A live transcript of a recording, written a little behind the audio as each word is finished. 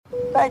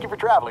Thank you for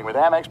traveling with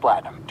Amex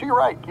Platinum. To your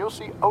right, you'll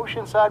see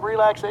oceanside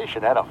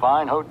relaxation at a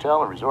fine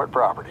hotel and resort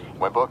property.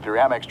 When booked through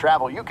Amex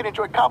Travel, you can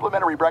enjoy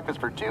complimentary breakfast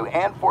for 2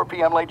 and 4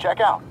 p.m. late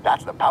checkout.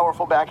 That's the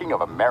powerful backing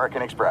of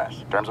American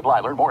Express. Terms apply.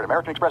 Learn more at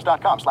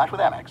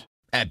americanexpress.com/withAmex.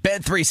 At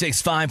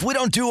Bet365, we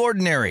don't do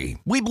ordinary.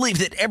 We believe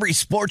that every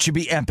sport should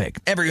be epic.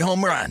 Every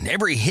home run,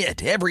 every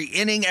hit, every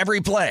inning, every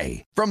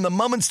play. From the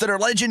moments that are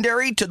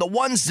legendary to the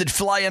ones that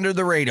fly under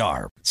the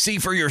radar. See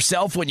for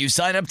yourself when you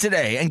sign up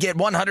today and get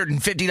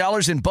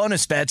 $150 in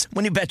bonus bets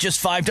when you bet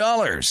just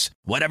 $5.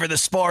 Whatever the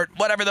sport,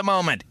 whatever the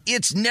moment,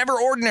 it's never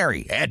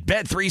ordinary at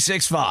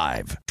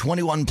Bet365.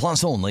 21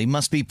 plus only.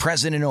 Must be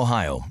present in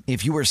Ohio.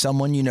 If you or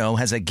someone you know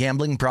has a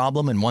gambling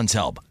problem and wants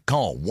help,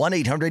 call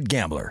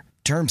 1-800-GAMBLER.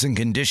 Terms and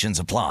conditions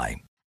apply.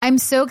 I'm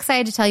so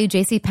excited to tell you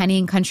JCPenney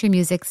and country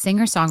music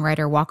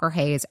singer-songwriter Walker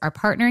Hayes are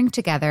partnering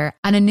together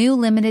on a new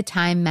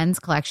limited-time men's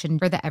collection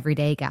for the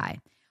everyday guy.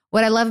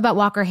 What I love about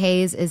Walker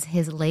Hayes is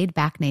his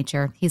laid-back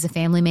nature. He's a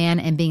family man,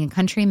 and being a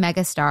country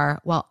megastar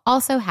while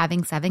also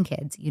having 7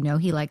 kids, you know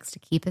he likes to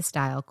keep his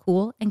style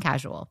cool and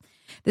casual.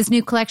 This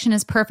new collection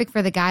is perfect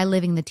for the guy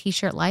living the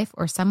t-shirt life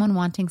or someone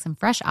wanting some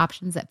fresh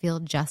options that feel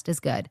just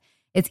as good.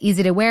 It's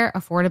easy to wear,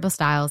 affordable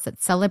styles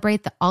that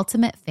celebrate the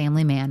ultimate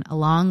family man,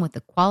 along with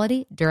the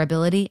quality,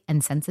 durability,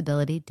 and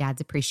sensibility dads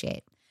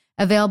appreciate.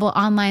 Available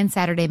online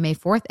Saturday, May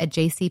 4th at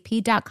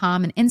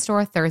jcp.com and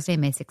in-store Thursday,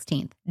 May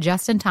 16th.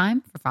 Just in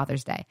time for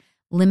Father's Day.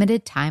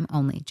 Limited time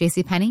only.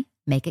 JCPenney,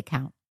 make it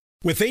count.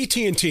 With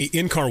AT&T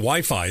in-car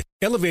Wi-Fi,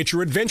 elevate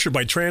your adventure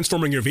by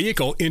transforming your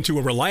vehicle into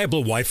a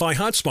reliable Wi-Fi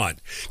hotspot.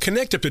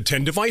 Connect up to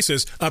 10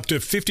 devices up to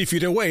 50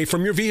 feet away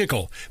from your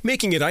vehicle,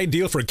 making it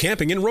ideal for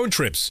camping and road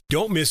trips.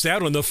 Don't miss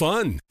out on the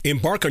fun.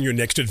 Embark on your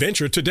next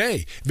adventure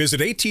today.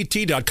 Visit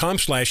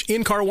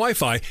att.com/in-car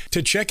Wi-Fi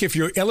to check if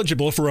you're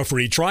eligible for a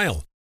free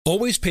trial.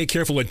 Always pay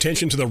careful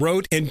attention to the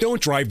road and don't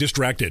drive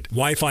distracted.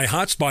 Wi-Fi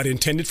hotspot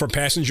intended for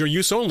passenger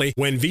use only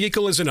when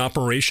vehicle is in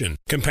operation.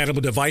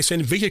 Compatible device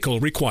and vehicle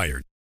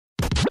required.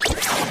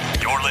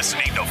 You're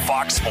listening to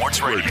Fox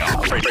Sports Radio.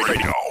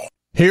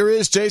 Here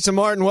is Jason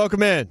Martin.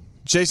 Welcome in.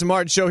 Jason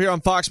Martin Show here on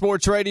Fox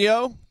Sports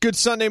Radio. Good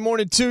Sunday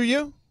morning to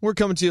you. We're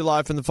coming to you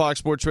live from the Fox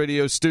Sports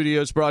Radio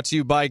studios, brought to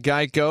you by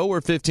Geico,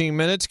 where 15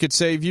 minutes could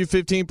save you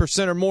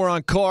 15% or more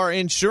on car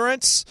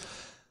insurance.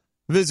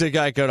 Visit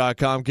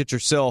geico.com. Get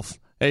yourself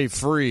a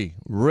free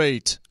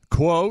rate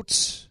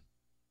quote.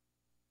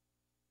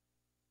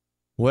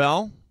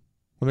 Well,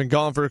 I've been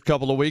gone for a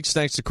couple of weeks.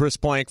 Thanks to Chris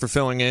Plank for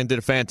filling in. Did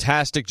a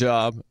fantastic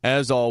job,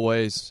 as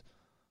always.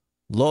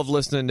 Love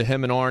listening to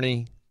him and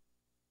Arnie.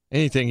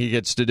 Anything he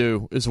gets to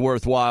do is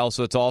worthwhile,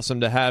 so it's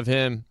awesome to have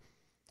him.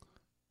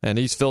 And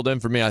he's filled in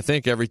for me, I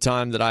think, every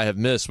time that I have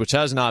missed, which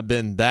has not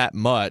been that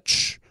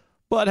much.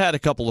 But had a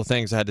couple of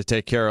things I had to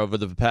take care of over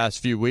the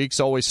past few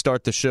weeks. Always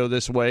start the show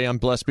this way. I'm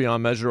blessed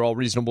beyond measure, all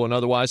reasonable and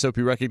otherwise. Hope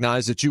you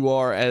recognize that you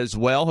are as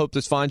well. Hope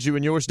this finds you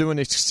and yours doing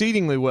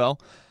exceedingly well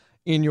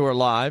in your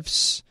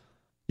lives.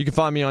 You can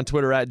find me on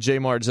Twitter at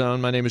JMartzone.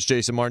 My name is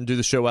Jason Martin. Do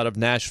the show out of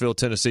Nashville,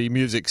 Tennessee,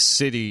 Music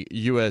City,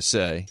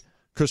 USA.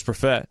 Chris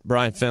Perfett,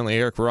 Brian Finley,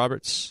 Eric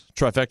Roberts.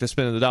 Trifecta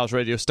spinning the Dallas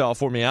radio style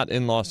for me out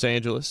in Los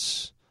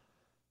Angeles.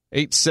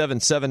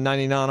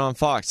 877-99 on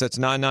Fox. That's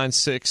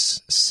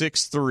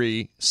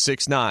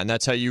 996-6369.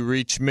 That's how you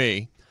reach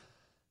me.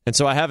 And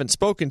so I haven't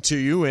spoken to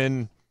you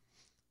in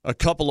a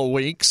couple of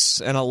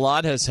weeks, and a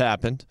lot has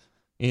happened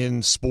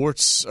in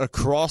sports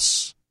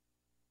across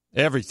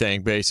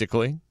everything,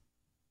 basically.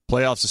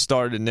 Playoffs have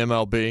started in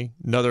MLB.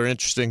 Another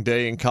interesting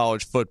day in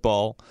college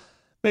football.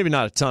 Maybe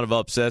not a ton of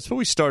upsets, but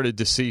we started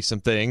to see some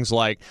things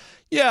like,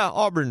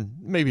 Auburn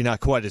maybe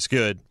not quite as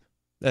good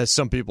as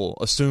some people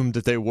assumed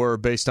that they were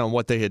based on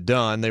what they had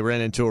done. They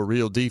ran into a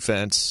real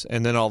defense,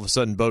 and then all of a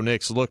sudden Bo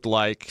Nix looked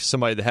like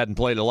somebody that hadn't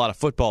played a lot of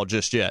football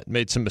just yet,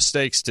 made some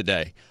mistakes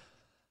today.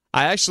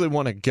 I actually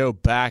want to go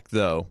back,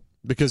 though,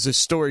 because this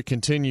story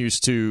continues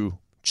to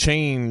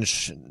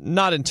change,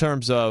 not in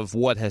terms of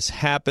what has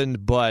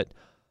happened, but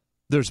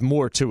there's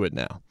more to it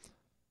now,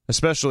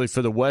 especially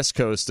for the West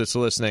Coast that's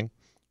listening.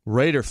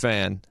 Raider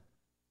fan,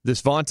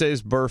 this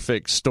Vontaze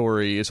Burfict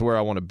story is where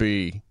I want to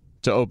be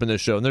to open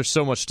this show. And there's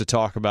so much to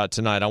talk about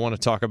tonight. I want to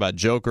talk about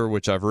Joker,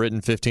 which I've written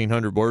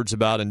 1,500 words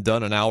about and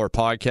done an hour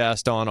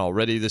podcast on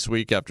already this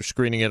week after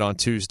screening it on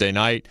Tuesday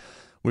night.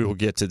 We will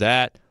get to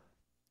that.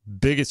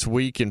 Biggest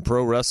week in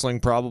pro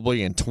wrestling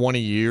probably in 20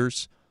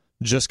 years.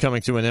 Just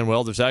coming to an end.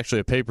 Well, there's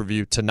actually a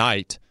pay-per-view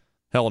tonight,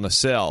 Hell in a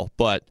Cell,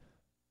 but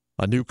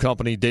a new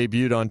company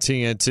debuted on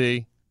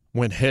TNT,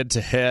 went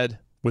head-to-head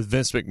with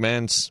Vince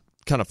McMahon's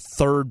kind of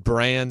third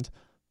brand,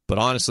 but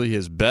honestly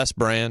his best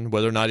brand,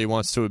 whether or not he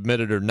wants to admit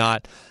it or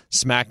not.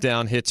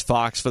 SmackDown hits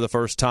Fox for the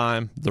first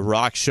time. The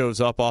Rock shows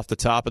up off the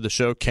top of the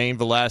show. Cain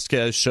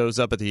Velasquez shows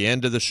up at the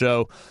end of the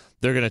show.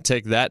 They're going to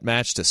take that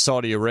match to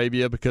Saudi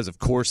Arabia because, of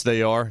course,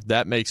 they are.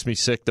 That makes me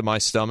sick to my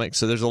stomach.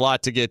 So there's a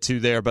lot to get to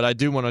there, but I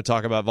do want to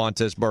talk about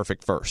Vontaze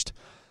Burfict first.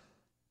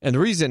 And the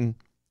reason,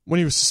 when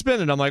he was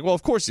suspended, I'm like, well,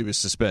 of course he was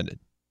suspended.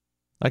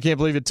 I can't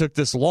believe it took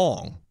this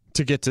long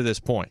to get to this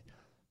point.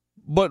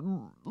 But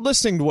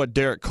listening to what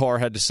Derek Carr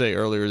had to say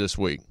earlier this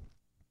week,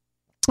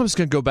 I'm just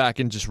going to go back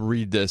and just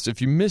read this.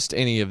 If you missed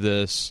any of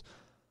this,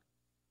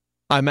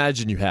 I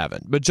imagine you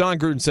haven't. But John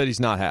Gruden said he's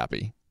not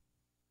happy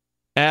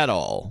at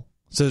all.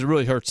 Says it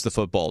really hurts the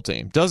football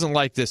team. Doesn't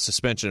like this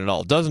suspension at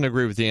all. Doesn't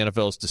agree with the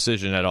NFL's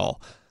decision at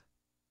all.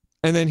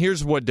 And then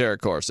here's what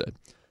Derek Carr said.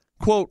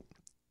 Quote,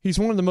 he's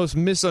one of the most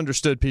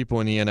misunderstood people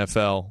in the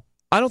NFL.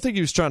 I don't think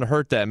he was trying to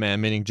hurt that man,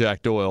 meaning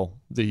Jack Doyle,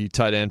 the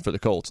tight end for the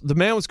Colts. The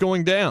man was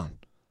going down.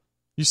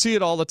 You see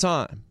it all the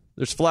time.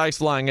 There's flags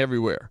flying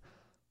everywhere.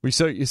 We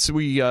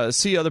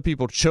see other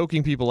people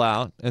choking people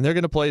out, and they're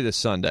going to play this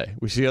Sunday.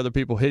 We see other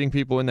people hitting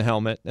people in the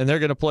helmet, and they're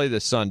going to play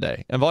this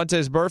Sunday. And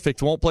Vontaze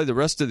Burfict won't play the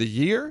rest of the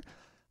year?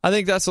 I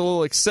think that's a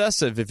little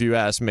excessive, if you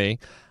ask me.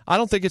 I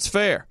don't think it's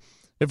fair.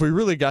 If we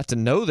really got to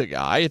know the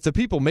guy, if the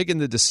people making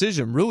the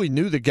decision really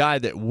knew the guy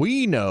that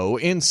we know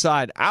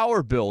inside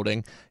our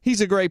building,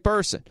 he's a great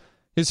person.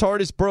 His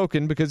heart is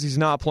broken because he's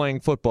not playing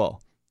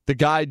football. The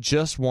guy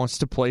just wants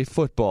to play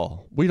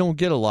football. We don't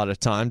get a lot of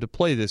time to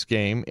play this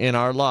game in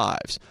our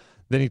lives.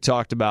 Then he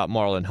talked about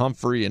Marlon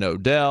Humphrey and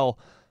Odell,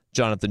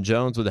 Jonathan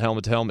Jones with a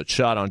helmet-to-helmet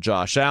shot on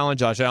Josh Allen.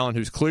 Josh Allen,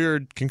 who's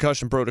cleared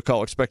concussion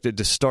protocol, expected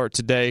to start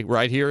today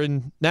right here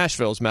in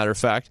Nashville, as a matter of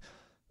fact,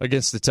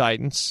 against the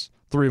Titans.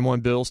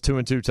 3-1 Bills,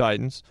 2-2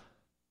 Titans.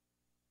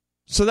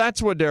 So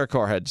that's what Derek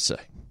Carr had to say.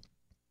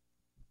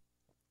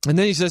 And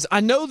then he says, I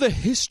know the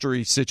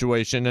history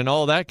situation and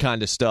all that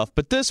kind of stuff,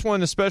 but this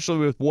one, especially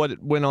with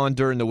what went on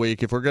during the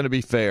week, if we're going to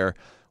be fair,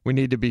 we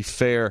need to be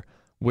fair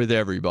with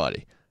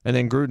everybody. And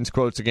then Gruden's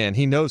quotes again,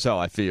 he knows how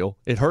I feel.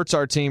 It hurts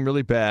our team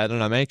really bad,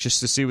 and I'm anxious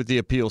to see what the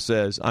appeal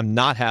says. I'm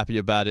not happy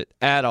about it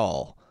at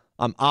all.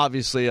 I'm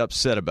obviously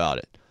upset about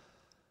it.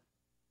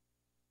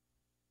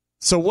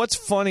 So what's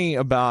funny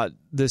about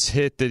this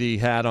hit that he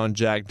had on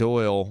Jack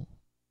Doyle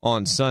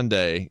on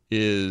Sunday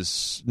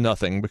is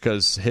nothing,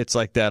 because hits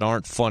like that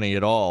aren't funny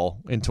at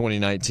all in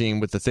 2019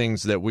 with the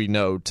things that we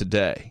know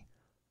today.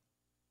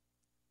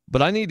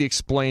 But I need to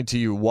explain to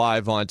you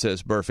why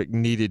Vontaze Burfict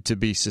needed to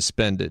be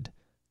suspended.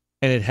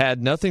 And it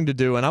had nothing to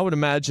do, and I would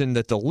imagine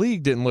that the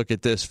league didn't look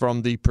at this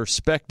from the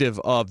perspective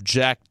of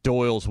Jack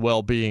Doyle's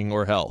well-being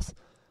or health,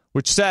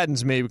 which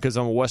saddens me because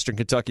I'm a Western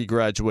Kentucky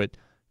graduate,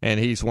 and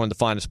he's one of the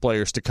finest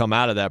players to come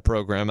out of that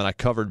program, and I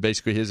covered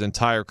basically his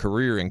entire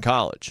career in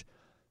college.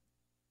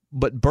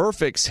 But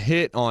Burfict's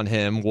hit on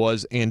him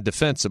was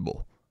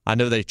indefensible. I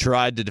know they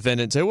tried to defend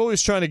it and say, well,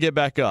 he's trying to get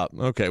back up.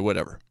 Okay,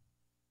 whatever.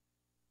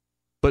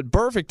 But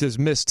Burfict has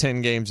missed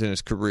 10 games in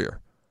his career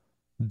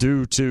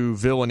due to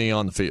villainy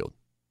on the field.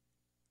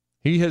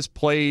 He has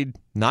played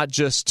not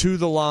just to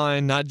the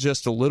line, not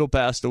just a little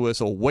past the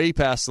whistle, way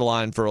past the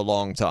line for a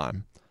long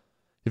time.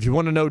 If you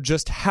want to know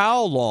just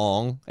how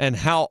long and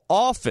how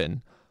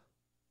often,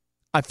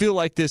 I feel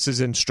like this is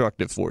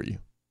instructive for you.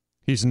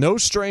 He's no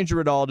stranger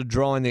at all to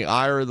drawing the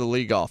ire of the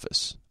league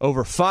office.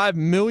 Over $5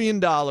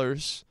 million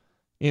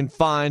in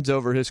fines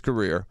over his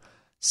career.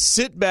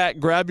 Sit back,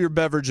 grab your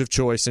beverage of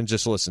choice, and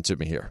just listen to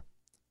me here.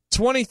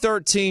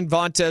 2013,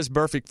 Vontaze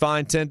Burfict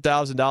fined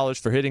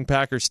 $10,000 for hitting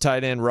Packers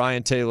tight end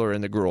Ryan Taylor in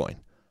the groin.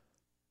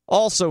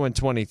 Also in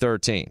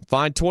 2013,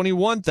 fined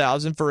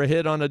 $21,000 for a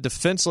hit on a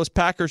defenseless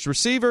Packers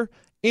receiver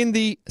in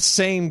the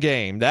same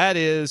game. That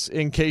is,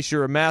 in case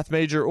you're a math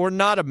major or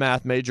not a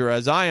math major,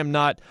 as I am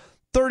not,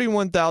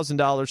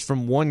 $31,000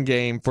 from one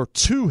game for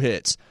two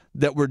hits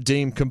that were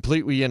deemed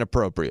completely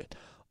inappropriate.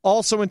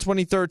 Also in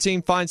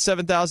 2013, fined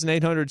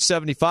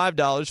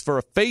 $7,875 for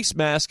a face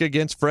mask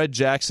against Fred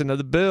Jackson of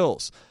the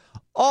Bills.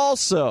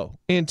 Also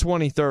in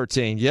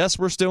 2013, yes,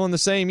 we're still in the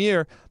same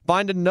year,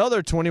 fined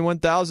another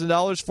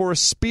 $21,000 for a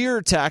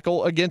spear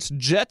tackle against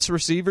Jets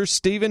receiver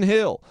Stephen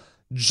Hill.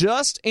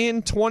 Just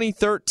in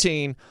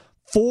 2013,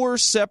 4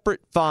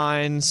 separate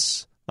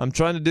fines. I'm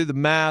trying to do the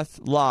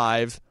math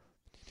live.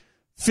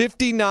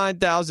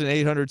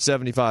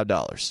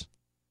 $59,875.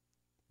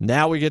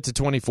 Now we get to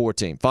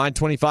 2014. Fined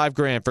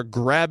 $25,000 for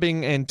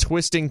grabbing and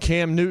twisting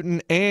Cam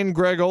Newton and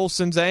Greg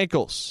Olsen's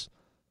ankles.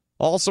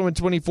 Also in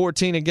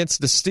 2014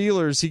 against the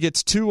Steelers, he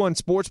gets 2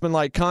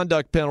 unsportsmanlike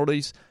conduct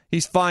penalties.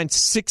 He's fined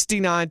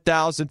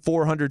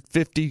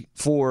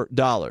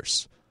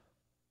 $69,454.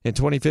 In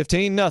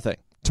 2015, nothing.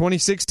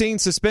 2016,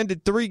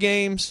 suspended 3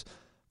 games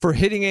for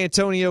hitting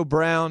Antonio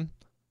Brown,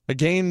 a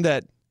game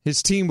that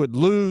his team would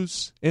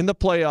lose in the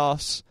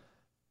playoffs,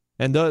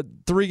 and the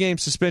 3-game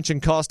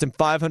suspension cost him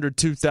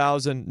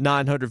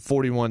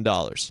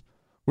 $502,941.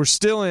 We're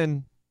still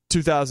in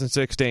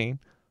 2016.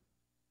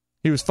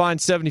 He was fined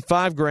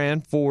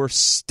 $75,000 for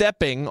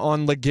stepping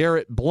on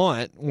LeGarrette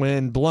Blount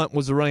when Blount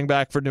was the running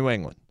back for New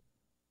England.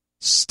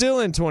 Still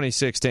in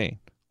 2016,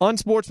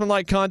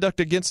 unsportsmanlike conduct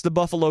against the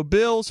Buffalo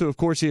Bills, who, of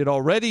course, he had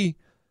already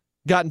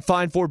gotten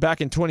fined for back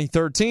in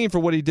 2013 for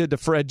what he did to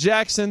Fred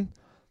Jackson.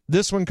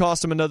 This one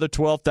cost him another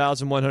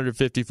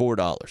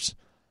 $12,154.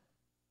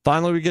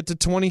 Finally, we get to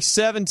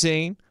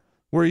 2017,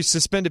 where he's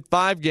suspended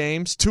 5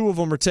 games. 2 of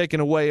them are taken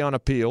away on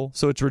appeal,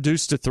 so it's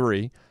reduced to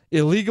 3.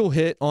 Illegal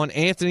hit on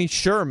Anthony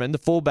Sherman, the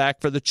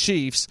fullback for the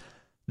Chiefs.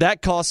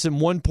 That costs him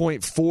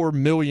 $1.4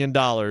 million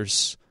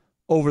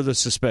over the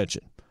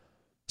suspension.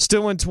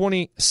 Still in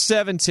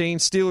 2017,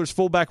 Steelers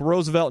fullback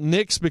Roosevelt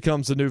Nix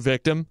becomes the new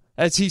victim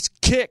as he's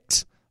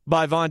kicked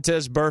by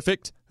Vontaze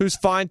Burfict, who's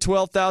fined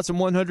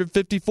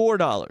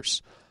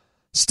 $12,154.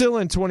 Still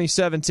in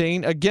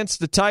 2017,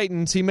 against the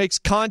Titans, he makes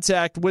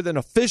contact with an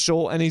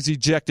official and he's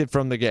ejected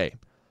from the game.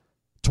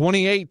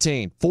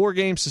 2018,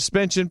 4-game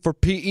suspension for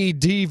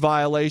PED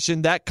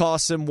violation. That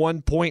costs him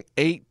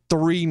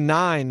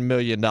 $1.839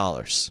 million.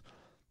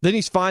 Then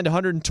he's fined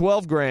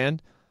 $112,000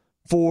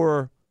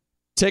 for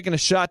taking a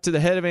shot to the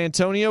head of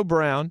Antonio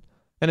Brown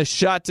and a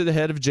shot to the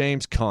head of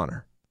James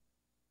Conner.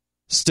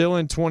 Still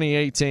in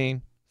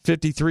 2018,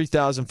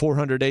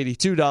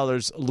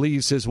 $53,482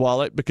 leaves his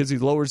wallet because he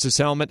lowers his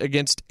helmet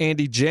against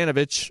Andy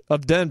Janovich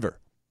of Denver.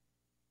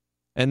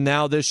 And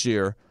now this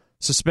year,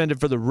 suspended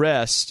for the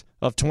rest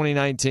of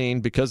 2019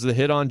 because of the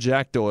hit on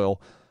Jack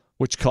Doyle,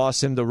 which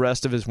cost him the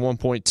rest of his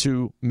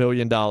 $1.2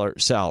 million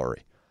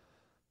salary.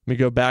 Let me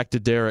go back to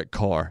Derek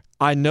Carr.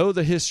 I know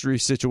the history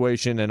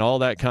situation and all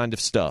that kind of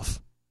stuff.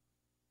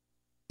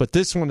 But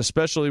this one,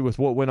 especially with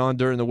what went on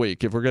during the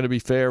week, if we're going to be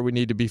fair, we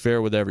need to be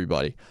fair with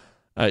everybody.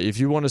 If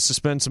you want to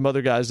suspend some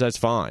other guys, that's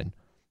fine.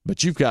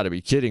 But you've got to be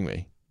kidding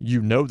me.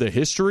 You know the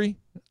history?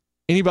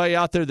 Anybody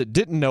out there that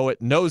didn't know it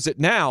knows it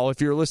now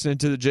if you're listening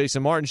to the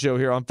Jason Martin Show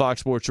here on Fox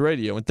Sports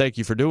Radio, and thank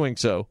you for doing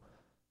so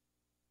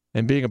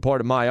and being a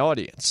part of my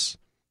audience.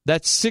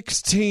 That's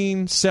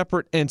 16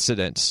 separate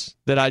incidents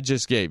that I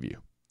just gave you.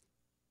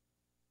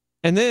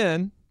 And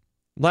then,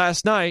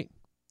 last night,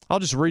 I'll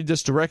just read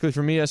this directly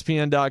from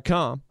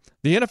ESPN.com.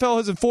 The NFL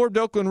has informed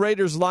Oakland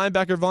Raiders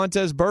linebacker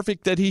Vontaze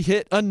Burfict that he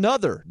hit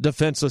another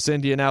defenseless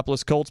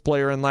Indianapolis Colts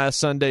player in last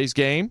Sunday's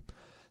game.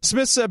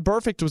 Smith said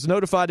Burfict was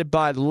notified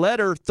by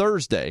letter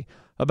Thursday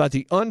about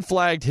the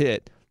unflagged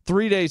hit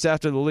 3 days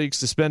after the league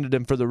suspended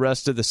him for the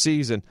rest of the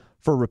season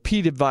for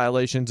repeated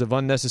violations of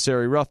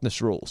unnecessary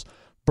roughness rules.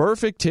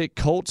 Burfict hit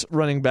Colts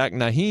running back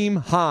Nyheim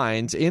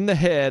Hines in the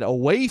head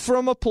away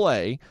from a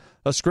play,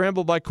 a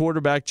scramble by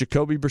quarterback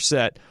Jacoby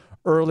Brissett,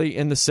 early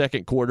in the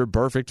second quarter.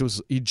 Burfict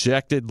was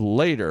ejected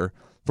later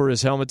for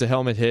his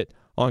helmet-to-helmet hit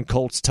on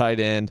Colts tight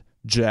end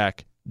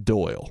Jack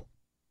Doyle.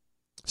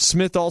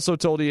 Smith also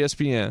told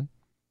ESPN,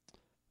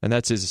 and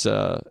that's his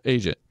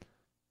agent,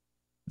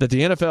 that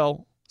the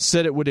NFL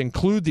said it would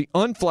include the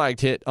unflagged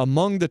hit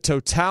among the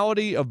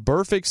totality of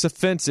Burfict's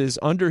offenses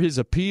under his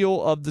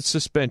appeal of the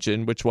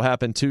suspension, which will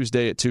happen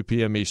Tuesday at 2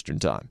 p.m. Eastern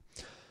Time.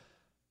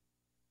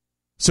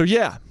 So,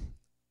 yeah,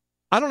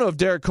 I don't know if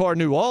Derek Carr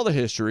knew all the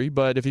history,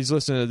 but if he's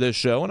listening to this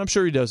show, and I'm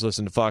sure he does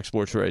listen to Fox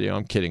Sports Radio,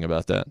 I'm kidding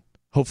about that.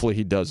 Hopefully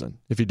he doesn't.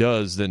 If he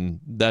does, then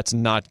that's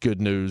not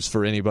good news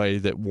for anybody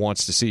that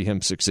wants to see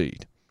him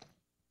succeed.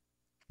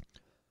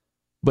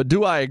 But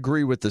do I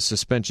agree with the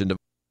suspension?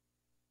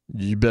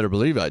 You better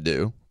believe I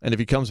do. And if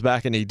he comes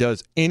back and he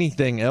does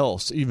anything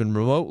else, even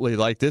remotely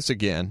like this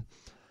again,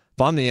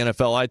 if I'm the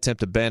NFL, I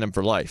attempt to ban him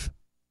for life.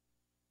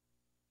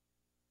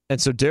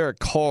 And so Derek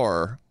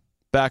Carr,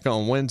 back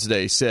on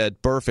Wednesday,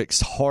 said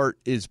Burfict's heart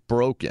is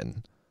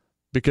broken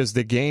because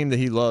the game that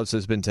he loves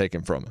has been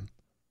taken from him.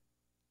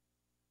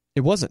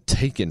 It wasn't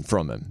taken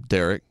from him,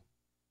 Derek.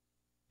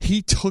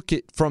 He took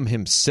it from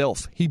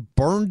himself. He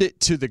burned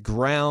it to the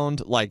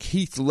ground like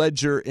Heath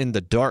Ledger in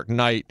The Dark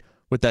Knight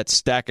with that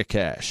stack of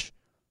cash.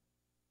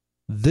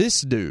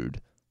 This dude,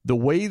 the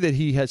way that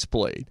he has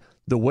played,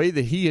 the way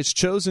that he has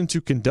chosen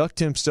to conduct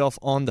himself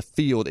on the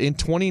field in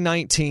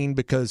 2019,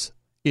 because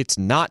it's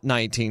not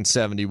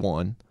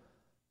 1971,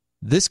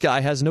 this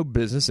guy has no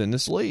business in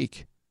this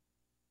league.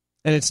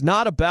 And it's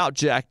not about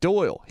Jack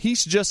Doyle.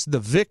 He's just the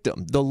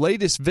victim, the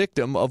latest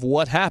victim of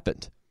what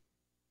happened.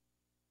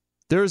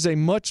 There's a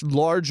much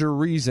larger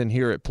reason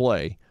here at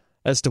play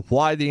as to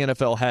why the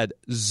NFL had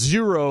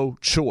zero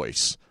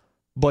choice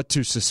but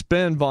to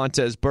suspend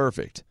Vontaze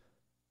Burfict.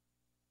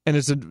 And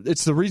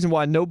it's the reason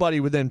why nobody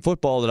within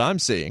football that I'm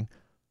seeing,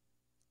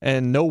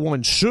 and no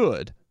one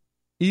should,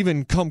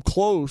 even come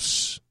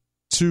close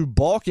to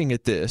balking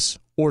at this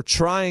or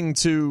trying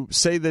to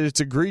say that it's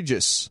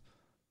egregious.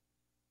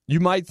 You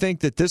might think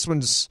that this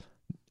one's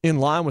in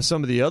line with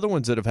some of the other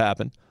ones that have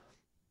happened.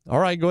 All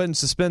right, go ahead and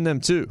suspend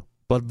them too.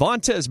 But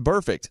Vontaze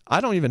Burfict,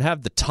 I don't even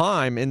have the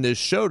time in this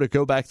show to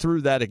go back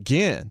through that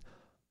again.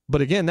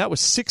 But again, that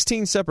was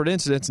 16 separate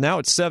incidents. Now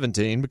it's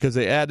 17 because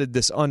they added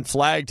this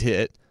unflagged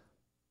hit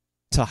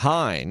to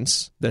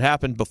Hines that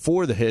happened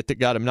before the hit that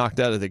got him knocked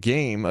out of the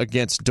game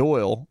against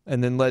Doyle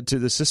and then led to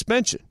the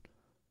suspension.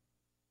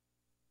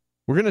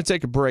 We're going to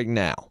take a break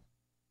now.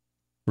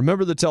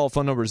 Remember, the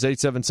telephone number is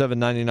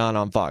 877-99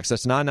 on Fox.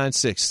 That's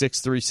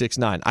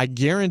 996-6369. I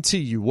guarantee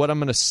you what I'm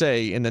going to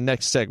say in the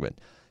next segment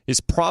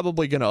is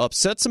probably going to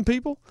upset some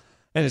people,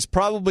 and it's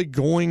probably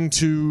going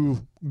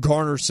to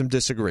garner some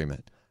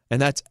disagreement.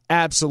 And that's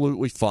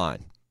absolutely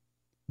fine.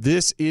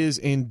 This is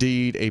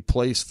indeed a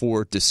place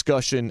for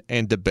discussion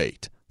and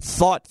debate.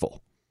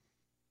 Thoughtful.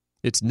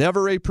 It's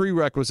never a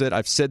prerequisite.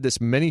 I've said this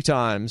many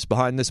times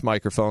behind this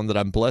microphone that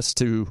I'm blessed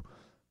to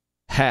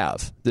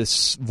have,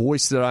 this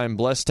voice that I am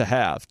blessed to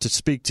have to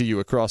speak to you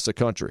across the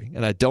country,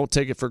 and I don't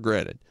take it for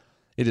granted.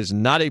 It is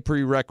not a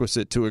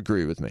prerequisite to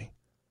agree with me.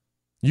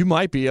 you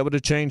might be able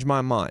to change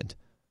my mind.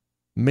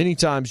 Many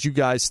times you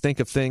guys think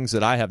of things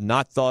that I have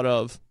not thought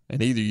of,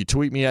 and either you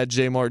tweet me at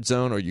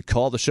JMartZone or you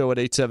call the show at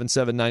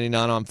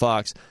 877-99 on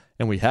Fox,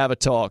 and we have a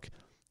talk,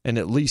 and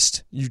at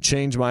least you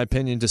change my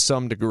opinion to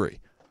some degree.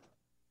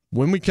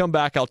 When we come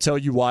back, I'll tell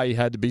you why he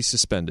had to be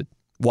suspended,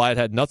 why it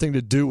had nothing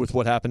to do with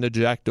what happened to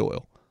Jack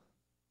Doyle.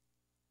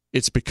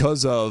 It's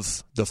because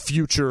of the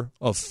future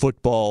of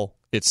football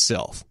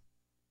itself.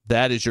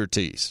 That is your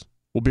tease.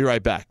 We'll be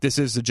right back. This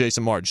is the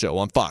Jason Martin Show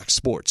on Fox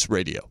Sports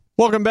Radio.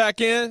 Welcome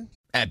back in.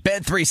 At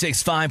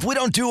Bet365, we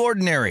don't do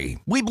ordinary.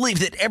 We believe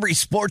that every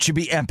sport should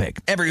be epic.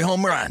 Every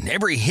home run,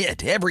 every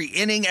hit, every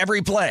inning, every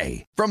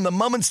play. From the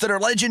moments that are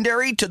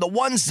legendary to the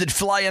ones that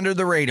fly under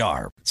the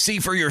radar. See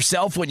for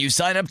yourself when you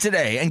sign up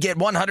today and get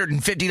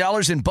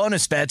 $150 in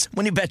bonus bets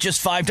when you bet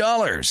just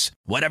 $5.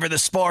 Whatever the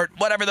sport,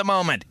 whatever the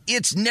moment,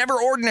 it's never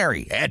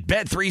ordinary at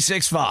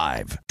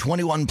Bet365.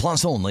 21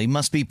 plus only.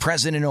 Must be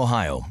present in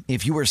Ohio.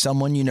 If you or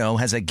someone you know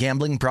has a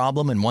gambling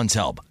problem and wants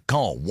help,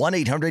 call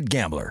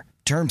 1-800-GAMBLER.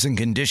 Terms and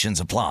conditions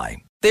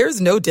apply.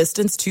 There's no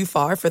distance too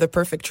far for the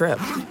perfect trip.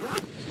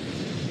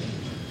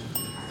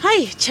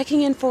 Hi,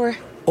 checking in for...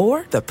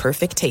 Or the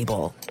perfect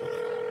table.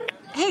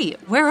 Hey,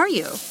 where are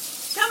you?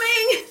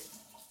 Coming!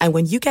 And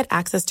when you get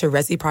access to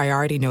Resi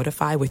Priority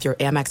Notify with your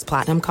Amex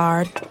Platinum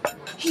card...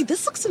 Hey,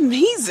 this looks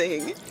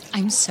amazing!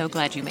 I'm so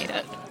glad you made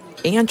it.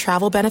 And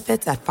travel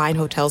benefits at fine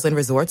hotels and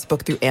resorts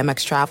booked through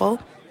Amex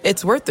Travel,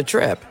 it's worth the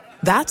trip.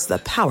 That's the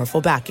powerful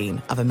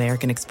backing of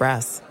American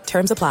Express.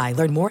 Terms apply.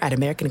 Learn more at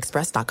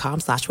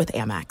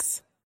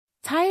americanexpress.com/withAmex.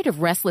 Tired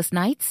of restless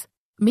nights?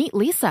 Meet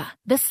Leesa,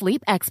 the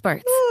sleep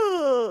experts.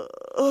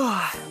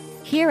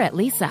 Here at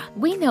Leesa,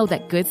 we know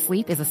that good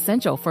sleep is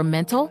essential for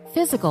mental,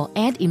 physical,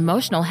 and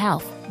emotional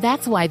health.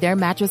 That's why their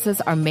mattresses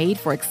are made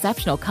for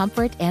exceptional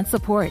comfort and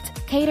support,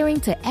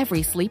 catering to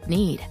every sleep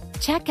need.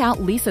 Check out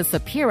Leesa's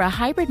Sapira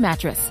Hybrid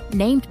Mattress,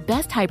 named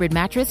Best Hybrid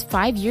Mattress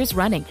 5 years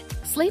running.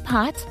 Sleep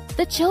hot?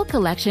 The Chill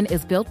Collection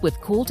is built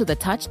with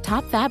cool-to-the-touch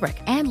top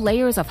fabric and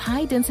layers of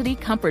high-density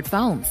comfort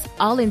foams,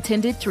 all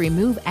intended to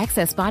remove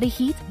excess body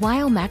heat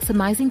while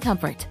maximizing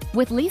comfort.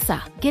 With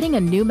Leesa, getting a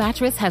new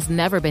mattress has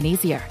never been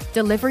easier.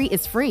 Delivery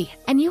is free,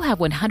 and you have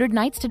 100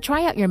 nights to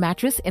try out your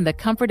mattress in the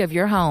comfort of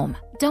your home.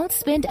 Don't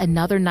spend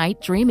another night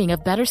dreaming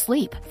of better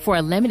sleep. For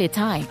a limited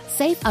time,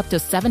 save up to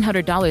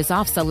 $700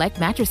 off select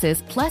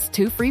mattresses plus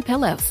 2 free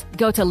pillows.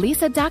 Go to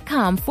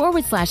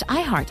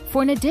leesa.com/iHeart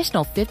for an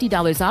additional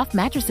 $50 off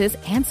mattresses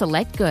and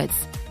select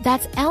goods.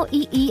 That's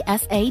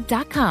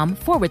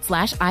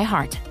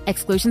LEESA.com/iHeart.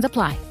 Exclusions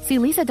apply. See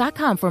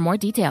leesa.com for more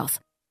details.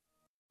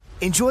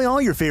 Enjoy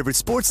all your favorite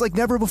sports like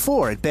never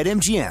before at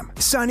BetMGM.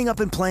 Signing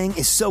up and playing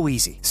is so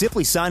easy.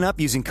 Simply sign up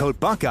using code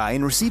Buckeye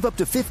and receive up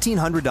to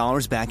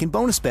 $1,500 back in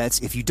bonus bets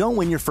if you don't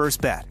win your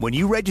first bet. When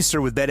you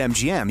register with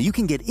BetMGM, you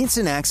can get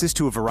instant access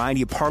to a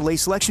variety of parlay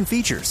selection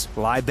features,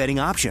 live betting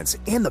options,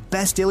 and the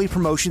best daily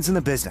promotions in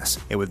the business.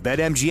 And with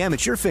BetMGM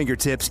at your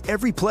fingertips,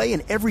 every play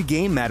and every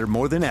game matter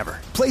more than ever.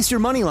 Place your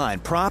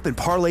moneyline, prop, and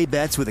parlay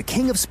bets with the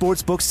king of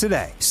sportsbooks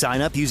today.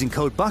 Sign up using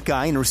code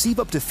Buckeye and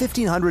receive up to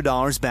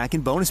 $1,500 back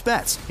in bonus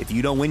bets if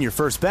you don't win your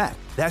first bet.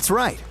 That's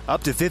right,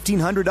 up to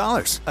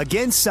 $1,500.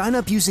 Again, sign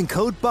up using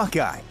code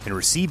Buckeye and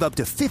receive up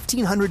to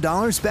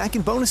 $1,500 back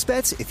in bonus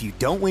bets if you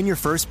don't win your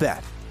first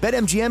bet.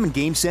 BetMGM and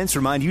GameSense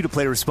remind you to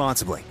play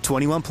responsibly.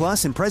 21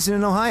 plus and present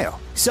in Ohio.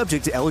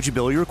 Subject to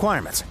eligibility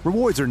requirements.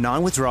 Rewards are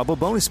non-withdrawable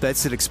bonus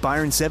bets that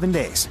expire in 7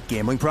 days.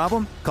 Gambling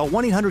problem? Call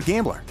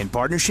 1-800-GAMBLER in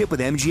partnership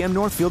with MGM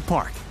Northfield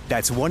Park.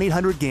 That's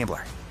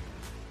 1-800-GAMBLER.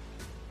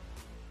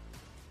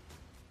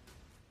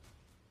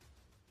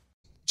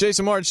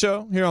 Jason Martin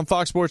Show here on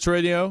Fox Sports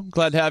Radio.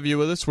 Glad to have you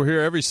with us. We're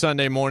here every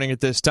Sunday morning at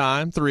this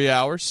time, 3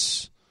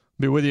 hours.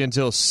 Be with you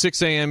until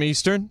 6 a.m.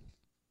 Eastern.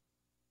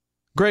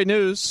 Great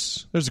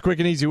news. There's a quick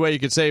and easy way you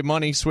can save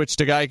money. Switch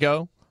to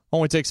Geico.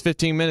 Only takes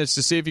 15 minutes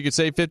to see if you can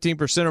save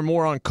 15% or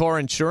more on car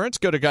insurance.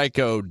 Go to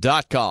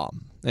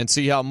geico.com and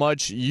see how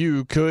much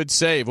you could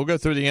save. We'll go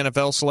through the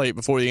NFL slate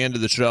before the end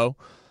of the show.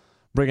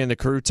 Bring in the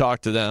crew,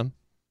 talk to them.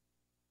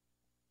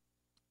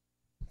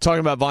 Talking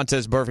about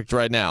Vontaze Burfict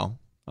right now.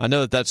 I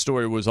know that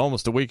story was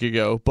almost a week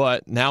ago,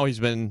 but now he's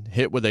been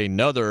hit with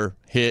another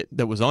hit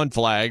that was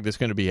unflagged that's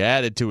going to be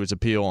added to his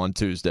appeal on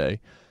Tuesday.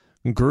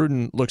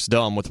 Gruden looks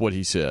dumb with what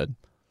he said.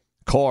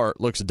 Carr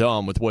looks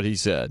dumb with what he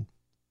said.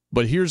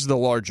 But here's the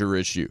larger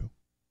issue.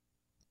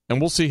 And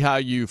we'll see how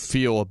you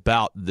feel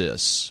about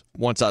this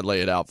once I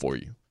lay it out for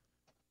you.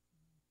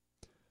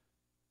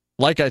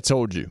 Like I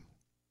told you,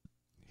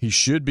 he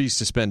should be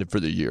suspended for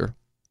the year.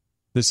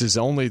 This is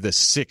only the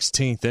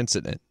 16th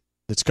incident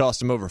that's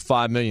cost him over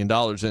 $5 million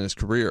in his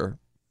career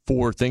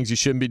for things he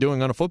shouldn't be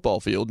doing on a football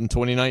field in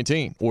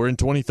 2019 or in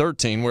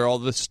 2013 where all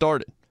this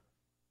started.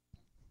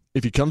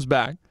 If he comes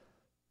back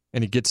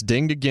and he gets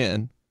dinged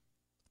again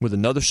with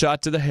another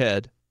shot to the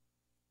head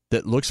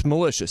that looks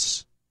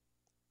malicious,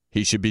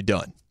 he should be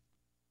done.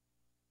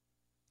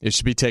 It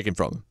should be taken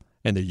from him.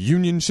 And the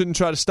union shouldn't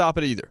try to stop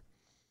it either.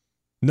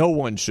 No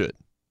one should.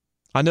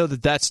 I know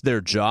that that's their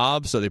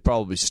job, so they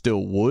probably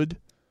still would,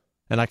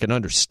 and I can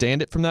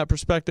understand it from that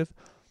perspective.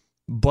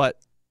 But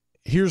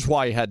here's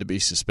why he had to be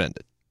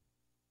suspended.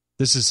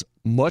 This is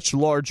much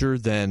larger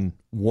than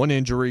one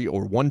injury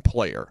or one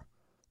player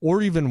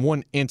or even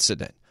one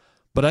incident.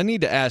 But I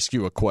need to ask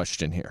you a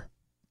question here.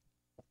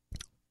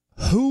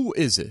 Who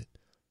is it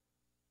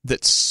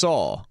that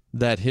saw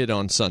that hit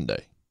on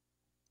Sunday?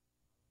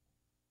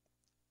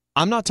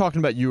 I'm not talking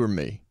about you or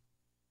me.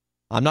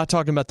 I'm not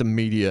talking about the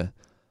media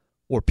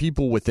or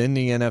people within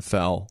the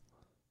NFL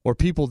or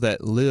people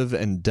that live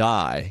and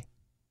die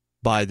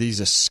by these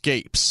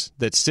escapes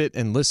that sit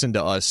and listen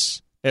to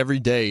us every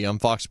day on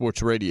Fox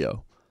Sports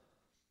Radio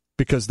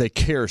because they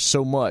care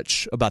so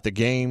much about the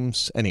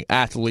games and the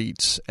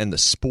athletes and the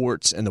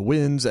sports and the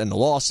wins and the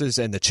losses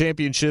and the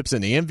championships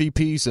and the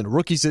MVPs and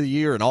rookies of the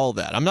year and all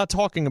that. I'm not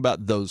talking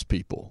about those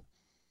people.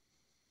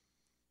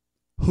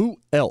 Who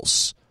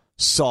else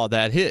saw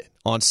that hit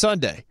on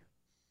Sunday?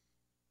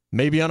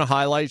 Maybe on a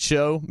highlight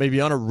show, maybe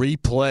on a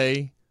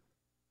replay,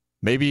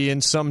 maybe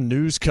in some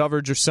news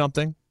coverage or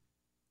something.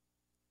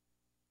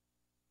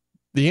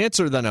 The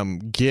answer that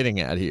I'm getting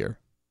at here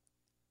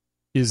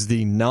is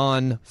the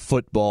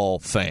non-football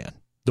fan,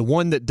 the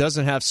one that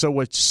doesn't have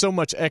so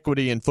much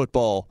equity in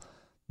football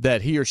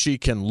that he or she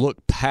can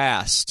look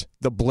past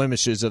the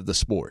blemishes of the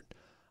sport.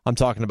 I'm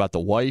talking about the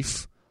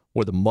wife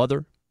or the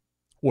mother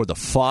or the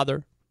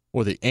father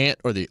or the aunt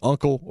or the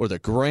uncle or the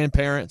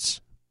grandparents,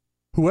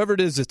 whoever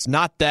it is that's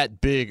not that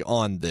big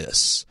on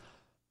this,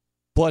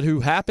 but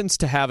who happens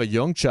to have a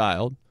young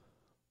child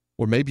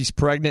or maybe he's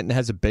pregnant and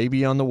has a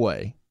baby on the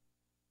way,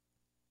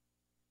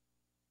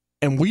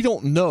 and we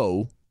don't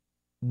know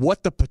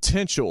what the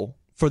potential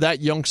for that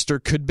youngster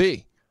could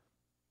be.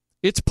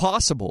 It's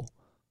possible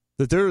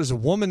that there is a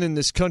woman in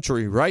this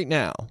country right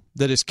now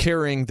that is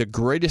carrying the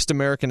greatest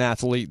American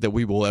athlete that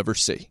we will ever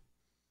see.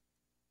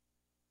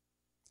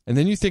 And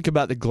then you think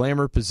about the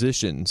glamour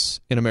positions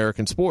in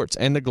American sports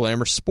and the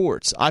glamour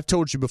sports. I've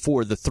told you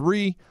before, the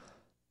three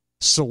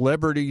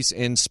celebrities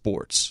in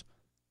sports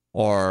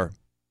are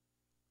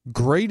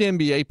great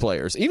NBA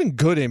players, even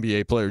good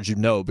NBA players you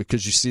know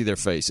because you see their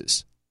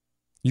faces.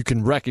 You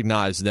can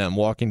recognize them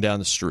walking down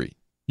the street.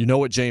 You know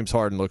what James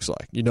Harden looks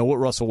like. You know what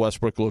Russell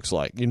Westbrook looks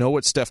like. You know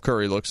what Steph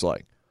Curry looks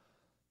like.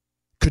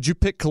 Could you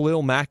pick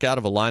Khalil Mack out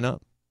of a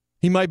lineup?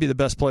 He might be the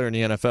best player in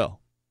the NFL.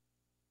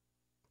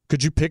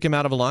 Could you pick him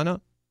out of a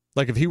lineup?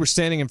 Like if he were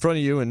standing in front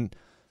of you and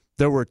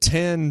there were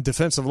 10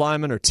 defensive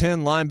linemen or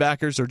 10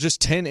 linebackers or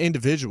just 10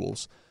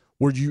 individuals,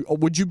 would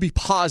you be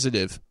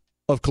positive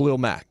of Khalil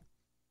Mack?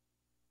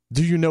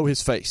 Do you know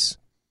his face?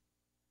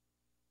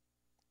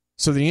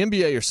 So the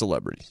NBA are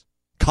celebrities.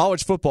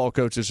 College football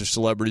coaches are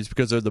celebrities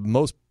because they're the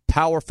most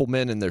powerful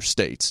men in their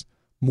states,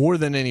 more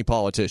than any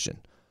politician.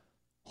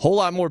 A whole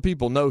lot more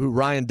people know who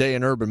Ryan Day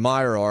and Urban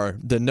Meyer are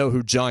than know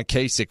who John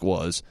Kasich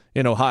was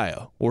in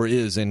Ohio or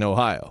is in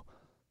Ohio.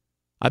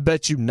 I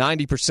bet you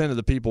 90% of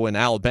the people in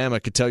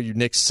Alabama could tell you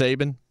Nick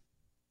Saban.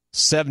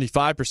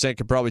 75%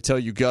 could probably tell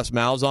you Gus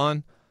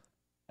Malzahn.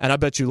 And I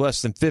bet you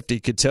less than 50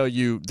 could tell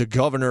you the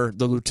governor,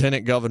 the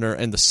lieutenant governor,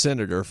 and the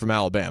senator from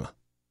Alabama.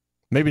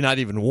 Maybe not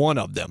even one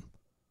of them.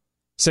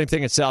 Same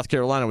thing in South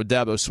Carolina with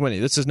Dabo Swinney.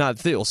 This is not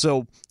the deal.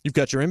 So you've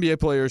got your NBA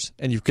players,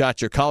 and you've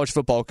got your college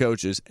football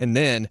coaches, and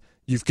then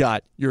you've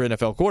got your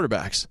NFL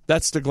quarterbacks.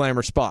 That's the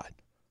glamour spot.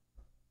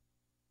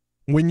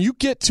 When you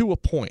get to a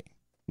point,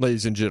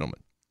 ladies and gentlemen,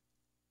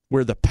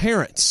 where the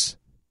parents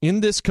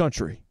in this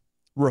country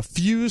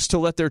refuse to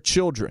let their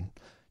children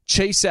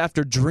chase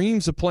after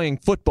dreams of playing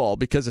football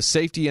because of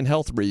safety and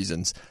health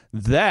reasons,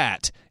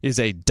 that is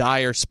a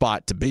dire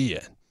spot to be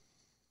in.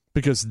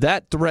 Because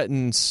that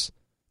threatens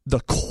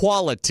the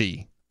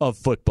quality of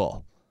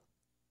football.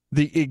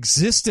 The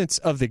existence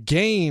of the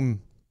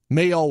game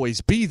may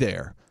always be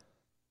there,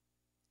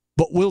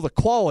 but will the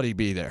quality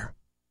be there?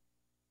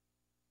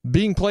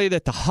 Being played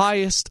at the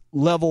highest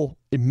level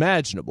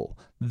imaginable,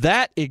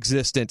 that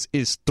existence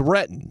is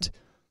threatened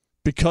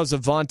because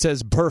of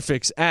Vontaze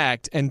Burfict's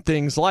act and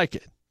things like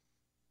it.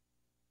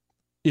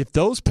 If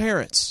those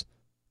parents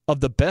of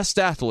the best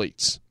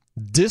athletes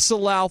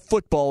disallow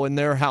football in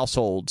their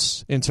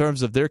households in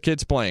terms of their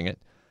kids playing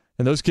it,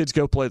 and those kids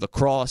go play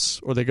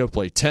lacrosse, or they go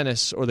play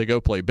tennis, or they go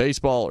play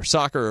baseball, or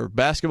soccer, or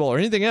basketball, or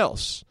anything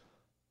else,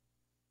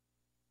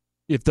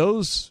 if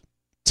those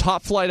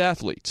top-flight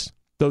athletes,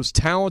 those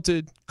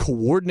talented,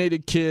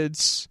 coordinated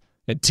kids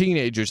and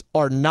teenagers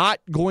are not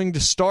going to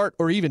start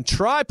or even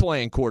try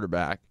playing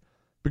quarterback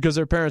because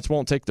their parents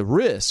won't take the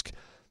risk,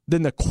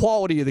 then the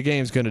quality of the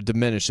game is going to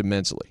diminish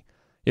immensely.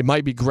 It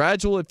might be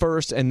gradual at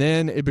first, and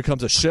then it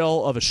becomes a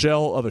shell of a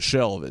shell of a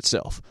shell of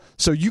itself.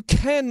 So you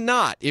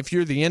cannot, if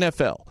you're the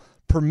NFL,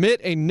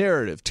 permit a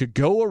narrative to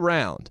go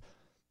around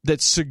that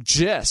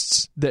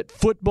suggests that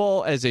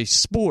football as a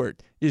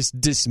sport is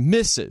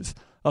dismissive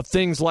of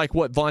things like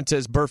what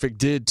Vontaze Burfict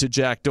did to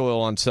Jack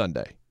Doyle on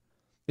Sunday.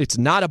 It's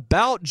not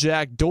about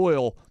Jack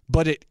Doyle,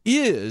 but it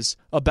is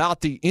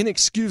about the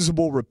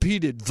inexcusable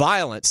repeated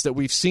violence that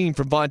we've seen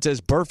from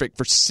Vontaze Burfict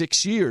for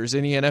 6 years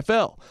in the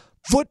NFL.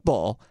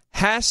 Football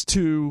has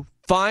to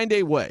find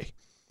a way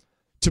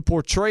to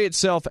portray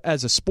itself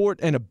as a sport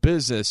and a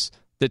business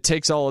that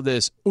takes all of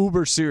this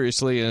uber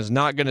seriously and is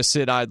not going to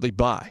sit idly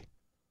by.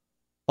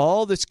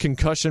 All this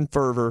concussion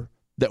fervor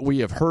that we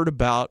have heard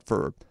about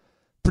for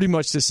pretty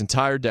much this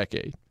entire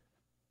decade.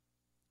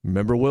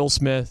 Remember Will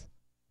Smith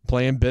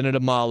playing Bennett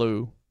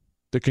Amalu,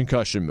 the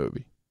concussion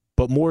movie.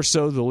 But more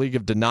so the League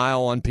of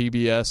Denial on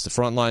PBS, the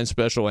Frontline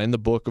special, and the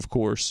book, of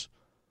course.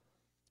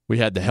 We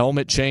had the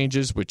helmet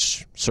changes,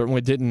 which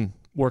certainly didn't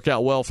work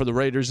out well for the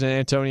Raiders and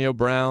Antonio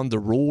Brown. The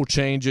rule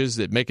changes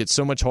that make it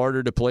so much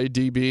harder to play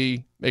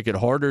DB, make it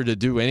harder to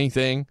do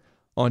anything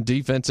on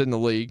defense in the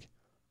league.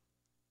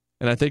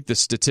 And I think the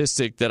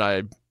statistic that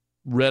I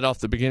read off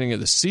the beginning of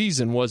the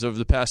season was over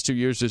the past 2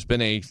 years, there's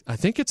been I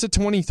think it's a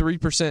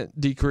 23%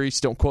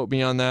 decrease, don't quote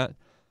me on that,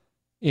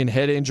 in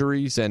head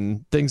injuries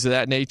and things of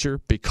that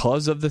nature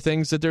because of the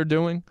things that they're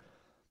doing.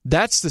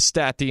 That's the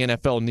stat the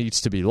NFL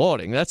needs to be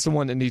lauding. That's the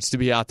one that needs to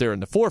be out there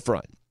in the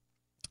forefront.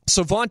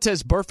 So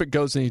Vontaze Burfict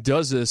goes and he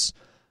does this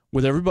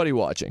with everybody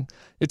watching.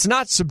 It's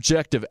not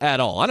subjective at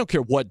all. I don't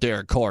care what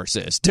Derek Carr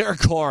says. Derek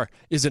Carr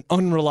is an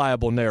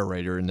unreliable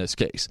narrator in this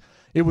case.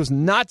 It was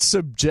not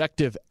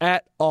subjective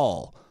at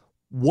all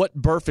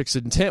what Burfict's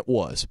intent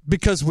was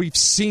because we've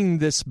seen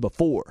this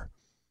before.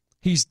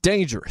 He's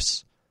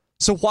dangerous.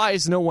 So why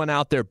is no one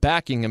out there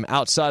backing him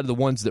outside of the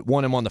ones that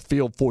want him on the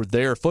field for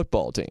their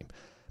football team?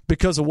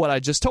 Because of what I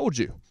just told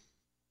you.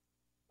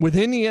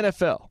 Within the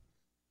NFL,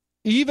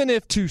 even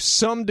if to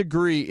some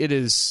degree it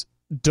is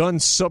done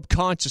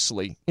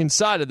subconsciously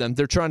inside of them,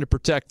 they're trying to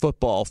protect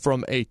football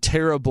from a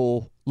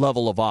terrible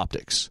level of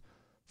optics,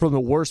 from the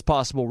worst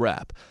possible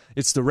rap.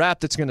 It's the rap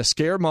that's going to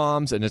scare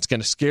moms and it's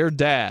going to scare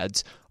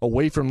dads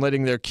away from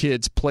letting their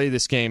kids play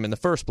this game in the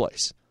first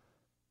place.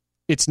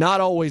 It's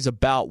not always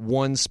about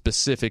one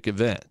specific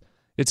event.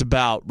 It's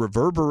about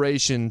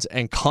reverberations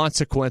and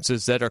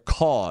consequences that are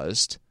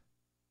caused,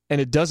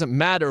 and it doesn't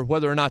matter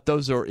whether or not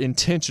those are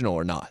intentional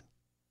or not.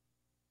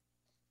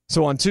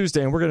 So on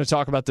Tuesday, and we're going to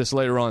talk about this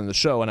later on in the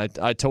show, and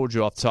I told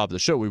you off the top of the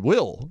show, we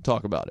will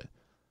talk about it.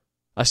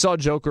 I saw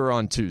Joker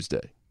on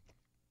Tuesday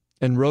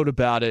and wrote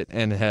about it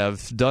and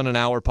have done an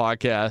hour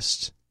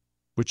podcast,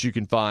 which you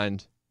can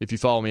find. If you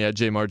follow me at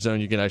JMartzone,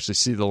 you can actually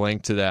see the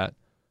link to that.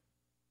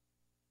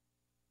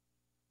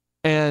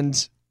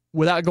 And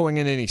without going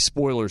into any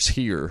spoilers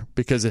here,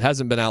 because it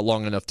hasn't been out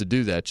long enough to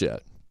do that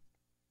yet,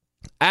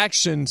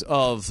 actions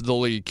of the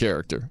lead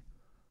character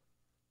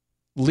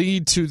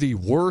lead to the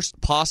worst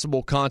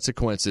possible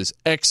consequences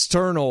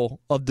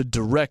external of the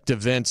direct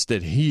events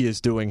that he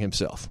is doing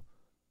himself.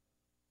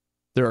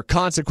 There are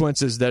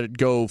consequences that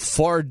go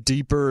far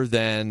deeper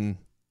than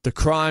the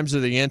crimes or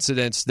the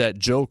incidents that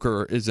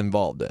Joker is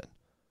involved in.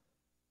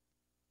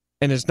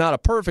 And it's not a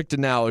perfect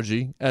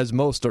analogy, as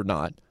most are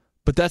not,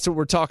 but that's what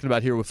we're talking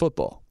about here with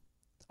football.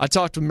 I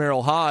talked to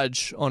Merrill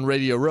Hodge on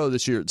Radio Row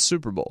this year at the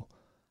Super Bowl,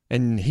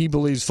 and he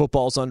believes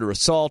football's under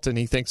assault, and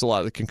he thinks a lot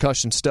of the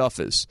concussion stuff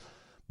is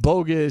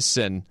bogus,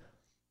 and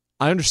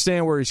I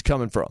understand where he's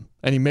coming from.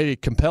 And he made a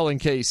compelling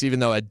case, even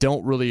though I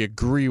don't really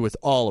agree with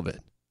all of it.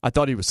 I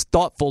thought he was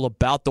thoughtful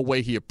about the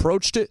way he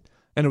approached it,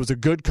 and it was a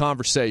good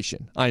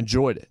conversation. I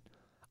enjoyed it.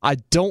 I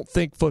don't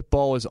think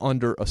football is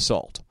under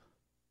assault.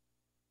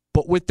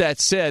 But with that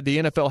said, the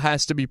NFL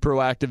has to be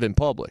proactive in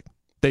public.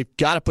 They've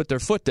got to put their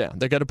foot down.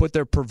 They've got to put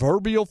their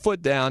proverbial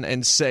foot down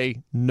and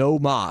say no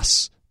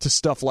mas to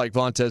stuff like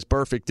Vontaze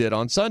Burfict did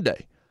on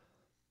Sunday.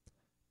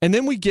 And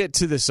then we get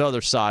to this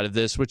other side of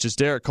this, which is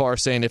Derek Carr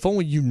saying, if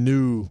only you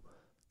knew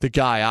the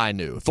guy I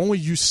knew, if only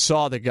you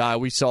saw the guy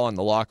we saw in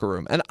the locker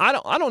room. And I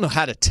don't know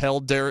how to tell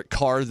Derek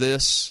Carr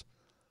this.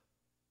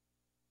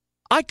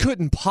 I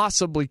couldn't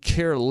possibly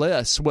care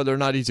less whether or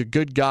not he's a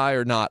good guy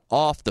or not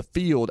off the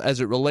field as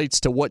it relates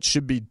to what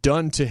should be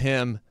done to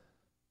him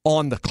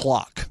on the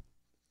clock.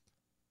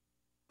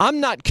 I'm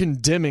not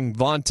condemning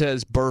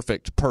Vontaze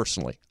Burfict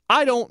personally.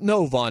 I don't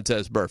know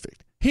Vontaze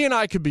Burfict. He and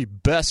I could be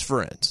best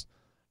friends.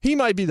 He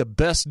might be the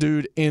best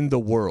dude in the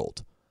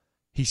world.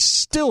 He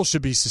still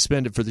should be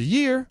suspended for the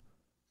year.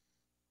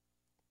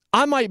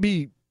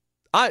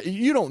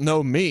 You don't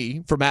know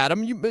me from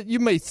Adam. You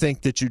may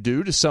think that you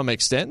do to some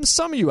extent. And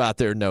some of you out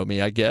there know me,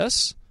 I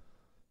guess.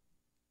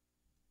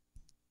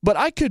 But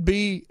I could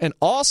be a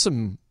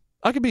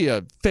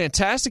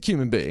fantastic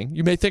human being.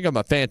 You may think I'm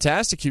a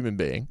fantastic human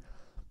being.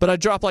 But I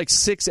drop like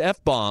 6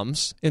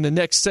 F-bombs in the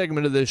next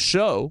segment of this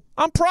show,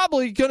 I'm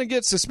probably going to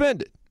get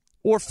suspended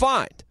or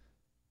fined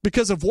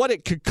because of what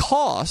it could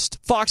cost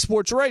Fox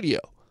Sports Radio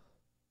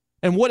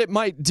and what it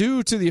might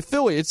do to the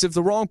affiliates if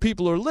the wrong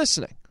people are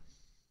listening.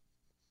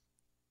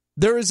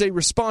 There is a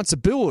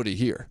responsibility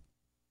here.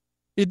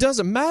 It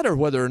doesn't matter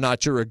whether or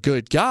not you're a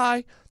good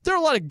guy. There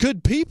are a lot of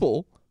good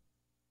people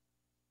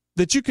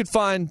that you could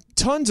find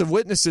tons of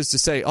witnesses to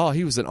say, oh,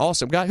 he was an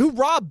awesome guy who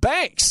robbed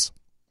banks.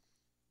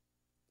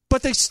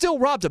 But they still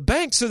robbed a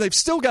bank, so they've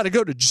still got to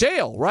go to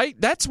jail, right?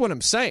 That's what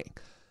I'm saying.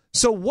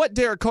 So what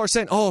Derek Carr's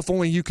saying, oh, if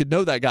only you could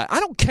know that guy.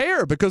 I don't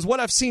care because what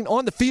I've seen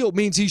on the field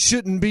means he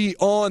shouldn't be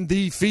on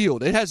the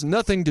field. It has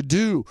nothing to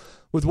do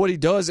with what he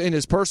does in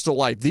his personal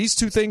life. These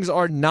two things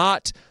are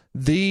not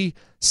the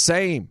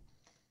same.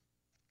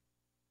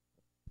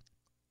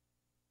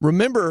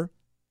 Remember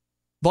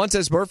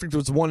Vontaze Burfict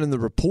was one in the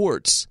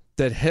reports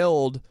that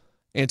held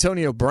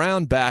Antonio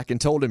Brown back and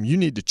told him, you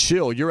need to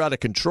chill. You're out of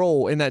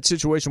control in that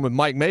situation with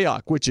Mike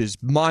Mayock, which is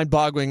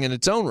mind-boggling in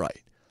its own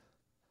right.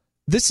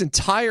 This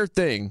entire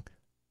thing,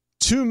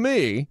 to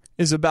me,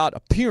 is about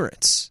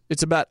appearance.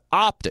 It's about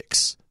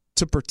optics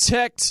to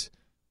protect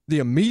the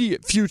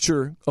immediate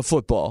future of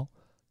football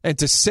and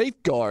to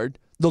safeguard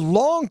the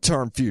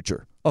long-term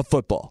future of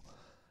football.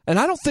 And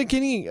I don't think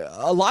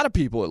a lot of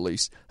people at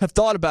least, have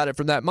thought about it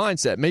from that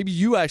mindset. Maybe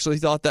you actually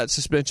thought that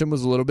suspension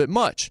was a little bit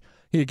much.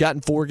 He had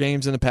gotten 4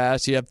 games in the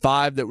past. He had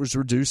 5 that was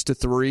reduced to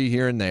 3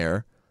 here and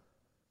there.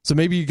 So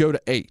maybe you go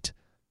to 8.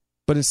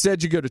 But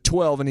instead you go to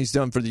 12 and he's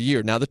done for the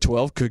year. Now the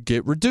 12 could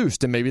get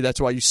reduced, and maybe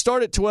that's why you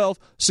start at 12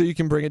 so you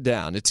can bring it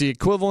down. It's the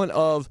equivalent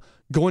of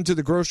going to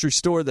the grocery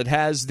store that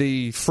has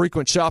the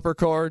frequent shopper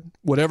card,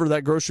 whatever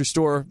that grocery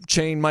store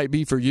chain might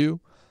be for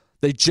you.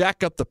 They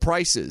jack up the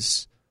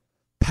prices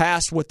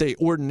past what they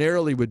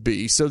ordinarily would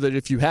be so that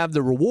if you have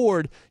the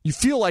reward, you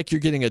feel like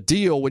you're getting a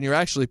deal when you're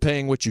actually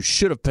paying what you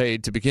should have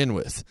paid to begin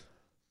with.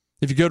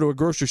 If you go to a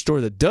grocery store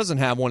that doesn't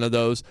have one of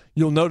those,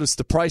 you'll notice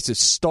the prices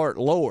start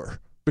lower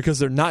because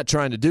they're not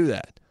trying to do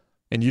that.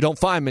 And you don't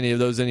find many of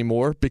those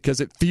anymore because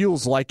it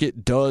feels like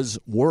it does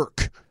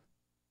work.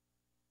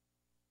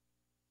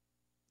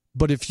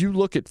 But if you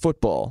look at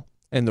football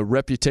and the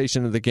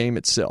reputation of the game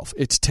itself,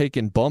 it's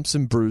taken bumps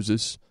and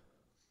bruises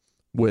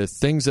with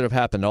things that have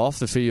happened off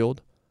the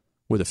field,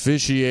 with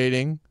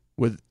officiating,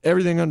 with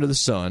everything under the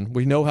sun.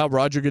 We know how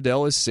Roger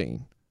Goodell is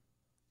seen.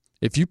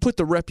 If you put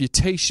the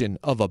reputation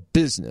of a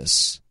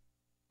business,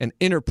 an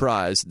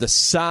enterprise, the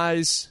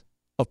size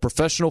of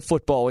professional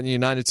football in the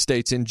United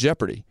States in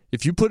jeopardy,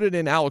 if you put it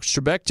in Alex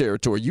Trebek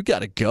territory, you got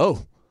to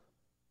go.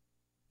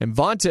 And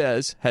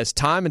Vontaze has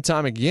time and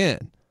time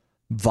again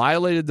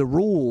violated the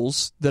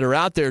rules that are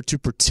out there to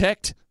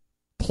protect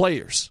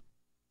players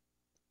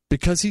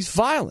because he's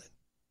violent,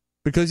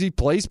 because he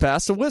plays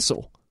past the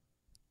whistle.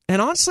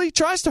 And honestly, he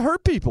tries to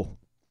hurt people.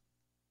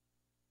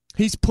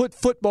 He's put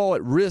football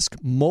at risk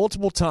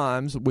multiple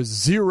times with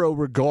zero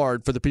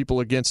regard for the people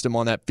against him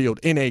on that field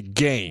in a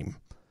game.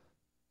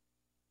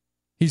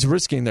 He's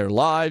risking their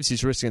lives.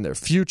 He's risking their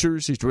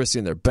futures. He's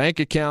risking their bank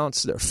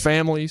accounts, their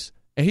families.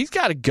 And he's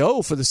got to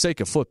go for the sake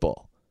of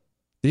football.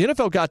 The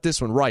NFL got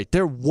this one right.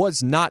 There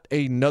was not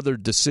another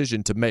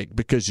decision to make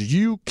because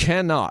you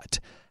cannot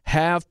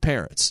have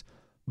parents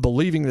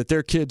believing that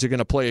their kids are going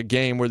to play a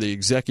game where the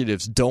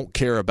executives don't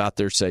care about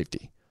their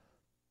safety.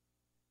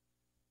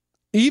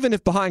 Even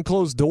if behind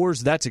closed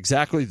doors that's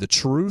exactly the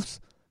truth,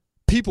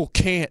 people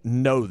can't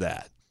know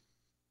that.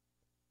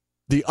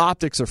 The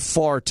optics are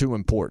far too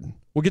important.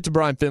 We'll get to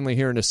Brian Finley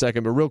here in a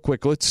second, but real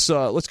quick, let's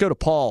go to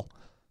Paul,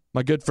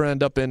 my good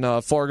friend up in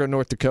Fargo,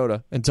 North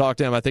Dakota, and talk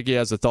to him. I think he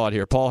has a thought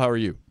here. Paul, how are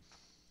you?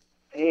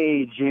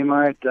 Hey,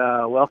 J-Mart,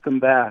 welcome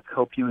back.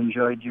 Hope you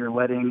enjoyed your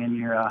wedding and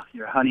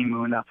your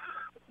honeymoon.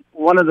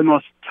 One of the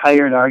most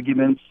tired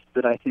arguments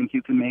that I think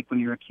you can make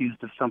when you're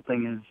accused of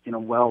something is,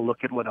 well,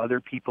 look at what other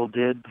people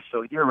did.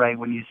 So you're right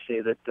when you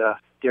say that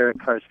Derek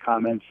Carr's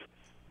comments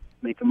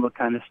make him look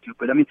kind of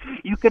stupid. I mean,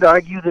 you could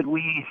argue that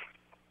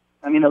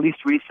at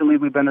least recently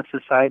we've been a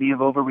society of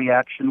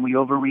overreaction. We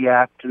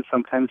overreact and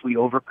sometimes we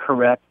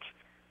overcorrect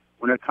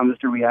when it comes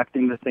to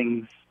reacting to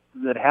things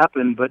that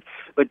happen. But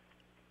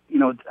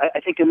I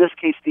think in this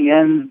case the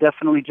end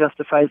definitely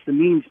justifies the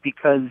means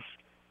because,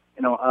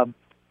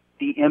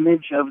 the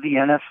image of the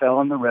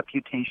NFL and the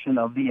reputation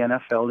of the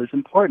NFL is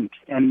important.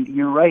 And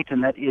you're right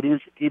in that it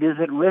is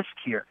at risk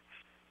here.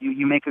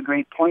 You make a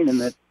great point in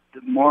that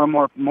more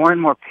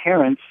and more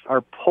parents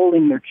are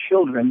pulling their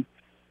children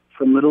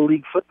from Little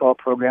League football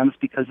programs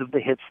because of the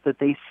hits that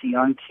they see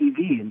on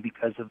TV and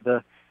because of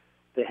the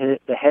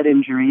head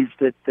injuries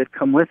that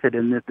come with it,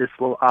 and that this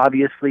will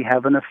obviously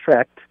have an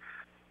effect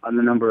on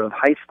the number of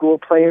high school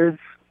players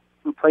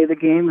who play the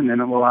game, and then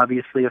it will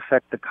obviously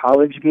affect the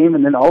college game,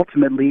 and then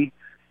ultimately,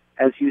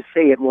 as you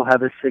say, it will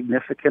have a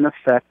significant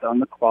effect on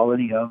the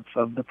quality of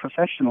the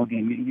professional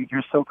game.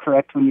 You're so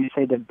correct when you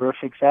say that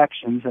Burfict's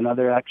actions and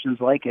other actions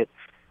like it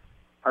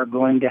are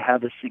going to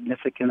have a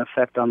significant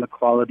effect on the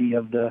quality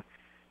of the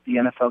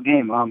NFL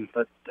game.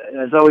 But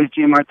as always,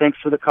 J-Mart, thanks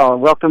for the call.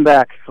 Welcome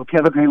back. Hope you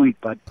have a great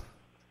week, bud.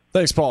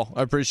 Thanks, Paul.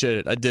 I appreciate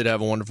it. I did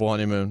have a wonderful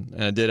honeymoon,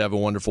 and I did have a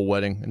wonderful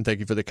wedding, and thank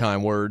you for the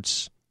kind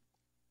words.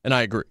 And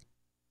I agree.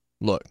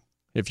 Look,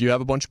 if you have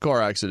a bunch of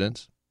car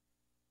accidents,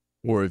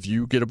 or if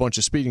you get a bunch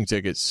of speeding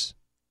tickets,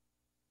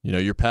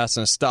 you're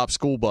passing a stopped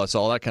school bus,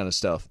 all that kind of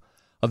stuff,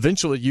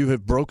 eventually you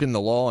have broken the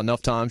law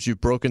enough times,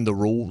 you've broken the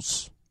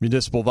rules,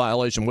 municipal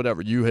violation,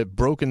 whatever. You have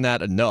broken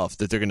that enough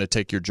that they're going to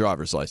take your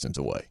driver's license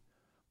away.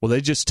 Well, they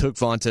just took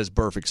Vontaze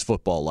Burfict's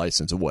football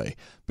license away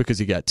because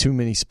he got too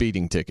many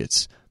speeding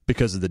tickets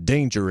because of the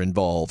danger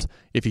involved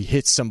if he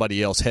hits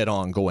somebody else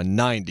head-on going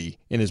 90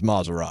 in his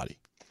Maserati.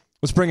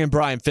 Let's bring in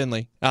Brian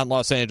Finley out in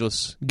Los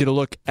Angeles, get a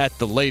look at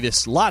the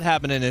latest. A lot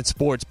happening in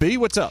sports. B,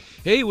 what's up?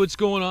 Hey, what's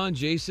going on,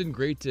 Jason?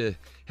 Great to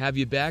have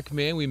you back,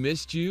 man. We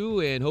missed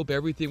you and hope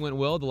everything went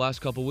well the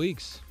last couple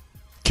weeks.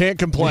 Can't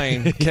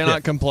complain.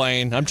 Cannot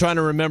complain. I'm trying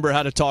to remember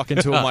how to talk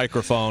into a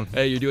microphone.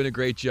 Hey, you're doing a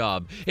great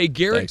job. Hey,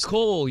 Garrett Thanks.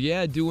 Cole,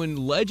 doing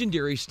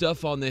legendary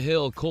stuff on the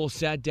hill. Cole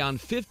sat down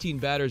 15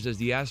 batters as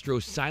the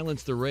Astros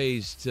silenced the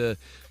Rays.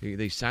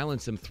 They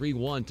silenced them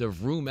 3-1 to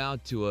room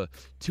out to a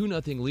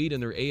 2-0 lead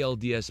in their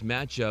ALDS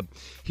matchup.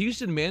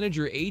 Houston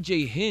manager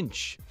A.J.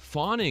 Hinch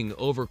fawning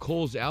over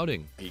Cole's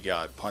outing. He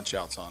got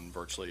punch-outs on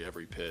virtually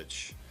every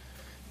pitch.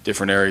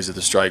 Different areas of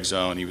the strike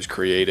zone. He was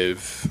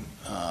creative.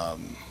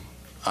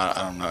 I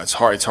don't know. It's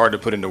hard to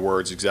put into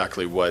words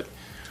exactly what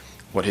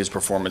his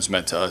performance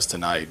meant to us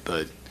tonight,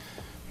 but,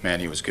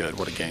 man, he was good.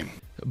 What a game.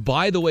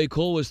 By the way,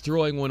 Cole was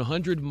throwing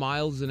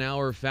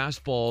 100-mile-an-hour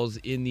fastballs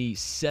in the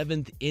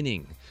 7th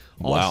inning.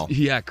 Wow.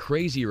 Yeah,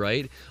 crazy,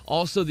 right?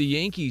 Also, the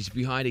Yankees,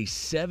 behind a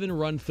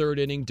 7-run third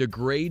inning,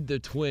 degrade the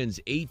Twins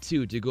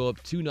 8-2 to go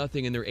up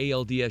 2-0 in their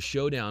ALDS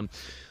showdown.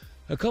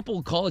 A couple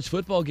of college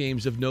football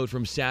games of note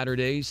from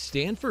Saturday.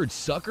 Stanford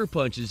sucker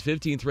punches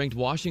 15th-ranked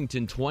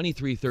Washington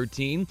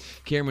 23-13.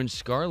 Cameron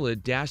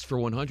Scarlett dashed for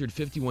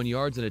 151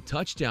 yards and a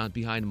touchdown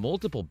behind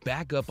multiple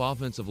backup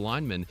offensive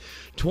linemen.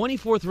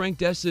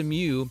 24th-ranked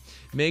SMU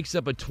makes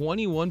up a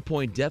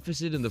 21-point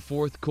deficit in the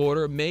fourth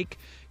quarter. Make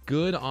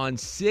good on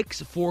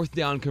 6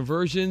 fourth-down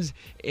conversions,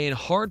 and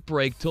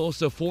heartbreak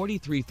Tulsa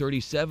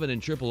 43-37 in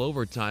triple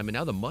overtime. And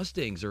now the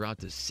Mustangs are out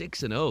to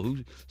 6-0.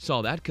 Who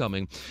saw that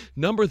coming?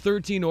 Number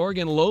 13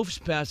 Oregon loafs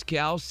past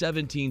Cal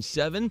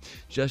 17-7.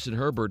 Justin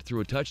Herbert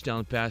threw a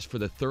touchdown pass for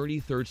the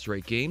 33rd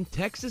straight game.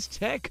 Texas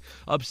Tech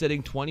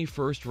upsetting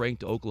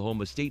 21st-ranked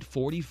Oklahoma State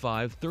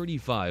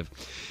 45-35.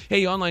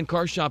 Hey, online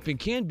car shopping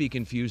can be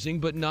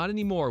confusing, but not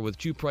anymore with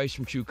True Price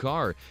from True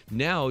Car.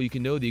 Now you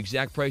can know the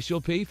exact price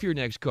you'll pay for your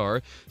next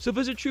car. So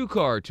visit True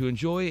Car to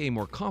enjoy a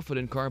more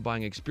confident car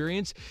buying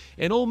experience.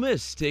 And Ole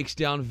Miss takes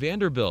down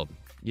Vanderbilt.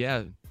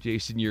 Yeah,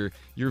 Jason, your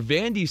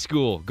Vandy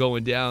school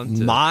going down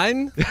to...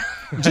 Mine?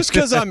 Just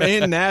because I'm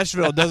in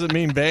Nashville doesn't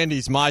mean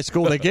Vandy's my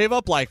school. They gave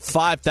up like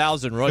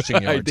 5,000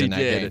 rushing yards in that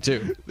game,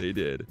 too. They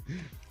did.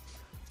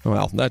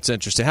 Well, that's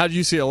interesting. How did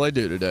UCLA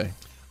do today?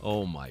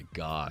 Oh, my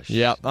gosh.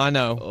 Yeah, I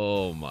know.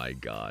 Oh, my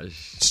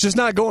gosh. It's just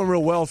not going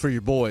real well for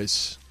your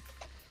boys.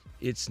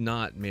 It's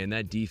not, man.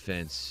 That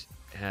defense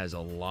has a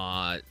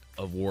lot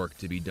of work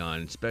to be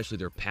done, especially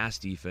their pass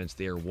defense.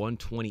 They are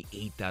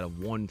 128th out of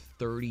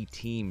 130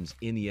 teams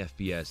in the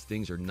FBS.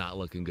 Things are not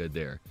looking good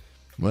there.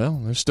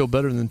 Well, they're still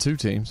better than 2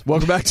 teams.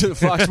 Welcome back to the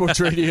Fox Sports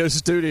Radio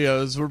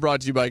studios. We're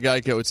brought to you by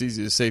Geico. It's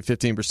easy to save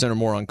 15% or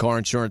more on car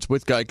insurance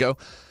with Geico.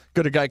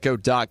 Go to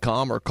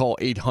geico.com or call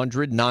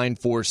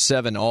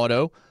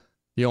 800-947-AUTO.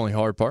 The only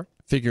hard part,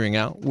 figuring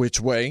out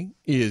which way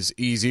is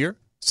easier.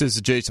 This is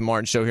the Jason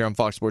Martin Show here on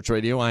Fox Sports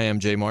Radio. I am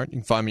Jay Martin. You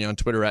can find me on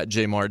Twitter at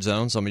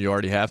JMartZone. Some of you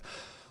already have.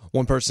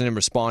 One person in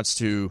response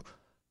to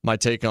my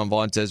take on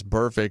Vontaze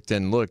Burfict,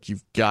 and look,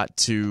 you've got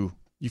to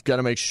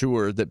make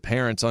sure that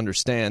parents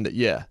understand that,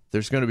 yeah,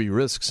 there's going to be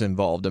risks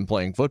involved in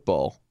playing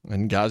football,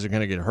 and guys are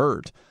going to get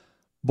hurt.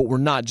 But we're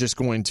not just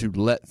going to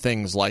let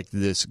things like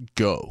this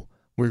go.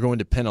 We're going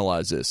to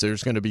penalize this.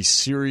 There's going to be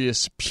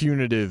serious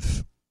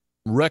punitive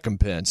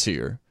recompense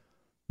here,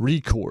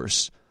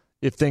 recourse,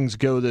 if things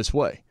go this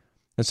way.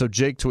 And so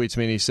Jake tweets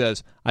me and he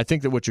says, I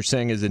think that what you're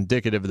saying is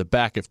indicative of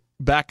the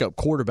backup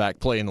quarterback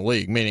play in the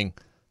league, meaning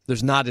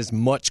there's not as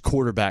much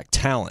quarterback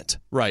talent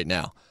right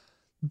now.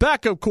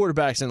 Backup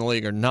quarterbacks in the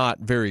league are not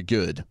very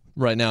good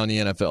right now in the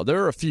NFL.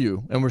 There are a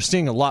few, and we're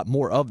seeing a lot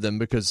more of them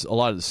because a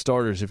lot of the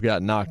starters have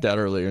gotten knocked out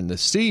earlier in the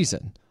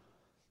season.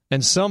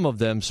 And some of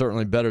them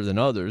certainly better than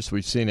others.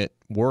 We've seen it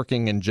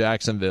working in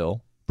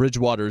Jacksonville.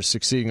 Bridgewater is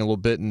succeeding a little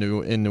bit in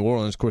New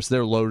Orleans. Of course,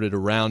 they're loaded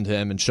around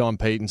him, and Sean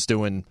Payton's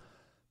doing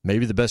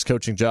maybe the best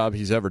coaching job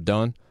he's ever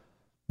done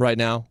right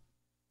now.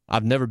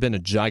 I've never been a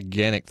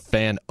gigantic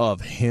fan of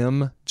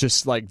him.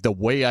 Just like the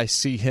way I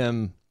see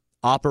him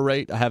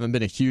operate, I haven't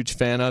been a huge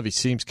fan of. He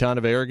seems kind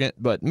of arrogant,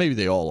 but maybe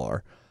they all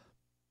are.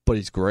 But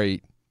he's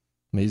great.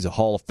 I mean, he's a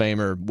Hall of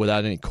Famer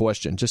without any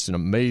question. Just an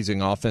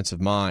amazing offensive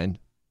mind.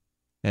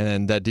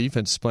 And that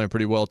defense is playing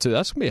pretty well, too.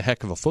 That's going to be a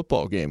heck of a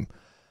football game.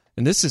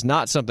 And this is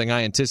not something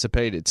I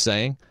anticipated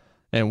saying.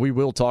 And we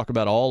will talk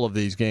about all of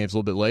these games a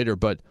little bit later,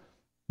 but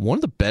one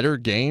of the better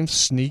games,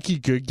 sneaky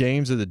good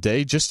games of the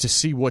day, just to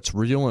see what's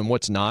real and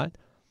what's not,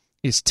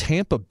 is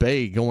Tampa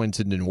Bay going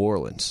to New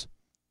Orleans.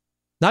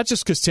 Not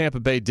just because Tampa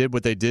Bay did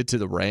what they did to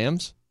the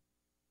Rams,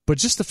 but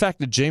just the fact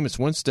that Jameis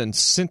Winston,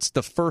 since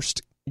the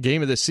first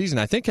game of this season,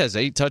 I think has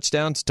 8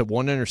 touchdowns to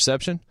 1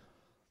 interception.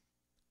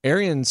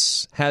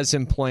 Arians has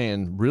him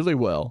playing really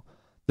well.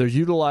 They're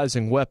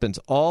utilizing weapons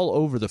all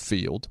over the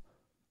field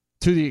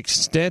to the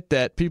extent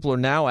that people are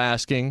now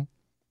asking,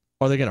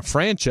 are they going to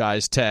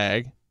franchise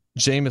tag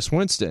Jameis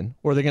Winston,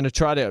 or are they going to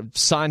try to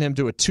sign him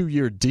to a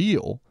 2-year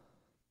deal?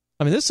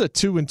 I mean, this is a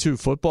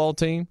 2-2 football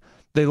team.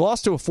 They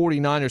lost to a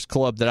 49ers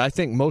club that I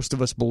think most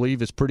of us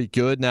believe is pretty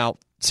good. Now,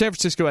 San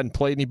Francisco hadn't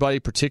played anybody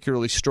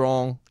particularly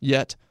strong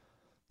yet,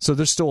 so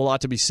there's still a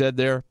lot to be said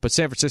there, but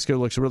San Francisco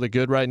looks really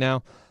good right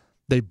now.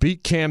 They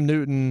beat Cam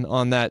Newton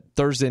on that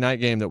Thursday night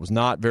game that was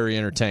not very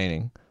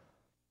entertaining.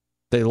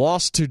 They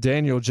lost to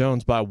Daniel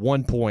Jones by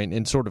 1 point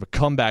in sort of a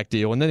comeback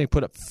deal, and then they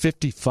put up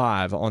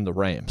 55 on the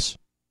Rams.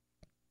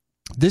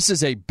 This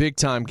is a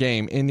big-time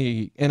game in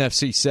the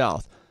NFC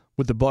South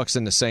with the Bucs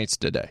and the Saints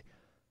today.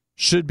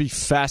 Should be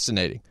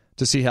fascinating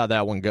to see how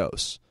that one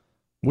goes.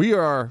 We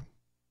are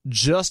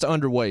just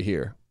underway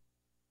here.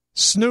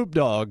 Snoop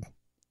Dogg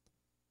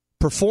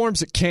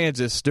performs at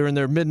Kansas during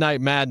their Midnight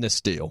Madness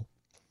deal,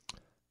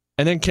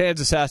 and then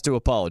Kansas has to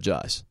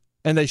apologize.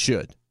 And they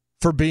should,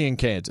 for being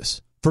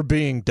Kansas, for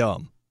being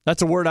dumb.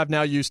 That's a word I've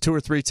now used 2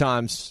 or 3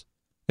 times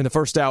in the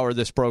first hour of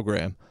this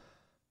program.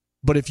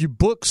 But if you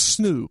book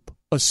Snoop,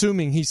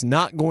 assuming he's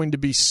not going to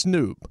be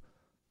Snoop,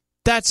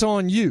 that's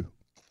on you.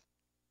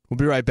 We'll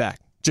be right back.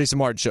 Jason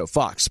Martin Show,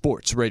 Fox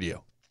Sports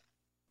Radio.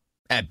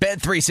 At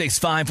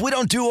Bet365, we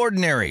don't do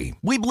ordinary.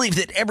 We believe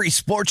that every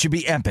sport should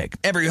be epic.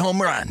 Every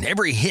home run,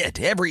 every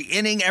hit, every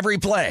inning, every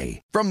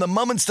play. From the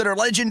moments that are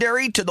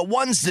legendary to the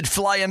ones that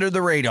fly under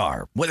the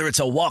radar. Whether it's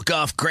a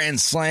walk-off grand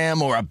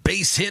slam or a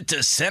base hit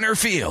to center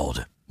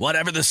field.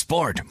 Whatever the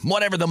sport,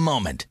 whatever the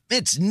moment.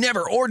 It's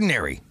never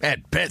ordinary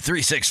at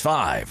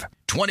Bet365.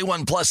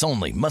 21 plus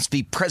only. Must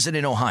be present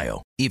in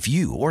Ohio. If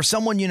you or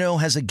someone you know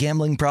has a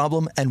gambling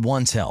problem and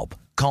wants help,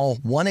 call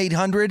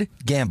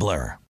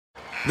 1-800-GAMBLER.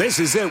 This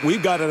is it.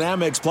 We've got an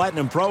Amex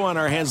Platinum Pro on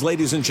our hands,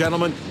 ladies and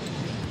gentlemen.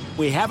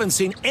 We haven't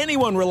seen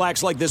anyone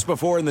relax like this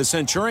before in the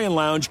Centurion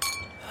Lounge.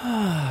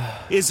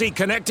 Is he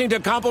connecting to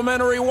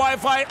complimentary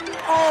Wi-Fi?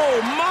 Oh,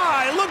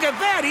 my! Look at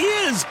that! He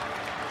is!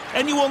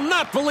 And you will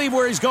not believe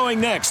where he's going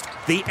next.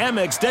 The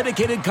Amex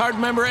dedicated card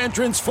member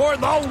entrance for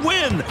the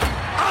win!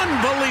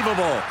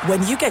 Unbelievable!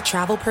 When you get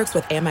travel perks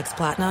with Amex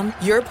Platinum,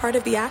 you're part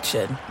of the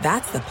action.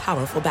 That's the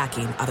powerful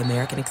backing of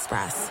American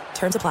Express.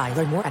 Terms apply.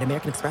 Learn more at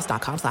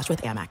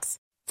americanexpress.com/withAmex.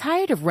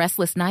 Tired of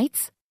restless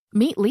nights?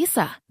 Meet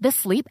Leesa, the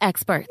sleep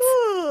experts.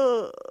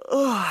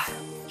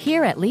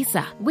 Here at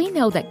Leesa, we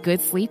know that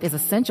good sleep is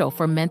essential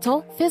for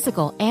mental,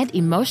 physical, and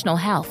emotional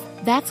health.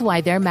 That's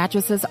why their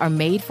mattresses are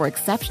made for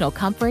exceptional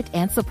comfort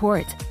and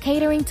support,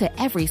 catering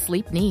to every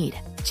sleep need.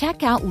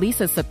 Check out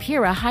Leesa's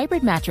Sapira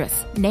Hybrid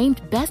Mattress,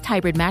 named Best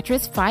Hybrid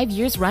Mattress 5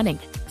 years running.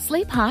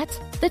 Sleep hot?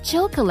 The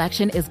Chill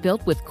Collection is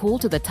built with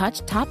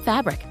cool-to-the-touch top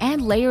fabric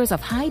and layers of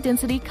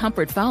high-density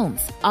comfort foams,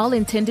 all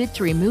intended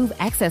to remove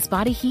excess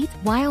body heat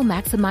while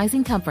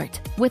maximizing comfort.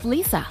 With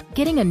Leesa,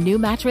 getting a new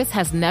mattress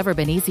has never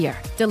been easier.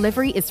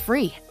 Delivery is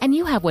free, and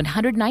you have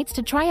 100 nights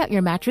to try out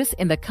your mattress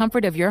in the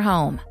comfort of your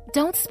home.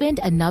 Don't spend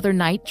another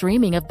night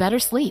dreaming of better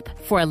sleep.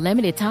 For a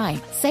limited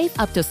time, save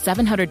up to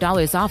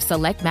 $700 off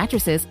select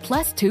mattresses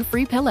plus 2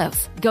 free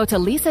pillows. Go to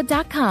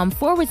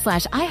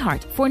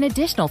leesa.com/iHeart for an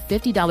additional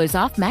 $50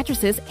 off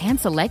mattresses and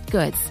select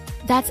goods.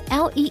 That's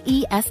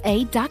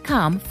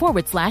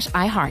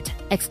LEESA.com/iHeart.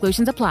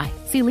 Exclusions apply.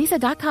 See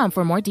leesa.com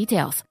for more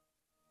details.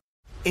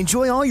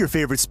 Enjoy all your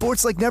favorite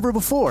sports like never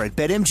before at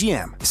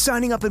BetMGM.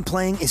 Signing up and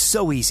playing is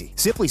so easy.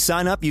 Simply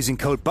sign up using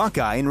code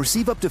Buckeye and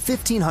receive up to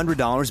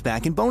 $1,500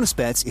 back in bonus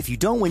bets if you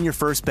don't win your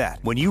first bet.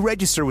 When you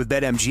register with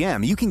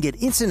BetMGM, you can get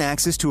instant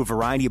access to a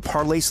variety of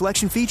parlay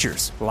selection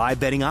features, live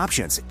betting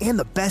options, and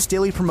the best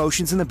daily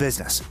promotions in the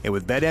business. And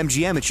with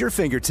BetMGM at your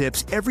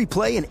fingertips, every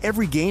play and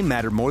every game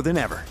matter more than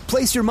ever.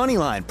 Place your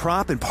moneyline,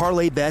 prop, and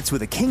parlay bets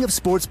with the king of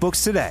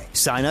sportsbooks today.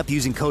 Sign up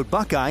using code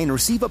Buckeye and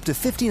receive up to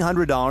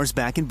 $1,500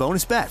 back in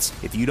bonus bets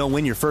if you don't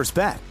win your first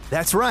bet.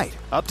 That's right,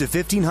 up to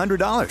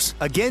 $1,500.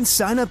 Again,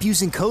 sign up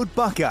using code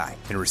Buckeye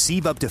and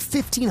receive up to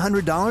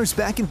 $1,500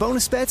 back in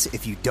bonus bets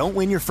if you don't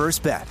win your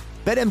first bet.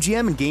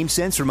 BetMGM and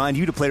GameSense remind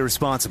you to play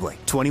responsibly.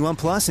 21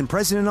 plus and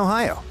present in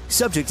Ohio.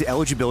 Subject to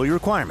eligibility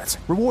requirements.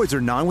 Rewards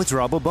are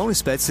non-withdrawable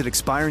bonus bets that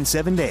expire in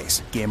 7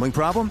 days. Gambling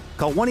problem?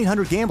 Call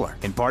 1-800-GAMBLER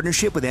in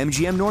partnership with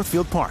MGM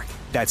Northfield Park.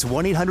 That's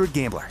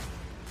 1-800-GAMBLER.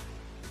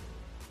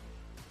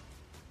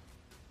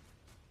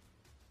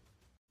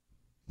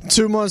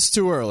 Two months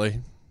too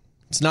early.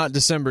 It's not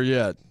December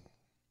yet.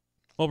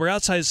 Well, we're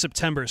outside of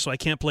September, so I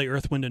can't play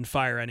Earth, Wind, and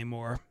Fire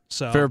anymore.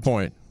 So fair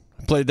point.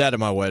 I played that at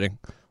my wedding.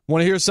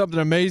 Want to hear something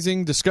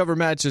amazing? Discover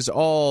matches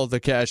all the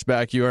cash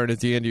back you earn at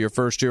the end of your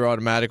first year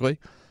automatically,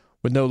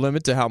 with no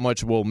limit to how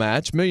much we'll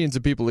match. Millions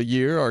of people a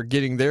year are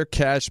getting their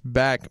cash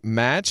back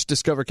match.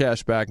 Discover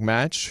Cashback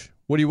Match.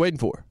 What are you waiting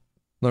for?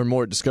 Learn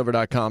more at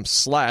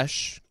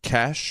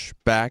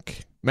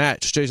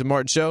discover.com/cashbackmatch. Jason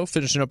Martin Show,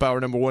 finishing up hour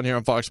number 1 here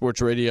on Fox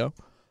Sports Radio.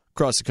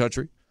 Across the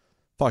country,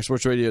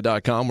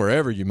 foxsportsradio.com,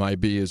 wherever you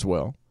might be as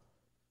well.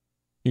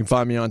 You can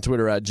find me on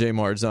Twitter at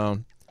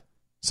JMartzone.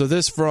 So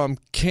this from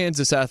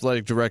Kansas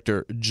Athletic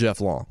Director Jeff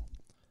Long.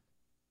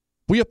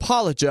 We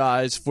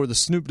apologize for the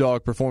Snoop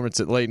Dogg performance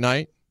at late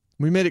night.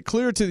 We made it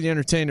clear to the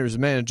entertainers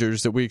and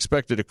managers that we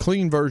expected a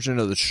clean version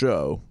of the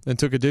show and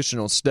took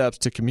additional steps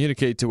to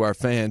communicate to our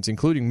fans,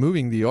 including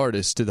moving the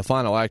artist to the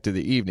final act of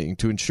the evening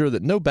to ensure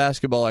that no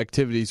basketball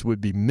activities would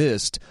be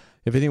missed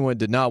if anyone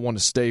did not want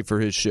to stay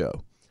for his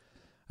show.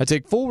 I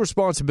take full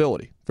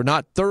responsibility for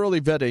not thoroughly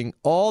vetting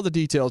all the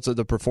details of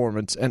the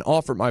performance and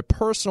offer my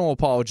personal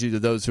apology to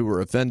those who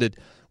were offended.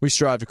 We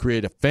strive to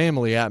create a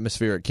family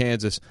atmosphere at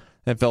Kansas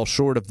and fell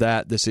short of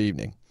that this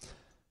evening.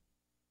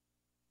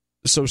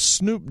 So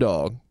Snoop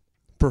Dogg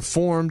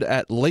performed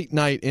at Late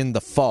Night in the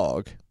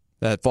Fog,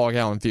 at Fog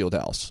Allen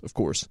Fieldhouse, of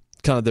course,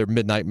 kind of their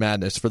midnight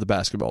madness for the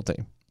basketball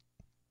team.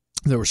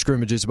 There were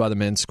scrimmages by the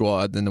men's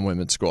squad, then the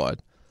women's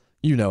squad.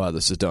 You know how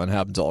this is done. It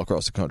happens all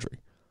across the country.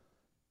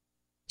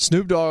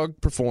 Snoop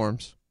Dogg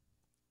performs.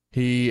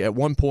 He, at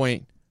one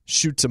point,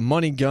 shoots a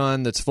money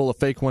gun that's full of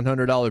fake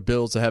 $100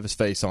 bills that have his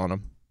face on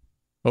them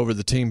over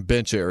the team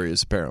bench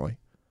areas, apparently.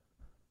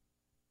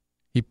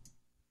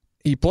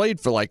 He played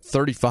for like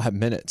 35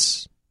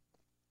 minutes.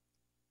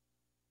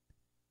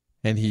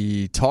 And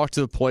he talked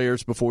to the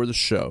players before the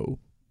show.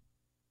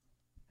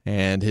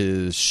 And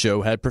his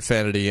show had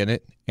profanity in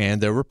it. And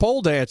there were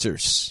pole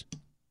dancers.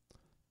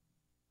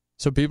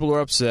 So people are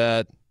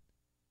upset.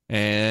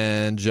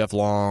 And Jeff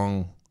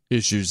Long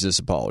issues this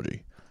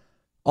apology.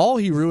 All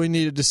he really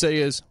needed to say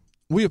is,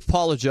 we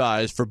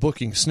apologize for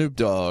booking Snoop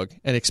Dogg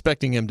and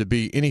expecting him to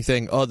be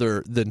anything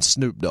other than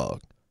Snoop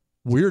Dogg.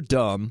 We're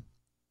dumb.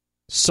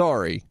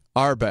 Sorry.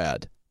 Our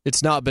bad.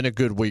 It's not been a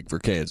good week for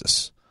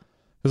Kansas.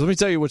 Because let me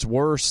tell you what's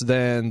worse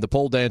than the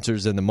pole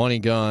dancers and the money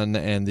gun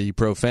and the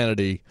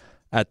profanity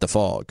at the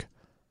Fog.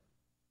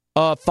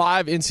 5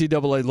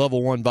 NCAA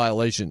Level 1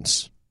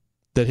 violations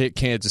that hit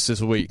Kansas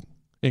this week,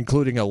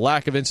 including a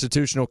lack of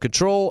institutional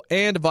control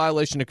and a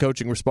violation of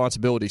coaching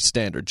responsibility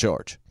standard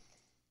charge.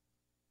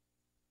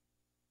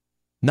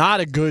 Not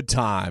a good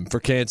time for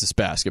Kansas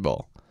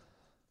basketball.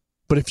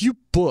 But if you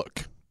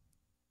book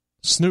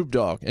Snoop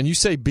Dogg and you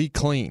say be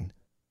clean,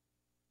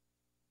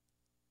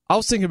 I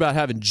was thinking about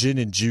having Gin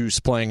and Juice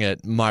playing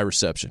at my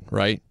reception,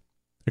 right?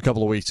 A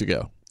couple of weeks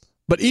ago.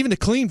 But even the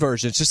clean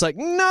version, it's just like,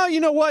 no,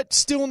 you know what?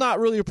 Still not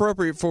really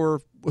appropriate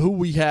for who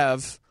we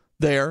have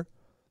there.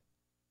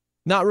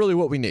 Not really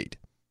what we need.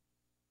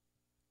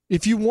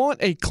 If you want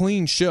a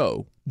clean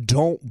show,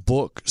 don't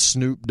book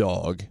Snoop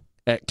Dogg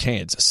at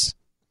Kansas.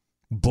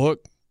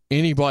 Book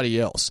anybody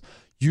else.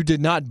 You did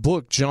not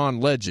book John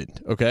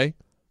Legend, okay?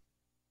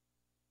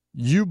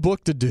 You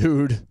booked a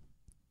dude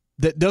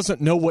that doesn't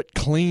know what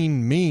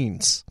clean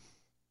means.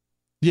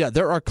 Yeah,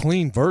 there are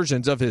clean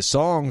versions of his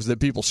songs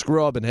that people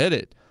scrub and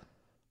edit.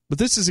 But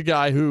this is a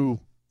guy who,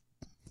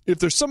 if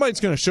there's somebody that's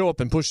going to show up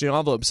and push the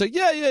envelope and say,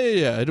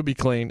 yeah, it'll be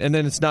clean, and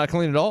then it's not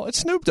clean at all, it's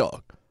Snoop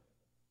Dogg.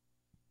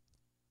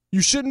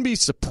 You shouldn't be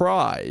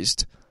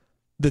surprised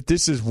that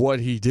this is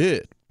what he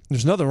did.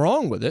 There's nothing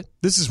wrong with it.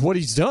 This is what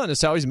he's done.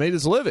 It's how he's made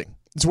his living.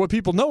 It's what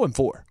people know him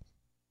for.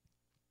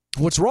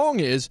 What's wrong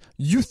is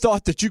you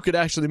thought that you could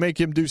actually make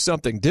him do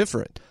something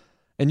different,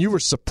 and you were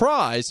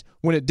surprised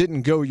when it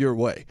didn't go your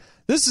way.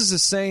 This is the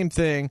same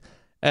thing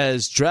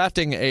as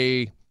drafting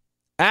a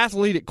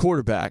athlete at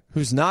quarterback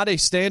who's not a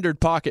standard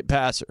pocket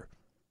passer.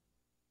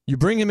 You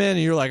bring him in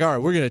and you're like, all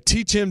right, we're going to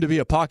teach him to be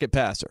a pocket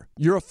passer.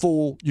 You're a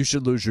fool. You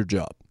should lose your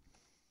job.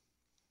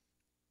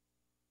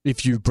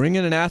 If you bring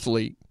in an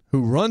athlete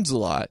who runs a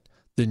lot,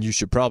 then you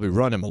should probably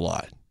run him a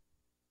lot.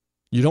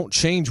 You don't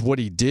change what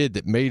he did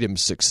that made him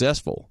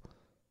successful.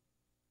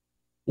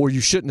 Or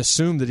you shouldn't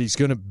assume that he's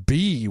going to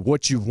be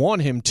what you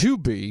want him to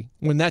be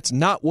when that's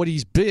not what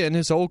he's been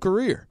his whole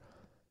career.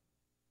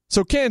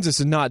 So Kansas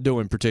is not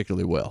doing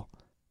particularly well.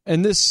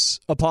 And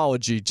this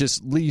apology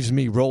just leaves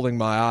me rolling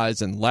my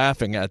eyes and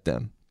laughing at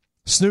them.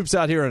 Snoop's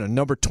out here in a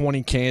number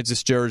 20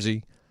 Kansas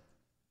jersey.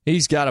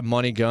 He's got a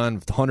money gun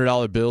with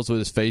 $100 bills with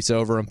his face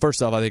over him.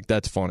 First off, I think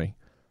that's funny.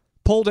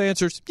 Pole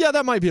dancers, yeah,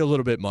 that might be a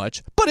little bit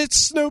much, but it's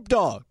Snoop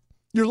Dogg.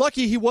 You're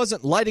lucky he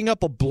wasn't lighting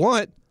up a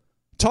blunt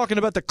talking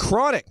about the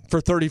Chronic for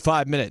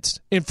 35 minutes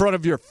in front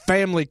of your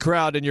family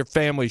crowd and your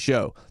family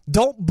show.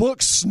 Don't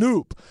book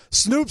Snoop.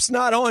 Snoop's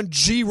not on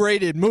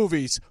G-rated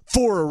movies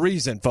for a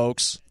reason,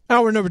 folks.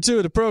 Hour number 2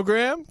 of the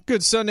program.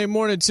 Good Sunday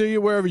morning to you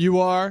wherever you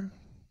are.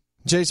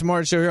 Jason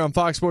Martin Show here on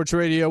Fox Sports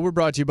Radio. We're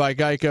brought to you by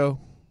Geico.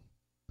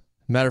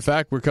 Matter of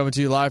fact, we're coming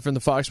to you live from the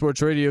Fox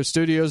Sports Radio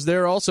studios.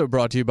 They're also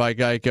brought to you by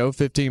Geico.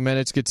 15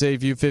 minutes could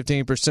save you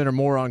 15% or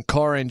more on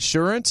car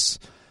insurance.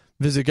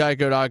 Visit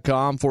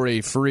geico.com for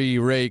a free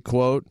rate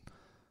quote.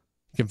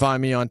 You can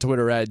find me on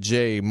Twitter at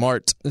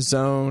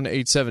JMartZone,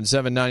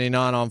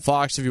 877-99 on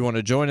Fox. If you want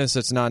to join us,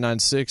 that's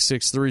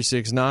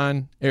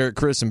 996-6369. Eric,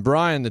 Chris, and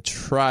Brian, the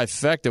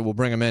trifecta. We'll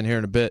bring them in here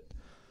in a bit.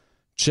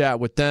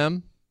 Chat with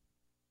them.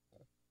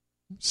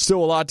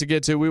 Still a lot to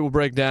get to. We will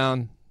break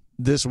down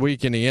this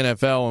week in the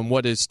NFL and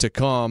what is to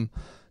come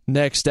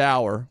next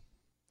hour.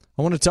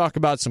 I want to talk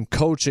about some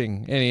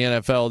coaching in the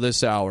NFL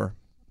this hour.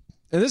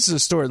 And this is a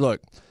story, look,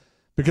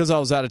 because I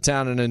was out of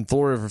town and in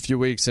Florida for a few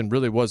weeks and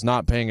really was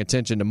not paying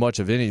attention to much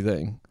of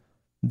anything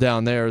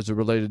down there as it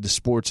related to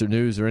sports or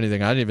news or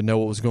anything. I didn't even know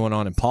what was going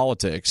on in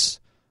politics.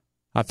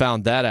 I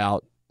found that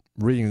out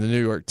reading the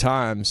New York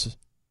Times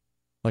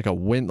like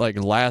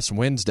last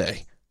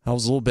Wednesday. I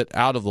was a little bit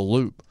out of the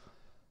loop.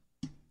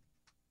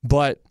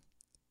 But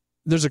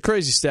there's a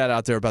crazy stat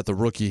out there about the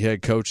rookie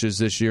head coaches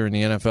this year in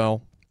the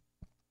NFL.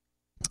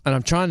 And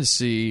I'm trying to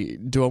see,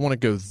 do I want to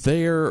go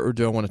there or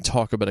do I want to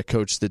talk about a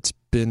coach that's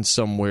been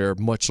somewhere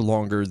much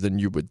longer than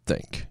you would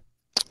think?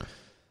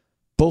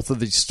 Both of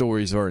these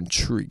stories are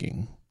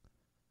intriguing.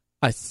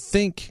 I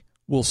think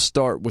we'll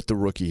start with the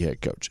rookie head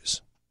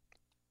coaches.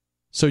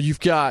 So you've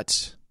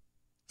got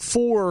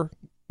 4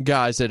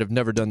 guys that have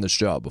never done this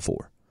job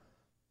before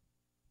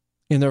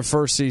in their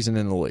first season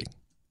in the league.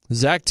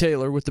 Zach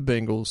Taylor with the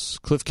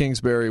Bengals, Cliff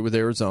Kingsbury with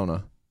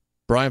Arizona,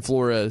 Brian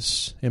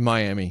Flores in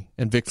Miami,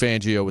 and Vic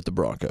Fangio with the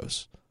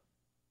Broncos.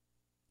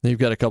 Then you've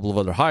got a couple of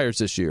other hires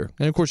this year.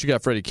 And, of course, you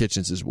got Freddie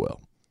Kitchens as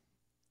well.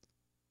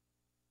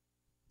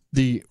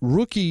 The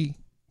rookie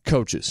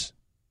coaches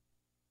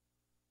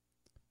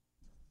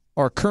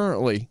are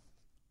currently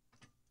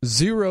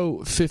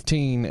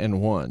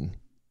 0-15-1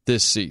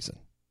 this season,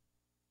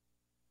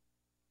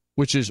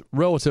 which is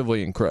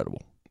relatively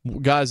incredible.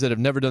 Guys that have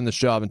never done this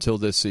job until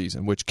this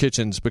season, which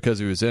Kitchens, because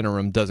he was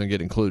interim, doesn't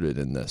get included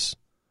in this.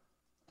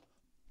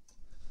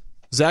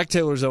 Zach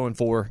Taylor's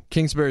 0-4.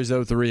 Kingsbury's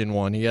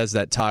 0-3-1. He has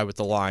that tie with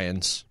the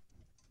Lions.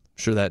 I'm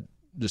sure that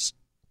just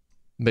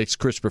makes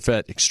Chris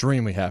Perfett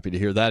extremely happy to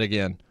hear that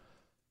again.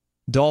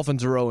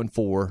 Dolphins are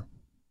 0-4.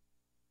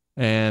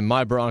 And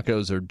my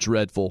Broncos are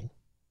dreadful,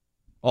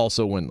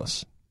 also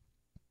winless.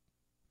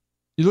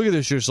 You look at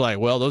this, you're just like,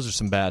 well, those are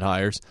some bad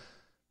hires.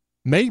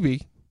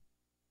 Maybe.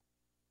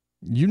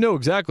 You know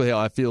exactly how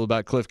I feel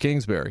about Cliff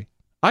Kingsbury.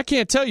 I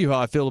can't tell you how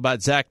I feel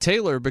about Zach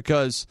Taylor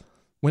because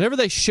whenever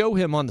they show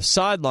him on the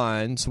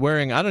sidelines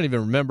wearing, I don't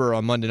even remember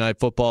on Monday Night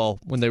Football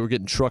when they were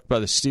getting trucked by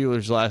the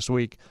Steelers last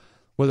week,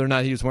 whether or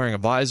not he was wearing a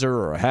visor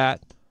or a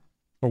hat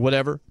or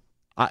whatever.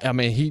 I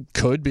mean, he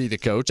could be the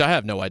coach. I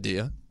have no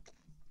idea.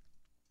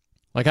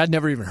 Like, I'd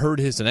never even heard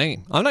his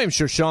name. I'm not even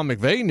sure Sean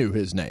McVay knew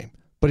his name,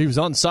 but he was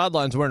on the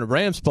sidelines wearing a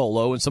Rams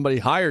polo and somebody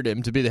hired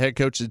him to be the head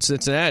coach at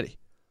Cincinnati.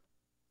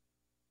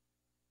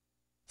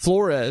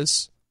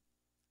 Flores,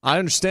 I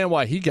understand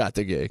why he got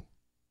the gig,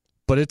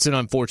 but it's an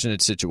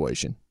unfortunate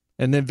situation.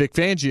 And then Vic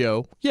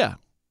Fangio, yeah,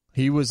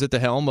 he was at the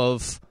helm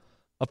of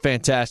a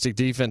fantastic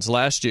defense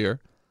last year,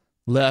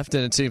 left,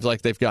 and it seems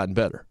like they've gotten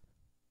better.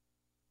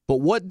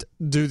 But what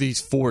do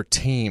these 4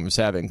 teams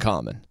have in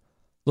common?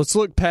 Let's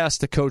look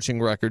past the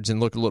coaching records and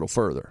look a little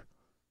further.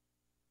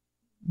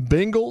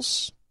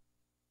 Bengals,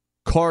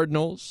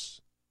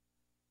 Cardinals,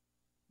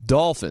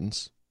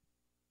 Dolphins,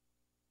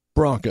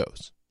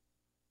 Broncos.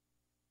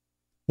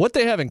 What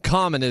they have in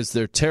common is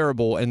they're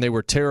terrible, and they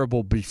were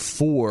terrible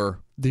before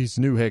these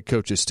new head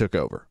coaches took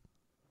over.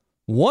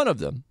 One of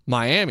them,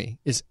 Miami,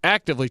 is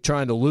actively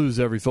trying to lose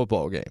every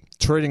football game,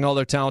 trading all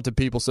their talented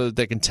people so that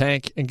they can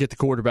tank and get the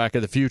quarterback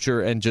of the future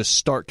and just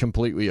start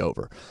completely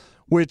over,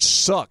 which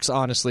sucks,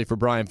 honestly, for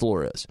Brian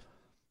Flores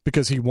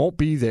because he won't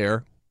be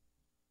there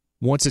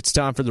once it's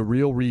time for the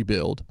real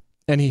rebuild,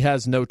 and he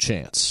has no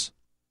chance.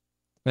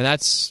 And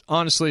that's,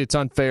 honestly, it's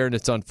unfair and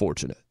it's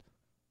unfortunate.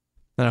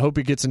 And I hope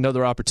he gets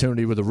another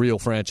opportunity with a real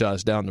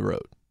franchise down the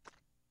road.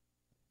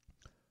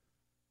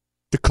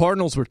 The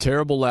Cardinals were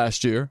terrible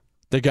last year.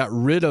 They got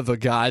rid of a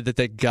guy that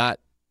they got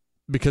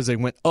because they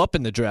went up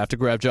in the draft to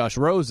grab Josh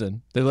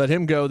Rosen. They let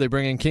him go. They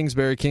bring in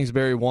Kingsbury.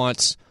 Kingsbury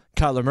wants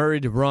Kyler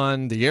Murray to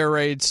run the air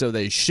raid, so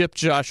they ship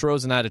Josh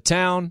Rosen out of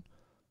town,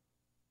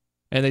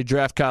 and they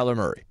draft Kyler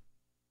Murray.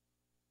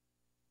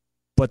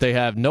 But they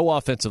have no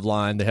offensive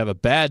line. They have a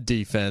bad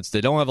defense. They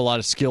don't have a lot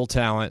of skill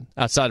talent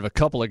outside of a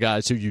couple of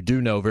guys who you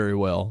do know very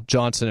well,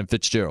 Johnson and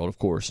Fitzgerald, of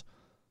course.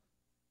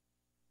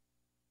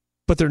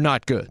 But they're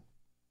not good.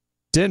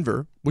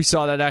 Denver, we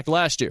saw that act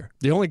last year.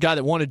 The only guy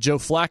that wanted Joe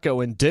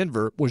Flacco in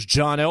Denver was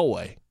John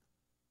Elway.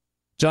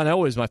 John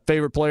Elway is my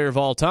favorite player of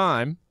all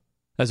time.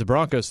 As a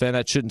Broncos fan,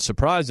 that shouldn't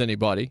surprise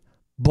anybody.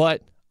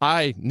 But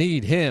I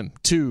need him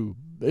to,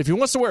 if he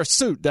wants to wear a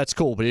suit, that's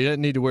cool, but he doesn't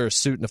need to wear a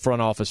suit in the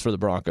front office for the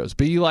Broncos.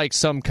 Be like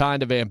some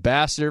kind of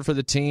ambassador for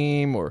the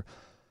team or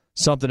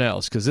something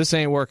else, because this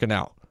ain't working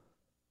out.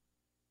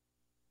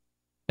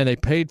 And they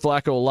paid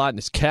Flacco a lot, and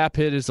his cap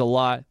hit is a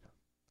lot.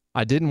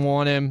 I didn't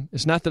want him.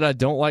 It's not that I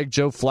don't like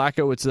Joe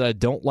Flacco. It's that I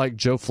don't like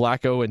Joe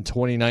Flacco in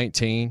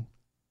 2019.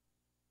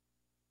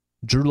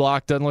 Drew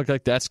Lock doesn't look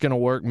like that's going to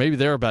work. Maybe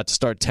they're about to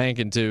start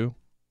tanking too,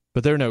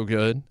 but they're no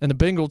good. And the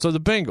Bengals are the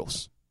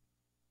Bengals.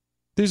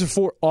 These are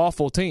 4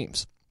 awful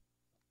teams.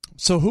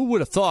 So who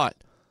would have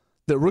thought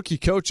that rookie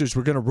coaches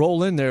were going to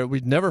roll in there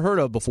we'd never heard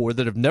of before,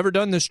 that have never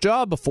done this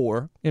job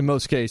before in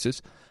most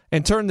cases,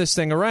 and turn this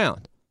thing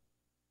around?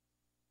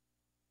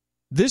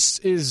 This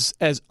is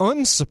as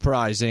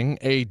unsurprising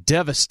a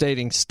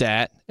devastating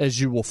stat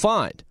as you will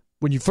find.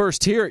 When you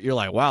first hear it, you're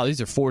like, wow, these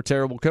are 4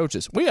 terrible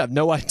coaches. We have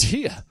no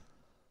idea.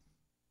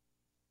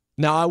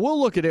 Now, I will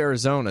look at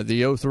Arizona,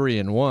 the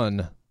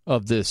 0-3-1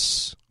 of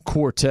this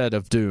quartet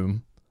of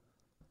doom,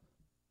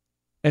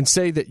 and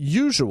say that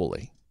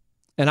usually,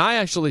 and I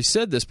actually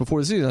said this before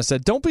the season, I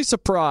said, don't be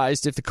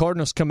surprised if the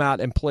Cardinals come out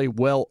and play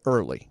well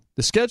early.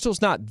 The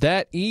schedule's not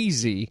that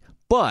easy,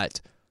 but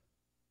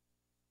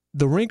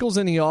the wrinkles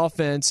in the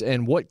offense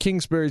and what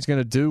Kingsbury's going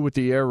to do with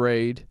the air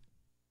raid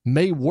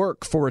may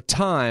work for a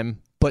time,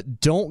 but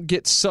don't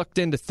get sucked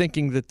into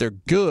thinking that they're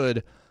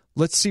good.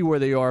 Let's see where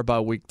they are by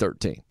week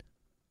 13.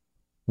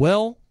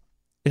 Well,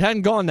 it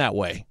hadn't gone that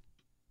way.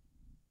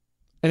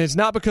 And it's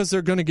not because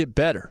they're going to get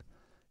better.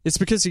 It's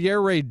because the air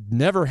raid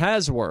never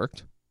has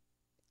worked,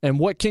 and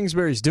what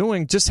Kingsbury's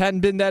doing just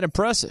hadn't been that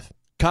impressive.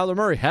 Kyler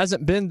Murray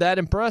hasn't been that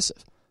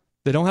impressive.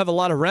 They don't have a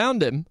lot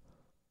around him,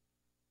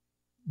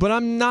 but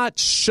I'm not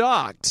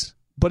shocked.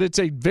 But it's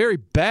a very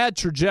bad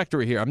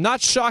trajectory here. I'm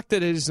not shocked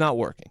that it is not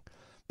working.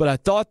 But I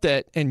thought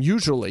that, and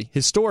usually,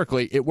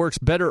 historically, it works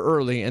better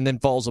early and then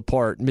falls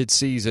apart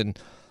mid-season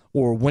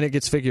or when it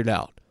gets figured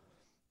out.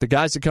 The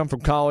guys that come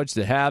from college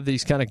that have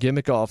these kind of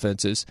gimmick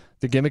offenses,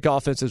 the gimmick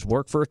offenses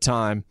work for a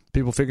time,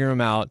 people figure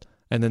them out,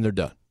 and then they're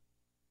done.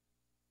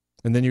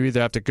 And then you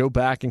either have to go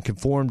back and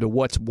conform to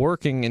what's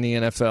working in the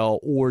NFL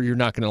or you're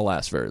not going to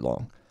last very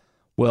long.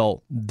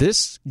 Well,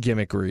 this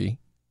gimmickry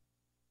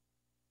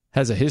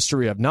has a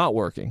history of not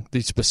working,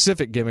 the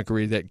specific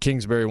gimmickry that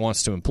Kingsbury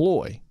wants to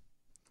employ.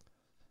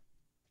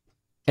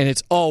 And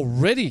it's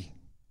already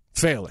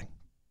failing.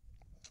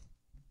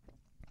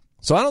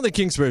 So I don't think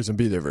Kingsbury's going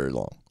to be there very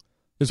long,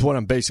 is what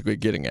I'm basically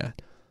getting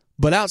at.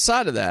 But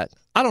outside of that,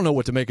 I don't know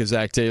what to make of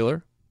Zach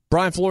Taylor.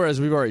 Brian Flores,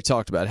 we've already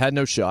talked about, had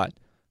no shot.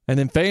 And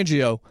then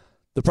Fangio,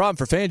 the problem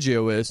for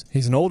Fangio is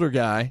he's an older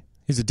guy.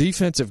 He's a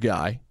defensive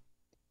guy.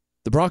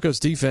 The Broncos'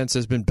 defense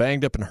has been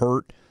banged up and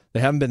hurt. They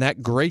haven't been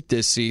that great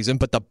this season,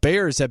 but the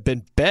Bears have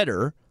been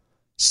better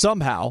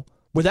somehow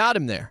without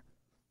him there.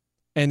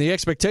 And the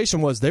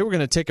expectation was they were going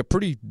to take a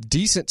pretty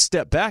decent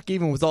step back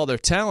even with all their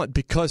talent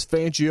because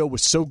Fangio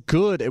was so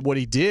good at what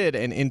he did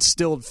and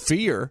instilled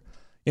fear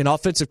in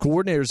offensive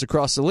coordinators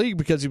across the league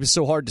because he was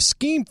so hard to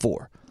scheme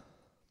for.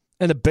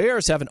 And the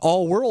Bears have an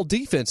all-world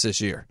defense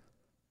this year.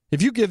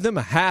 If you give them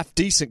a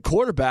half-decent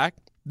quarterback,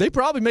 they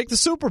probably make the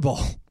Super Bowl.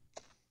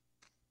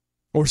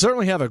 Or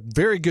certainly have a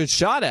very good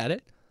shot at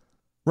it.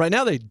 Right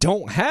now they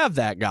don't have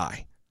that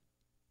guy.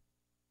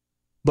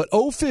 But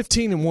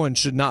 0-15-1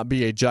 should not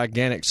be a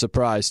gigantic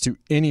surprise to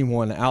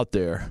anyone out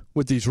there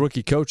with these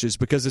rookie coaches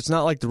because it's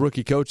not like the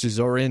rookie coaches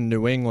are in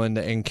New England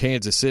and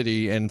Kansas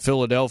City and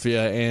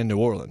Philadelphia and New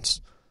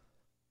Orleans.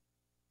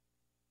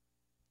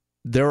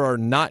 There are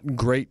not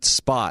great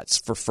spots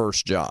for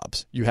first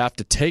jobs. You have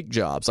to take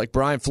jobs. Like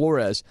Brian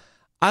Flores,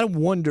 I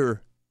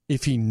wonder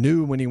if he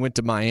knew when he went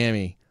to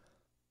Miami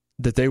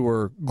that they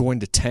were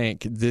going to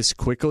tank this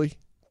quickly,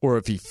 or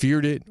if he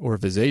feared it, or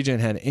if his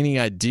agent had any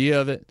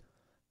idea of it.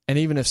 And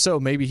even if so,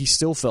 maybe he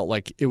still felt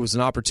like it was an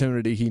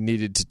opportunity he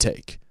needed to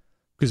take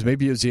because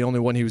maybe it was the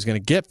only one he was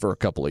going to get for a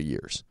couple of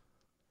years.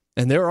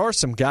 And there are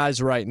some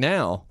guys right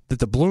now that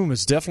the bloom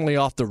is definitely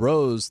off the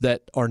rose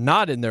that are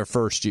not in their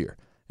first year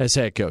as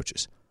head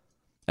coaches.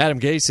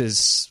 Adam Gase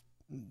is,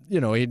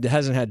 he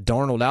hasn't had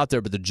Darnold out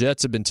there, but the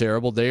Jets have been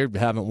terrible. They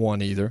haven't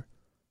won either.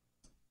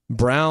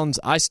 Browns,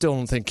 I still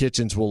don't think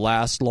Kitchens will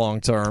last long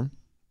term.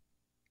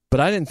 But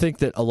I didn't think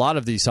that a lot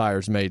of these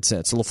hires made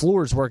sense.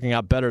 LaFleur is working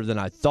out better than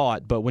I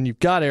thought, but when you've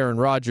got Aaron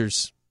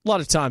Rodgers, a lot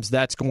of times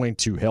that's going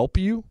to help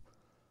you.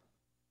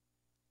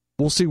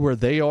 We'll see where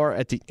they are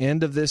at the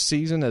end of this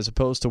season as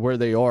opposed to where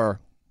they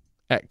are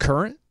at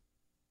current.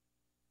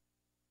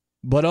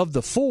 But of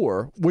the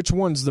four, which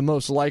one's the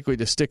most likely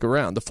to stick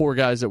around? The four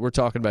guys that we're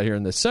talking about here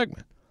in this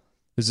segment.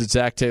 Is it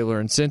Zach Taylor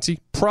and Cincy?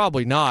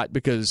 Probably not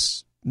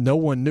because no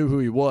one knew who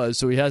he was,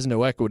 so he has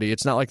no equity.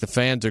 It's not like the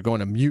fans are going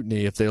to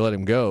mutiny if they let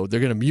him go. They're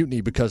going to mutiny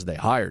because they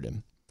hired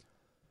him.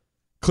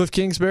 Cliff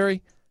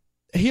Kingsbury,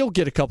 he'll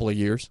get a couple of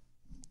years.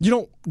 You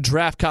don't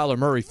draft Kyler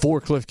Murray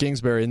for Cliff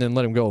Kingsbury and then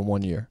let him go in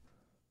 1 year.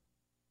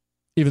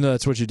 Even though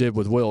that's what you did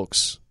with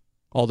Wilkes,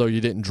 although you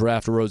didn't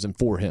draft Rosen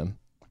for him.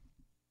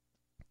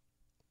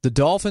 The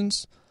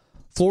Dolphins,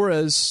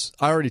 Flores,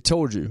 I already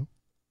told you,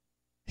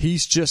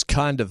 he's just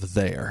kind of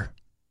there.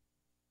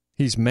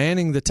 He's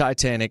manning the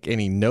Titanic,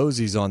 and he knows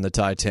he's on the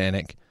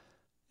Titanic,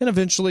 and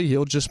eventually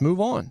he'll just move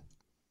on.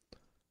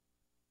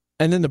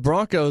 And then the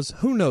Broncos,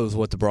 who knows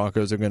what the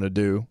Broncos are going to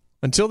do?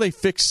 Until they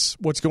fix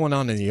what's going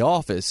on in the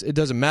office, it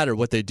doesn't matter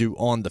what they do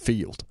on the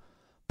field.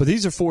 But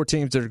these are four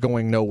teams that are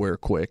going nowhere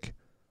quick.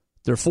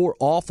 They're four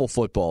awful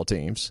football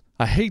teams.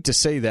 I hate to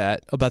say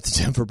that about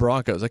the Denver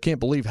Broncos. I can't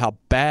believe how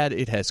bad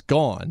it has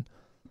gone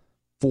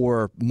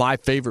for my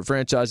favorite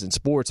franchise in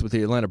sports with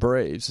the Atlanta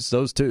Braves. It's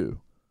those two.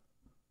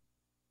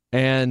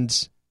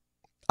 And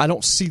I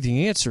don't see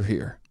the answer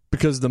here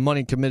because of the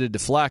money committed to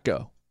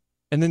Flacco.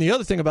 And then the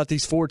other thing about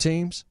these four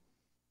teams,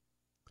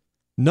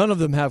 none of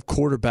them have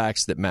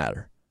quarterbacks that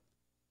matter.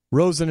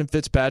 Rosen and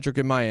Fitzpatrick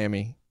in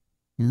Miami.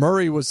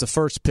 Murray was the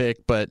first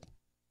pick, but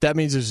that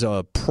means there's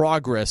a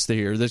progress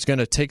there that's going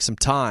to take some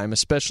time,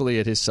 especially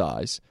at his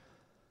size.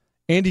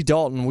 Andy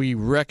Dalton, we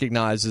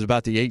recognize, is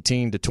about the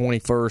 18 to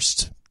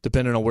 21st,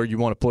 depending on where you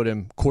want to put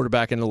him,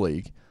 quarterback in the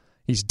league.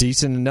 He's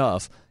decent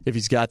enough if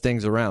he's got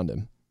things around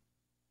him.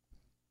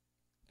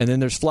 And then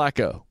there's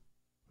Flacco,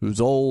 who's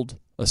old,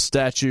 a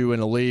statue in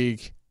a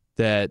league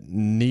that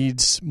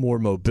needs more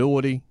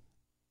mobility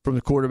from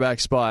the quarterback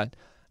spot.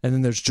 And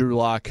then there's Drew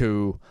Lock,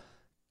 who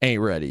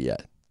ain't ready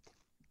yet.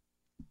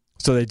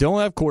 So they don't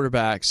have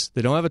quarterbacks,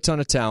 they don't have a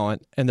ton of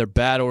talent, and they're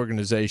bad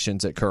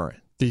organizations at current,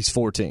 these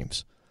four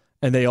teams.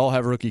 And they all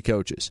have rookie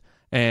coaches.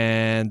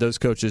 And those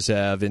coaches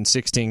have, in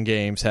 16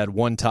 games, had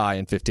one tie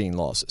and 15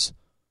 losses.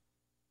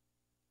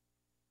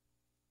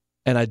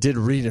 And I did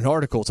read an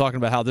article talking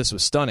about how this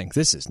was stunning.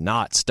 This is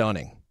not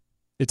stunning.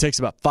 It takes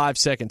about 5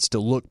 seconds to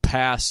look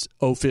past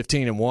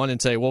 0-15-1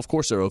 and say, well, of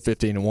course they're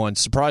 0-15-1.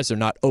 Surprised they're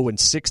not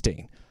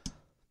 0-16.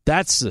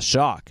 That's the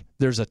shock.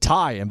 There's a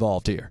tie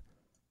involved here.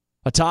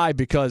 A tie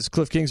because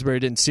Cliff Kingsbury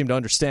didn't seem to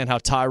understand how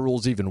tie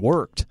rules even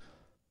worked.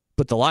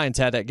 But the Lions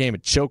had that game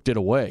and choked it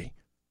away.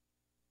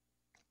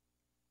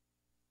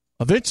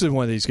 Eventually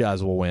one of these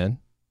guys will win.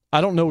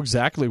 I don't know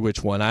exactly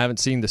which one. I haven't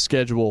seen the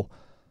schedule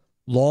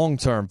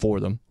long-term for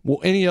them.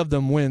 Will any of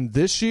them win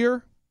this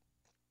year?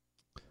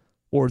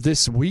 Or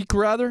this week,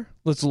 rather?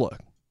 Let's look.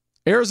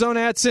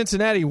 Arizona at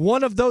Cincinnati.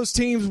 One of those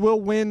teams will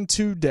win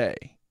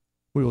today.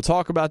 We will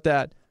talk about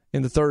that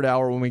in the third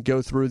hour when we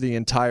go through the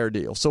entire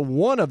deal. So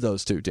one of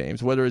those two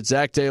teams, whether it's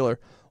Zach Taylor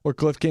or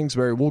Cliff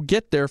Kingsbury, will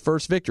get their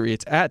first victory.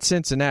 It's at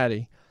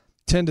Cincinnati.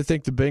 Tend to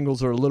think the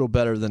Bengals are a little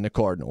better than the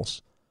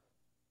Cardinals.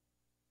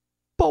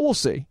 But we'll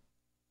see.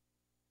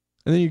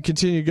 And then you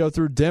continue to go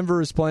through.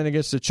 Denver is playing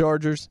against the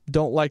Chargers.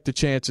 Don't like the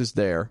chances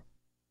there.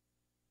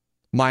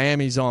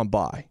 Miami's on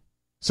bye.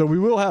 So we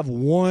will have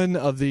one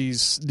of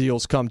these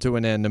deals come to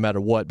an end no matter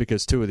what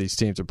because two of these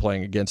teams are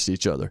playing against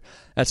each other.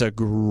 That's a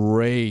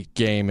great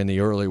game in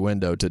the early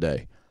window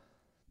today.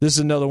 This is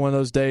another one of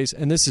those days,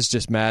 and this is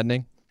just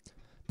maddening.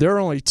 There are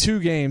only 2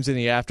 games in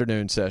the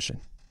afternoon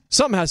session.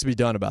 Something has to be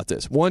done about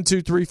this. 1,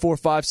 2, 3, 4,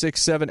 5, 6,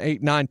 7,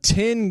 8, 9,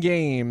 10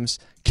 games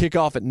kick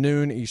off at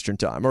noon Eastern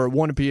time or at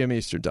 1 p.m.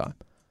 Eastern time.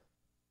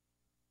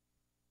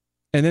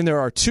 And then there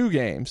are 2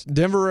 games,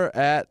 Denver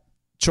at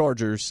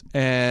Chargers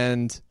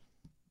and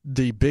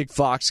the big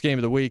Fox game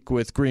of the week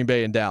with Green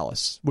Bay and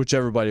Dallas, which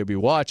everybody will be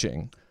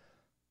watching.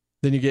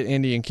 Then you get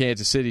Indy and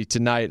Kansas City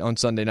tonight on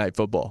Sunday Night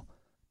Football.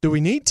 Do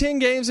we need 10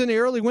 games in the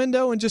early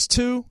window and just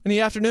 2 in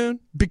the afternoon?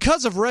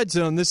 Because of Red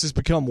Zone, this has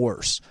become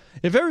worse.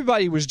 If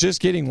everybody was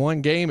just getting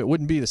 1 game, it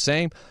wouldn't be the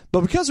same.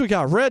 But because we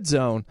got Red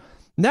Zone,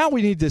 now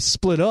we need this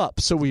split up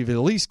so we've at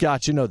least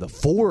got, the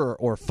 4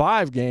 or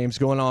 5 games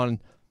going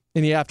on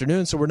in the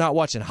afternoon so we're not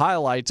watching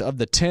highlights of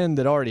the 10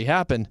 that already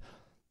happened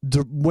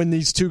when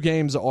these 2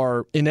 games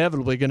are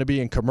inevitably going to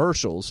be in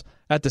commercials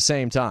at the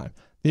same time.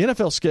 The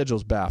NFL schedule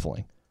is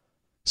baffling.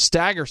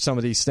 Stagger some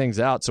of these things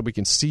out so we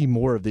can see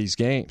more of these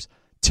games.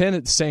 10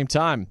 at the same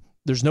time,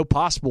 there's no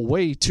possible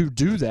way to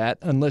do that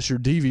unless you're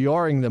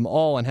DVRing them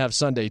all and have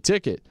Sunday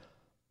Ticket.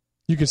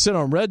 You can sit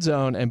on Red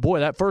Zone, and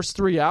boy, that first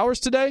 3 hours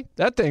today,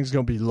 that thing's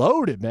going to be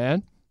loaded,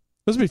 man.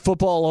 There's going to be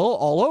football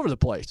all over the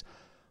place.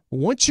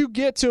 Once you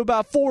get to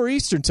about 4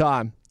 Eastern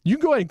time, you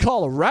can go ahead and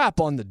call a wrap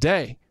on the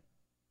day.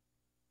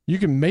 You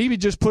can maybe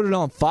just put it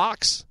on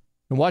Fox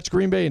and watch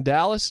Green Bay and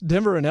Dallas.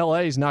 Denver and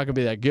L.A. is not going to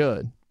be that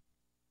good.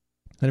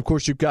 And, of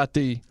course, you've got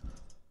the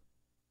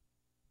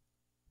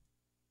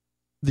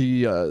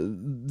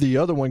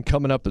other one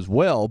coming up as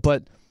well.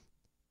 But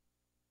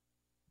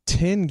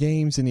 10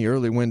 games in the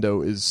early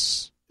window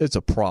it's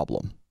a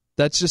problem.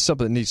 That's just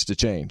something that needs to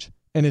change.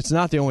 And it's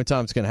not the only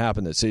time it's going to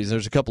happen this season.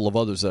 There's a couple of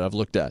others that I've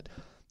looked at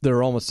that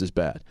are almost as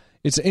bad.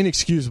 It's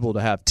inexcusable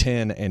to have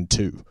 10 and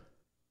 2.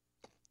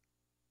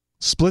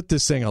 Split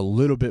this thing a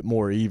little bit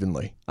more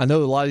evenly. I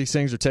know a lot of these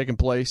things are taking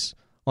place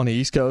on the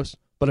East Coast,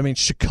 but I mean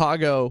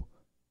Chicago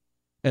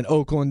and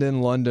Oakland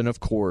and London, of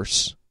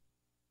course.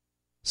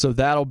 So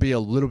that'll be a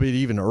little bit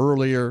even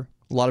earlier.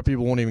 A lot of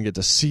people won't even get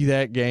to see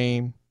that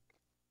game.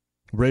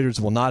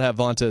 Raiders will not have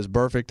Vontaze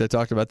Burfict. I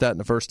talked about that in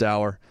the first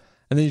hour.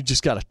 And then you've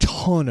just got a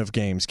ton of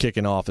games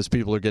kicking off as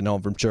people are getting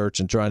home from church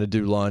and trying to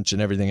do lunch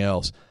and everything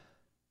else.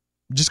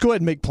 Just go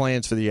ahead and make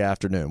plans for the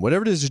afternoon.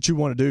 Whatever it is that you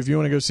want to do, if you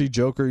want to go see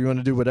Joker, you want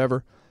to do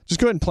whatever, just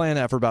go ahead and plan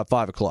that for about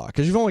 5 o'clock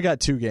because you've only got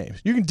 2 games.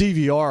 You can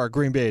DVR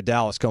Green Bay at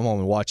Dallas, come home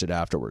and watch it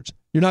afterwards.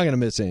 You're not going to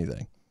miss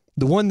anything.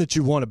 The one that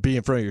you want to be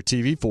in front of your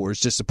TV for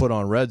is just to put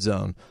on Red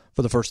Zone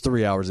for the first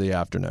 3 hours of the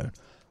afternoon.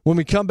 When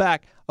we come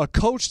back, a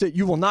coach that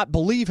you will not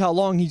believe how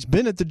long he's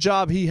been at the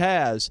job he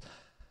has,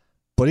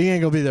 but he ain't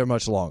going to be there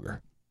much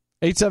longer.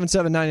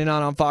 877-99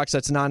 on Fox.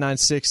 That's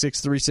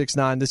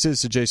 996-6369. This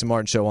is the Jason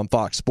Martin Show on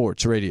Fox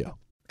Sports Radio.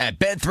 At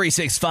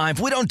Bet365,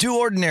 we don't do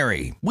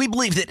ordinary. We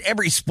believe that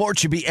every sport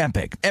should be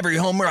epic. Every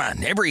home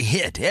run, every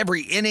hit,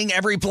 every inning,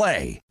 every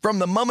play. From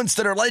the moments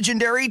that are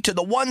legendary to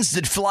the ones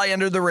that fly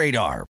under the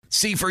radar.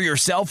 See for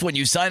yourself when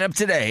you sign up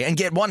today and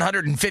get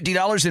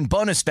 $150 in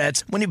bonus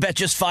bets when you bet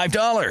just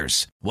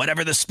 $5.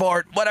 Whatever the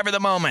sport, whatever the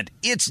moment,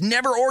 it's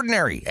never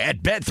ordinary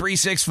at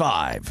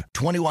Bet365.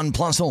 21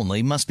 plus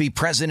only. Must be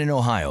present in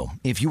Ohio.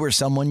 If you or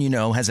someone you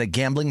know has a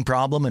gambling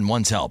problem and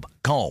wants help,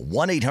 call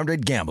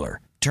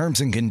 1-800-GAMBLER.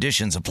 Terms and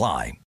conditions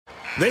apply.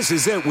 This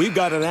is it. We've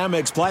got an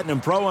Amex Platinum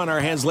Pro on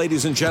our hands,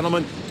 ladies and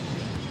gentlemen.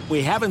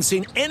 We haven't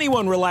seen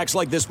anyone relax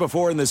like this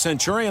before in the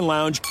Centurion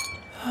Lounge.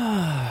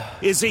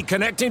 Is he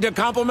connecting to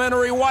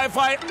complimentary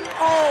Wi-Fi?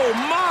 Oh,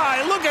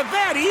 my. Look at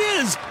that. He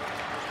is.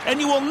 And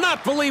you will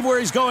not believe where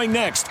he's going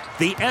next.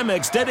 The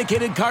Amex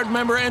dedicated card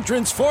member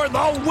entrance for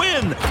the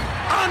win.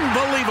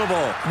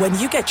 Unbelievable. When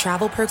you get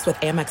travel perks with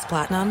Amex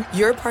Platinum,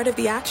 you're part of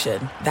the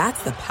action.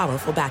 That's the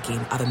powerful backing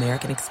of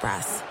American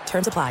Express.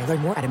 Terms apply. Learn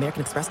more at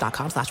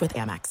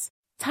americanexpress.com/withAmex.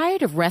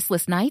 Tired of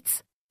restless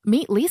nights?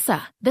 Meet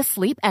Leesa, the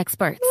sleep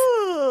experts.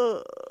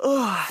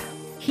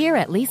 Here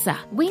at Lisa,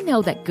 we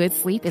know that good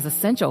sleep is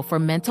essential for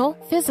mental,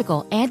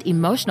 physical, and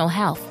emotional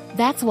health.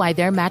 That's why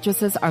their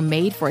mattresses are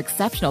made for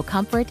exceptional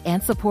comfort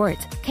and support,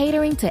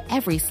 catering to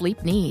every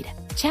sleep need.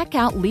 Check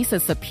out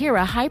Lisa's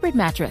Sapira Hybrid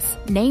Mattress,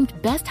 named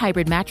Best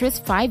Hybrid Mattress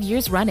 5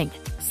 years running.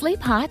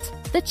 Sleep hot?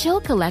 The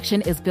Chill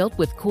Collection is built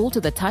with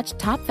cool-to-the-touch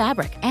top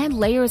fabric and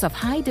layers of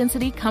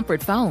high-density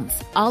comfort foams,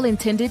 all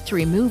intended to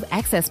remove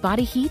excess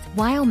body heat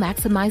while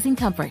maximizing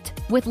comfort.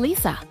 With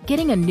Lisa,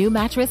 getting a new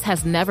mattress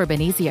has never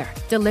been easier.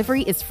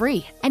 Delivery is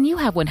free, and you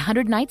have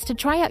 100 nights to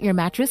try out your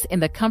mattress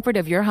in the comfort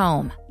of your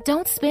home.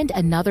 Don't spend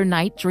another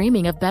night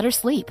dreaming of better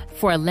sleep.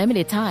 For a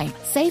limited time,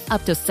 save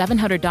up to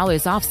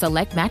 $700 off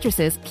select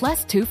mattresses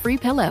plus 2 free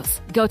pillows.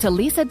 Go to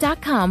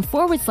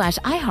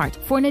lisa.com/iHeart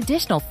for an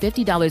additional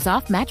 $50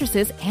 off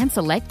mattresses and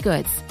select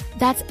goods.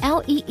 That's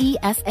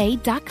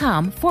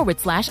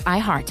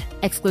LEESA.com/iHeart.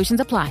 Exclusions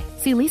apply.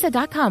 See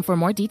lisa.com for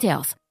more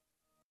details.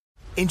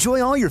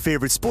 Enjoy all your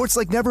favorite sports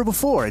like never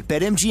before at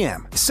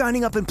BetMGM.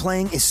 Signing up and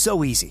playing is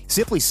so easy.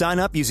 Simply sign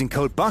up using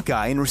code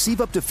Buckeye and receive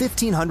up to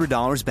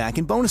 $1,500 back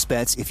in bonus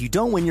bets if you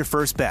don't win your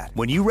first bet.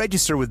 When you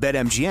register with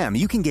BetMGM,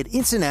 you can get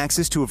instant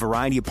access to a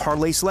variety of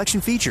parlay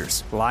selection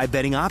features, live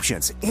betting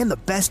options, and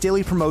the best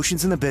daily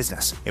promotions in the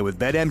business. And with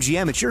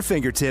BetMGM at your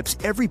fingertips,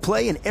 every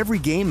play and every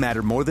game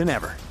matter more than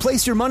ever.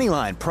 Place your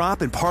moneyline,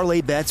 prop, and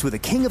parlay bets with the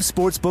king of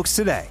sportsbooks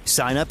today.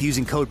 Sign up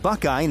using code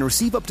Buckeye and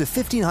receive up to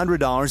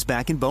 $1,500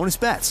 back in bonus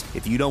bets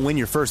if you don't win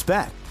your first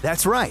bet.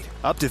 That's right,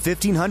 up to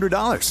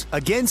 $1,500.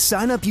 Again,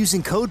 sign up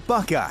using code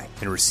Buckeye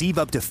and receive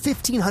up to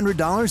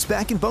 $1,500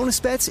 back in bonus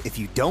bets if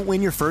you don't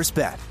win your first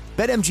bet.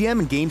 BetMGM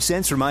and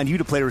GameSense remind you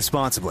to play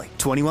responsibly.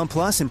 21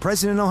 plus and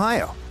present in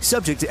Ohio.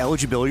 Subject to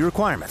eligibility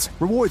requirements.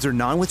 Rewards are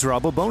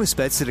non-withdrawable bonus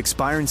bets that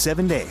expire in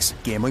 7 days.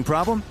 Gambling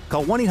problem?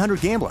 Call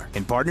 1-800-GAMBLER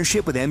in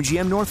partnership with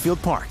MGM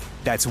Northfield Park.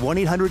 That's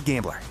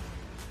 1-800-GAMBLER.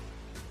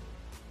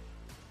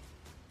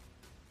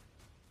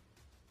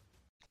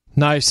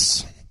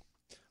 Nice.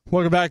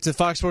 Welcome back to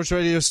Fox Sports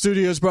Radio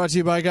Studios, brought to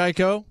you by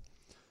Geico.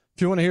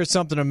 If you want to hear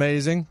something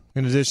amazing,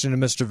 in addition to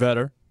Mr.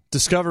 Vetter,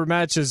 Discover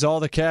matches all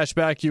the cash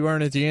back you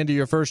earn at the end of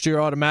your first year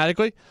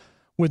automatically,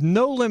 with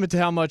no limit to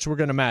how much we're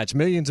going to match.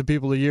 Millions of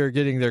people a year are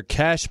getting their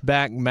cash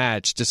back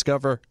match.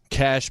 Discover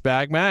Cash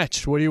Back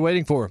Match. What are you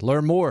waiting for?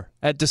 Learn more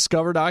at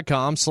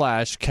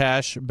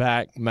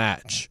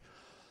discover.com/cashbackmatch.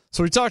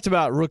 So we talked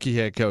about rookie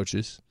head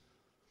coaches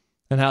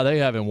and how they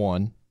haven't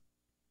won.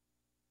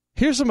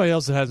 Here's somebody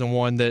else that hasn't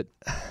won that...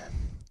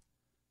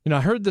 I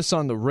heard this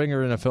on the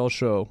Ringer NFL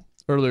show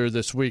earlier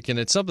this week, and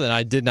it's something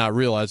I did not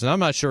realize, and I'm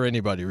not sure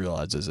anybody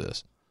realizes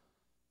this.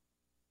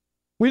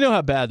 We know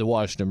how bad the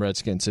Washington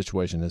Redskins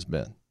situation has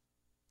been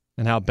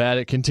and how bad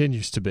it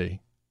continues to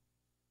be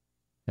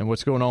and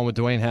what's going on with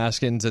Dwayne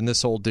Haskins and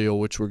this whole deal,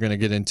 which we're going to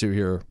get into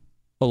here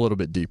a little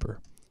bit deeper.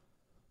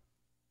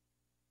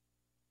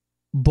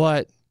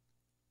 But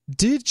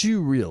did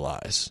you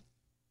realize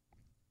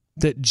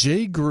that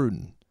Jay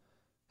Gruden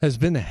has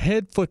been the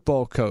head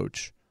football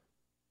coach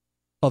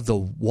of the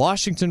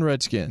Washington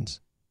Redskins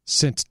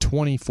since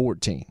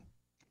 2014.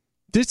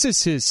 This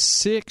is his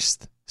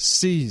 6th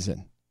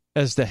season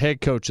as the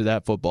head coach of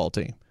that football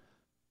team.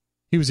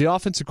 He was the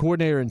offensive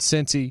coordinator in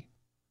Cincy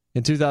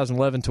in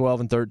 2011, 12,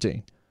 and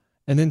 13.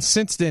 And then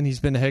since then, he's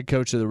been the head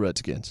coach of the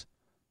Redskins.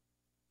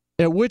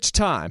 At which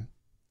time,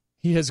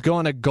 he has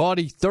gone a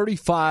gaudy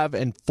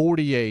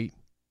 35-48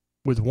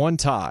 with one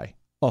tie,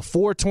 a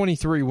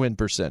 .423 win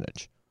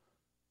percentage.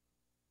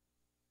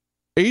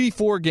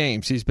 84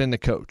 games he's been the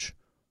coach.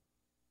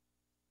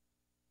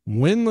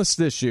 Winless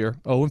this year,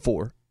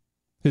 0-4.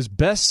 His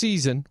best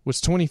season was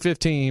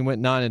 2015. He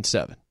went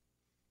 9-7.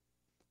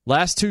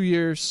 Last 2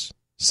 years,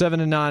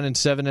 7-9 and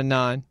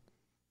 7-9.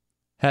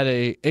 Had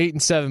a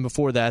 8-7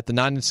 before that. The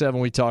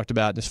 9-7 we talked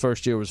about. His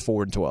first year was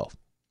 4-12.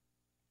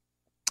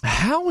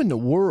 How in the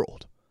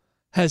world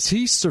has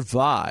he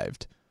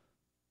survived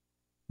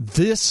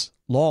this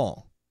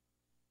long?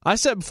 I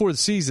said before the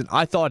season,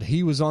 I thought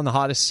he was on the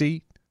hottest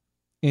seat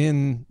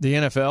in the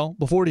NFL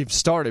before it even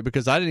started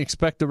because I didn't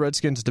expect the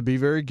Redskins to be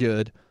very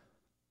good.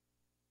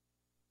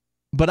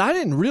 But I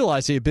didn't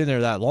realize he had been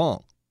there that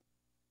long.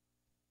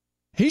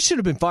 He should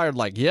have been fired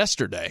like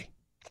yesterday.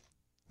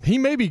 He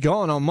may be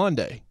gone on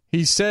Monday.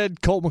 He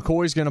said Colt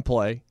McCoy's going to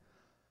play.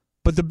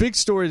 But the big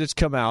story that's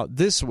come out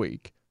this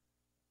week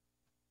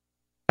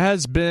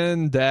has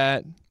been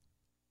that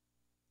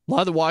a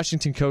lot of the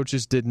Washington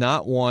coaches did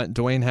not want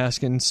Dwayne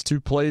Haskins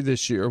to play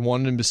this year,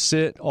 wanted him to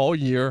sit all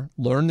year,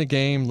 learn the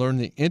game, learn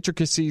the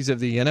intricacies of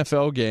the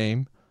NFL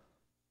game.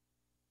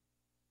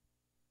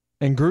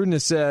 And Gruden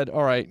has said,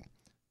 all right,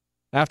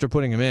 after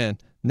putting him in,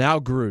 now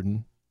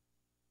Gruden,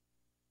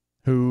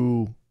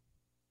 who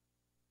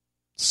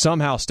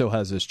somehow still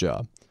has this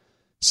job,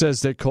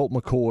 says that Colt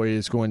McCoy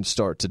is going to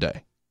start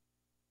today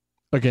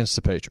against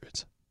the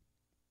Patriots.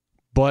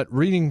 But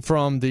reading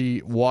from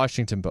the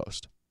Washington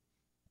Post,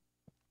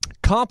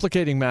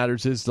 complicating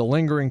matters is the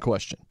lingering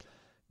question,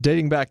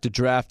 dating back to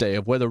draft day,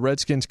 of whether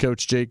Redskins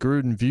coach Jay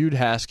Gruden viewed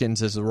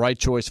Haskins as the right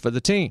choice for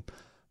the team.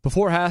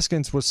 Before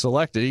Haskins was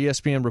selected,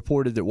 ESPN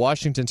reported that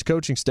Washington's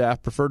coaching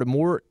staff preferred a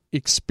more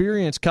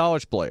experienced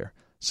college player,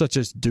 such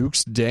as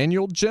Duke's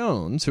Daniel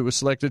Jones, who was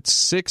selected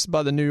 6th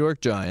by the New York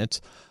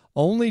Giants,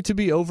 only to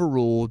be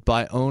overruled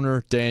by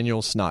owner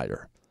Daniel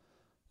Snyder.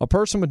 A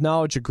person with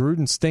knowledge of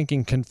Gruden's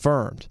thinking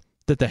confirmed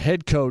that the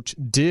head coach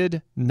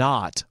did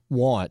not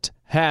want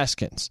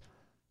Haskins.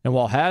 And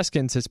while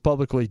Haskins has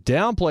publicly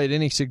downplayed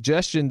any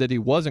suggestion that he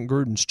wasn't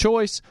Gruden's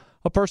choice,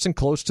 a person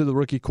close to the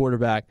rookie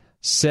quarterback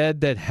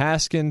said that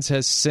Haskins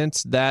has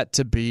sensed that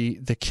to be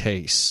the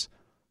case.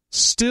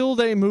 Still,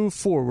 they move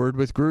forward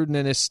with Gruden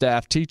and his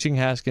staff teaching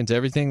Haskins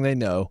everything they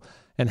know,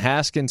 and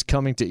Haskins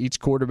coming to each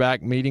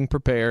quarterback meeting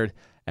prepared,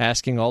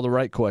 asking all the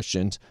right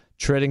questions,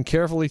 treading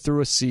carefully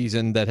through a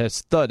season that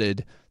has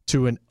thudded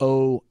to an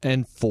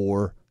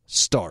 0-4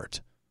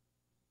 start.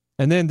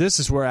 And then this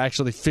is where I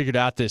actually figured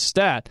out this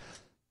stat.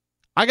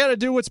 I got to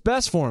do what's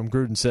best for him,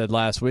 Gruden said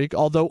last week,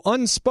 although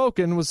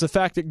unspoken was the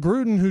fact that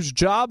Gruden, whose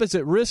job is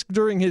at risk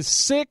during his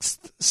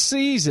 6th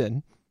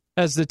season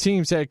as the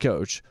team's head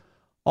coach,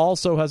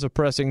 also has a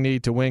pressing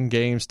need to win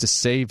games to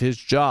save his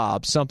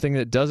job, something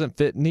that doesn't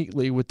fit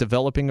neatly with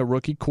developing a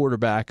rookie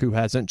quarterback who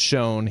hasn't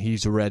shown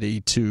he's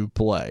ready to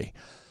play.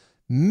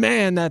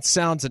 Man, that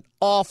sounds an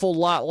awful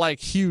lot like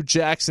Hugh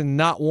Jackson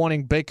not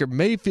wanting Baker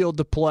Mayfield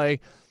to play.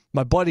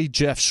 My buddy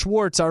Jeff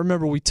Schwartz, I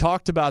remember we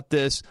talked about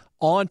this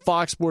on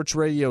Fox Sports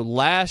Radio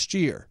last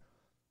year.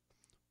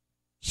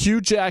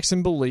 Hugh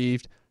Jackson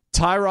believed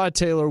Tyrod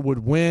Taylor would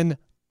win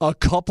a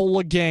couple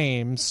of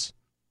games,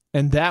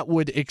 and that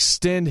would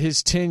extend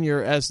his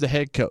tenure as the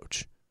head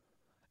coach.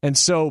 And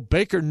so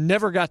Baker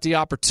never got the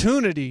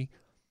opportunity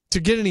to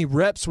get any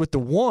reps with the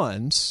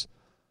ones.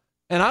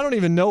 And I don't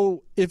even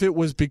know if it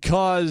was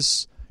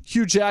because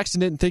Hugh Jackson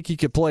didn't think he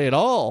could play at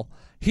all.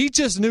 He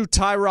just knew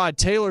Tyrod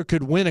Taylor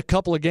could win a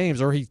couple of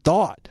games, or he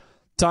thought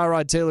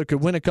Tyrod Taylor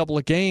could win a couple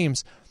of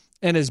games.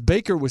 And as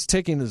Baker was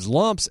taking his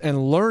lumps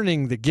and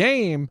learning the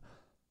game,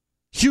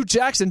 Hugh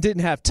Jackson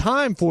didn't have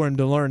time for him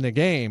to learn the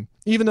game.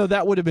 Even though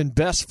that would have been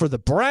best for the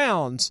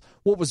Browns,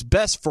 what was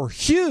best for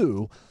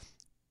Hugh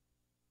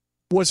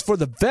was for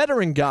the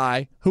veteran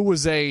guy who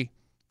was a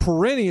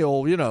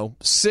perennial,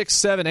 6,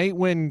 7, 8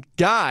 win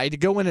guy to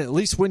go in and at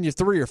least win you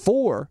 3 or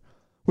 4,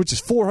 which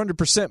is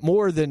 400%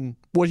 more than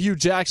what Hugh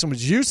Jackson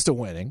was used to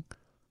winning.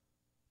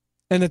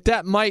 And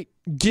that might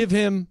give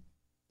him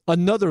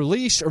another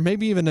leash or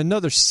maybe even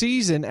another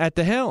season at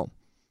the helm.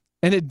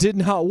 And it did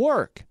not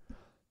work.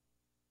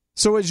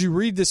 So as you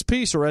read this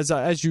piece, or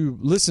as you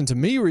listen to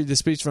me read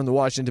this piece from the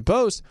Washington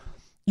Post,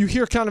 you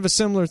hear kind of a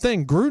similar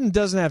thing. Gruden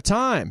doesn't have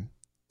time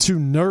to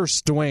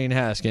nurse Dwayne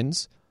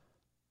Haskins.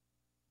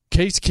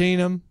 Case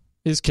Keenum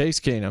is Case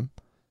Keenum.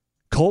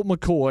 Colt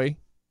McCoy,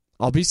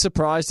 I'll be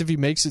surprised if he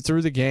makes it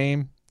through the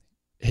game.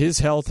 His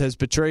health has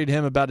betrayed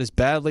him about as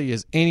badly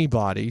as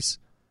anybody's.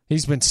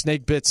 He's been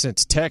snake bit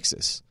since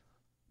Texas.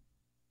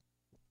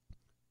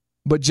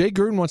 But Jay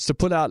Gruden wants to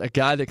put out a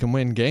guy that can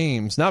win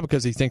games, not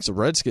because he thinks the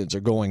Redskins are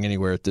going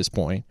anywhere at this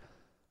point,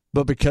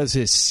 but because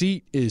his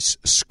seat is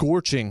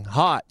scorching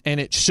hot, and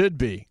it should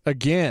be.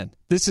 Again,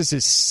 this is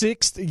his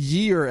 6th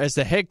year as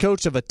the head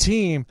coach of a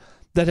team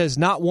that has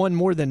not won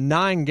more than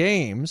 9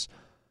 games,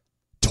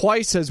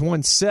 twice has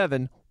won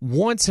 7,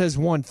 once has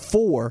won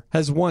 4,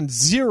 has won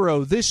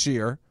 0 this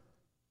year.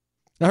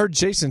 I heard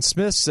Jason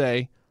Smith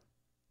say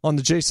on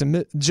the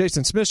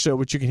Jason Smith Show,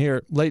 which you can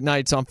hear late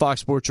nights on Fox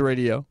Sports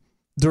Radio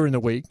during the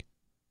week.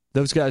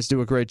 Those guys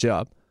do a great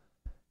job.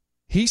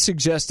 He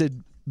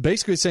suggested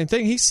basically the same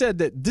thing. He said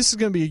that this is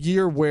going to be a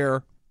year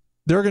where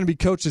there are going to be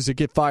coaches that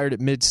get fired at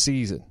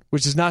midseason,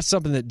 which is not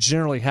something that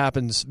generally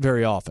happens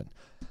very often.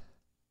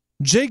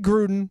 Jay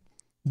Gruden,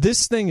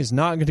 this thing is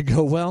not going to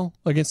go well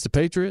against the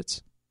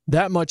Patriots.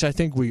 That much I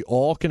think we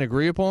all can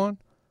agree upon.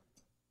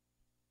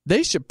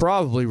 They should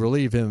probably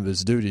relieve him of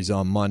his duties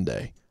on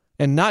Monday.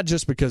 And not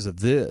just because of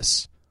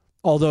this.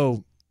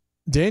 Although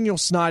Daniel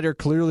Snyder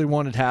clearly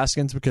wanted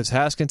Haskins because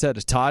Haskins had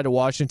a tie to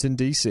Washington,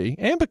 D.C.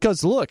 And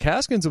because, look,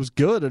 Haskins was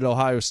good at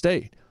Ohio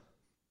State.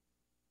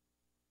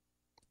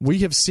 We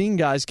have seen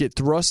guys get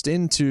thrust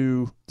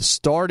into the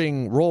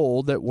starting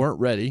role that weren't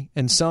ready,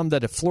 and some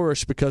that have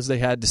flourished because they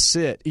had to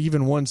sit.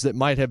 Even ones that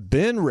might have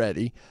been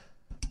ready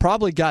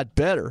probably got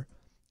better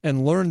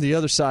and learned the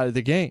other side of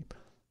the game.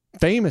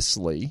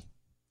 Famously,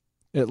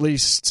 at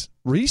least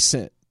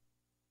recent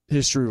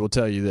history will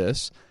tell you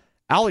this,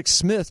 Alex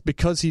Smith,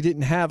 because he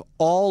didn't have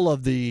all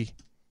of the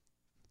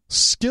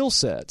skill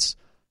sets,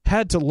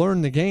 had to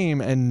learn the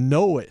game and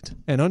know it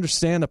and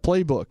understand the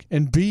playbook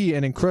and be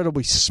an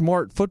incredibly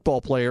smart football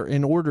player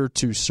in order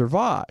to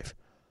survive.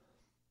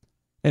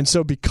 And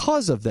so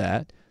because of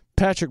that,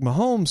 Patrick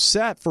Mahomes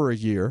sat for a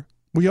year.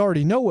 We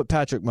already know what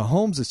Patrick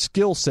Mahomes'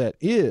 skill set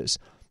is,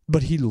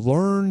 but he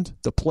learned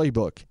the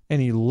playbook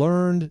and he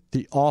learned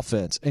the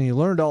offense and he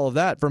learned all of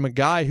that from a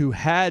guy who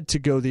had to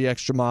go the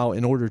extra mile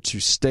in order to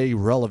stay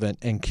relevant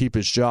and keep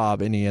his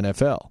job in the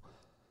NFL.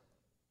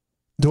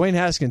 Dwayne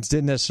Haskins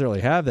didn't necessarily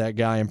have that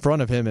guy in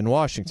front of him in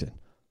Washington.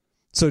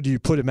 So do you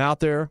put him out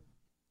there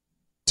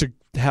to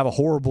have a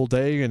horrible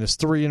day and his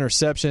 3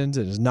 interceptions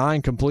and his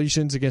 9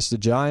 completions against the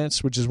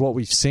Giants, which is what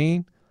we've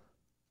seen?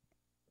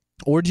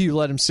 Or do you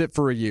let him sit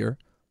for a year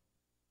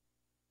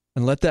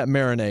and let that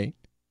marinate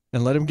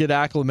and let him get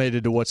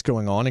acclimated to what's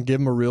going on and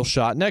give him a real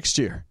shot next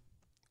year?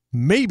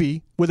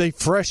 Maybe with a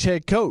fresh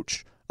head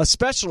coach,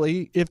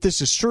 especially if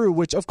this is true,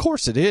 which of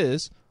course it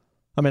is.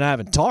 I mean, I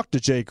haven't talked to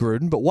Jay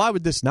Gruden, but why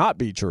would this not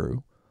be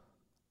true?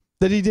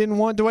 That he didn't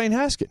want Dwayne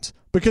Haskins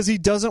because he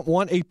doesn't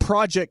want a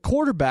project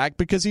quarterback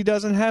because he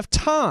doesn't have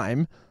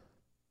time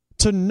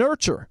to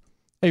nurture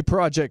a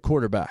project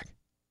quarterback.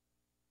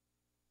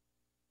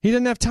 He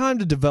didn't have time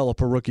to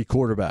develop a rookie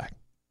quarterback.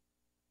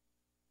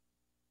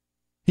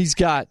 He's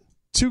got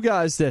 2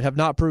 guys that have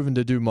not proven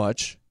to do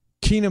much.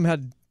 Keenum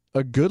had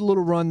a good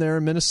little run there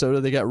in Minnesota.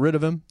 They got rid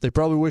of him. They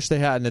probably wish they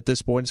hadn't at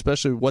this point,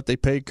 especially what they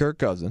paid Kirk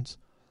Cousins.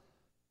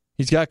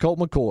 He's got Colt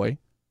McCoy.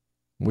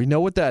 We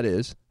know what that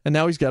is. And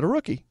now he's got a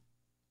rookie.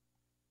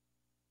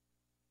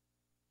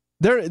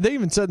 They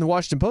even said in the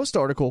Washington Post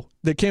article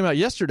that came out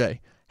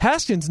yesterday,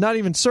 Haskins not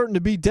even certain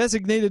to be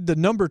designated the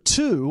number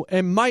 2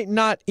 and might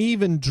not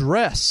even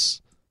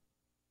dress.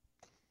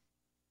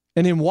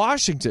 And in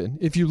Washington,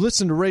 if you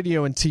listen to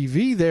radio and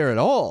TV there at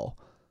all,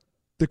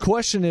 the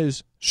question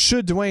is,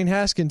 should Dwayne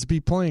Haskins be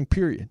playing,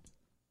 period?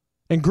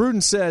 And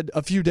Gruden said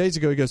a few days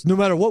ago, he goes, no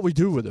matter what we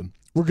do with him,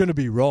 we're going to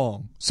be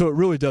wrong. So it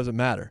really doesn't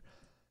matter.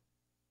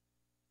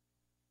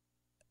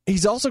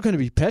 He's also going to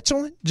be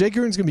petulant. Jay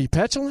Gruden's going to be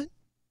petulant.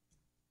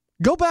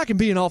 Go back and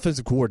be an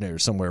offensive coordinator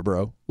somewhere,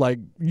 bro. Like,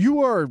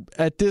 you are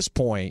at this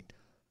point,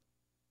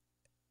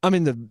 I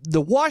mean, the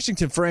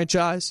Washington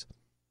franchise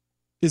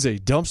is a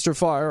dumpster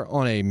fire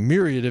on a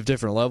myriad of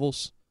different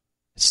levels.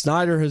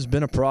 Snyder has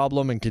been a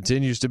problem and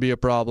continues to be a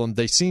problem.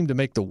 They seem to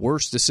make the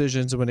worst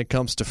decisions when it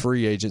comes to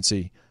free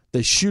agency.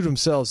 They shoot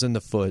themselves in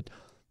the foot.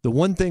 The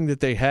one thing that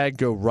they had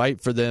go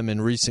right for them in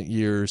recent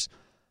years,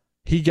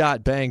 he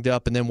got banged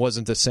up and then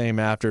wasn't the same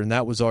after, and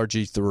that was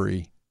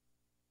RG3.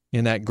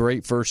 In that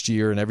great first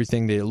year and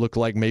everything that it looked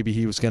like maybe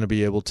he was going to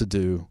be able to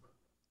do.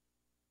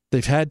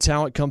 They've had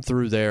talent come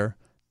through there.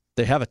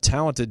 They have a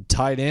talented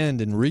tight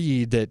end in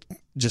Reed that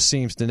just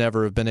seems to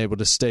never have been able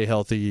to stay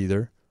healthy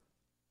either.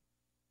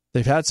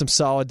 They've had some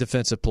solid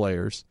defensive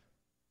players,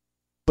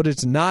 but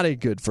it's not a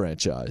good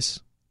franchise.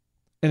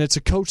 And it's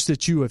a coach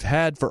that you have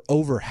had for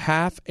over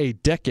half a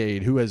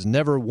decade who has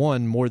never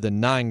won more than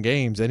 9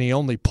 games, and he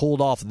only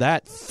pulled off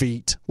that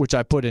feat, which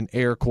I put in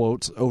air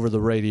quotes over the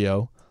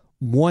radio,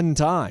 1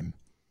 time.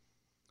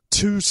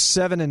 2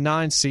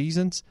 7-9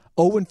 seasons.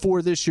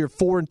 0-4 this year,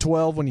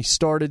 4-12 when he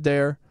started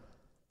there.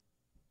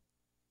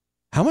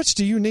 How much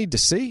do you need to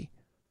see?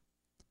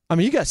 I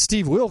mean, you got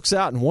Steve Wilkes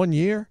out in 1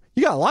 year.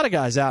 You got a lot of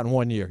guys out in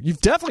 1 year. You've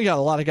definitely got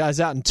a lot of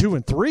guys out in 2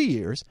 and 3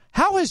 years.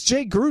 How has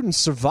Jay Gruden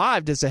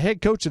survived as a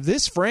head coach of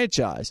this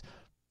franchise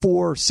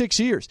for 6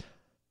 years?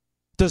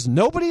 Does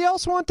nobody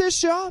else want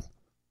this job?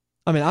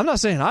 I mean, I'm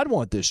not saying I'd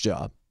want this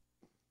job.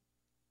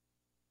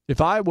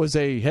 If I was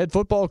a head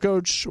football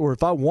coach or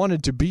if I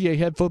wanted to be a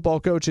head football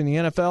coach in the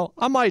NFL,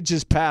 I might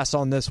just pass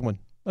on this one.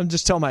 I'm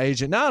just telling my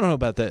agent, I don't know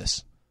about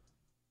this.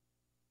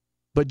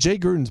 But Jay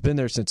Gruden's been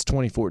there since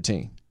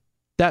 2014.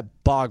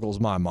 That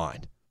boggles my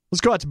mind.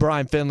 Let's go out to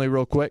Brian Finley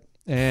real quick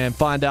and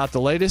find out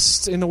the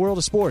latest in the world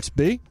of sports.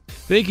 B?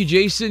 Thank you,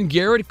 Jason.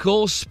 Garrett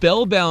Cole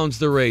spellbounds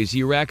the Rays.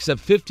 He racks up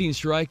 15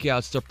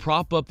 strikeouts to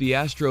prop up the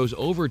Astros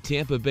over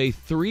Tampa Bay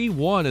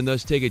 3-1 and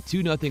thus take a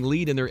 2-0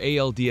 lead in their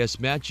ALDS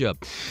matchup.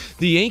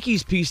 The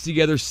Yankees pieced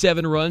together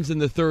 7 runs in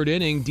the 3rd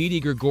inning. Didi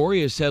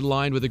Gregorius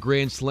headlined with a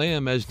grand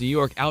slam as New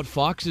York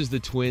outfoxes the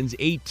Twins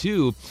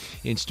 8-2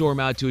 and storm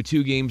out to a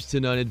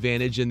 2-0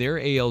 advantage in their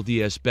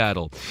ALDS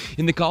battle.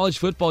 In the college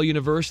football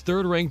universe,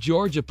 3rd-ranked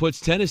Georgia puts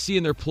Tennessee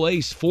in their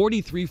place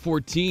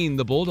 43-14.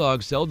 The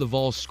Bulldogs held the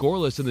Vols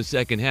scoreless in the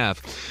second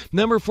half.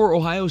 Number 4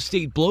 Ohio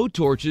State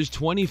blowtorches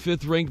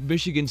 25th-ranked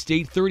Michigan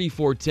State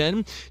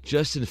 34-10.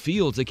 Justin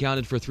Fields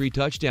accounted for 3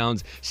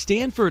 touchdowns.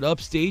 Stanford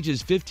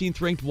upstages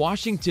 15th-ranked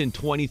Washington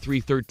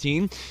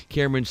 23-13.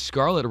 Cameron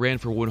Scarlett ran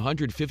for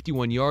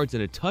 151 yards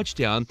and a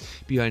touchdown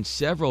behind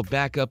several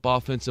backup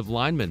offensive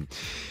linemen.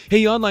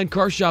 Hey, online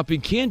car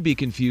shopping can be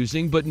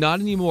confusing, but not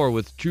anymore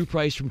with True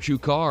Price from True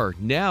Car.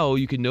 Now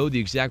you can know the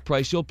exact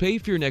price you'll pay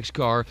for your next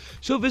car,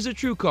 so visit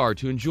True Car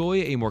to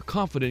enjoy a more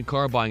confident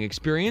car buying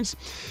experience.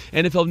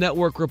 NFL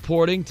Network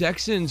reporting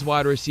Texans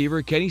wide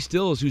receiver Kenny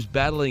Stills, who's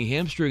battling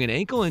hamstring and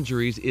ankle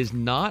injuries, is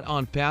not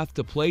on path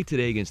to play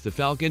today against the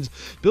Falcons.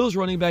 Bills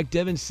running back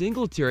Devin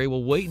Singletary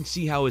will wait and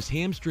see how his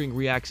hamstring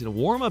reacts in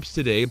warm-ups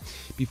today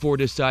before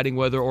deciding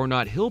whether or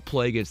not he'll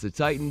play against the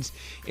Titans.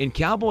 And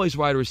Cowboys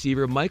wide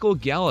receiver Michael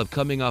Gallup,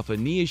 coming off a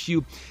knee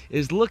issue,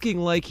 is looking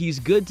like he's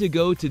good to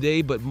go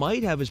today, but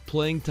might have his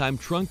playing time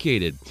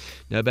truncated.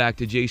 Now back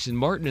to Jason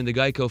Martin in the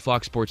Geico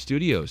Fox Sports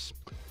Studios.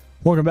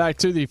 Welcome back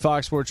to the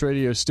Fox Sports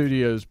Radio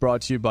studios,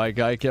 brought to you by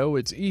Geico.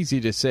 It's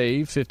easy to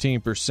save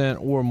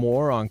 15% or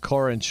more on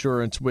car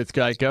insurance with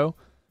Geico.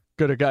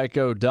 Go to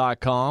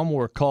geico.com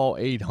or call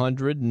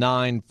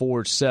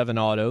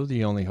 800-947-AUTO.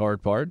 The only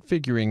hard part,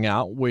 figuring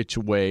out which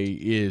way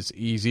is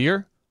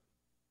easier.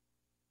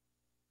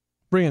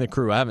 bring in the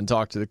crew. I haven't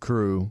talked to the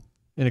crew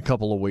in a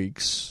couple of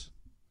weeks.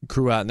 The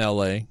crew out in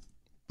L.A.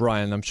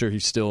 Brian, I'm sure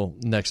he's still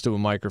next to a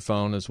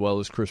microphone, as well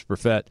as Chris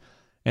Perfett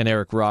and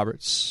Eric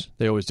Roberts.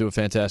 They always do a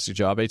fantastic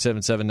job.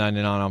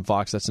 877-99 on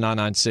Fox. That's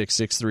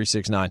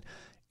 996-6369.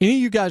 Any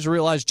of you guys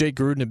realize Jay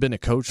Gruden had been a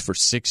coach for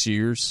 6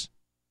 years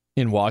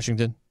in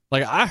Washington?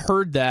 Like, I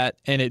heard that,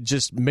 and it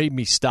just made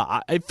me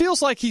stop. It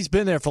feels like he's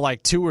been there for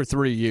like 2 or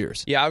 3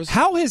 years. Yeah,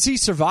 How has he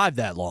survived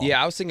that long?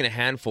 Yeah, I was thinking a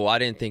handful. I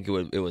didn't think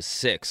it was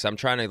 6. I'm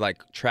trying to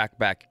track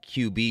back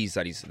QBs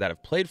that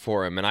have played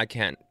for him, and I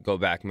can't go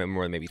back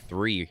more than maybe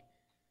 3.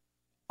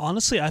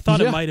 Honestly, I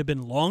thought it might have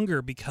been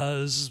longer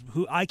because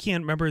I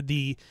can't remember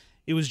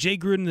it was Jay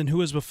Gruden, and who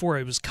was before?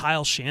 It was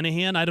Kyle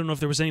Shanahan. I don't know if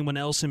there was anyone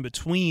else in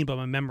between, but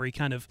my memory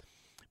kind of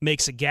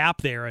makes a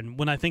gap there. And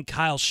when I think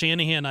Kyle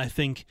Shanahan, I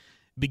think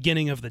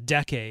beginning of the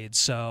decade.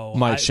 So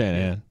Mike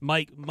Shanahan.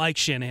 Mike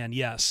Shanahan,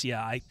 yes.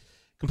 Yeah, I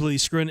completely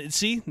screwing it.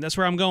 See, that's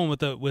where I'm going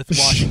with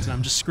Washington.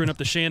 I'm just screwing up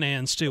the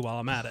Shanahans too while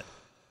I'm at it.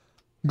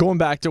 Going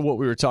back to what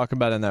we were talking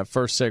about in that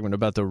first segment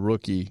about the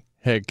rookie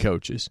head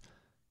coaches,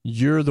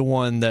 you're the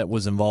one that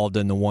was involved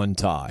in the one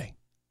tie.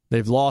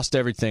 They've lost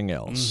everything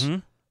else. Mm-hmm.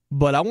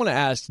 But I want to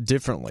ask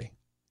differently.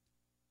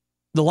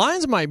 The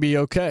Lions might be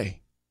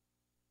okay.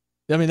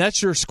 I mean,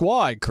 that's your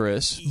squad,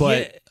 Chris,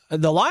 but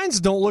the Lions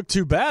don't look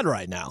too bad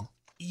right now.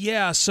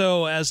 Yeah,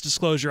 so as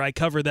disclosure, I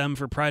cover them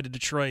for Pride of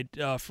Detroit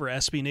for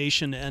SB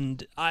Nation,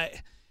 and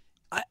I've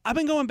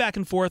been going back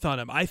and forth on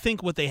them. I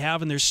think what they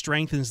have in their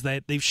strength is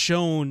that they've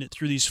shown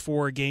through these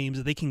 4 games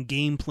that they can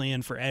game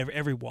plan for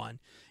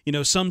everyone. You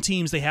know, some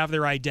teams, they have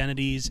their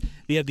identities.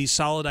 They have these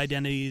solid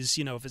identities.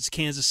 You know, if it's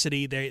Kansas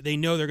City, they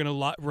know they're going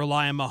to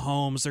rely on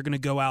Mahomes. They're going to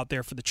go out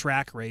there for the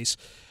track race.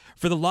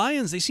 For the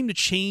Lions, they seem to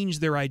change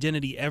their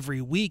identity every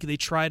week. They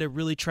try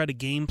to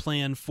game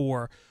plan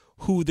for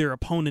who their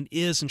opponent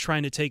is and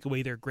trying to take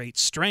away their great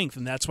strength.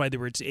 And that's why they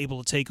were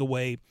able to take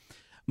away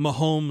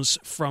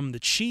Mahomes from the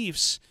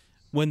Chiefs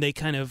when they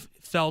kind of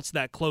felt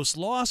that close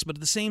loss. But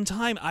at the same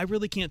time, I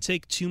really can't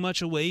take too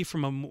much away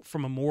from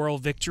a moral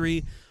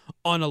victory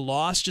on a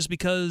loss just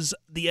because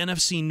the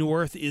NFC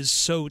North is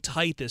so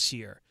tight this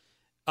year.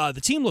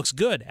 The team looks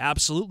good,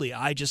 absolutely.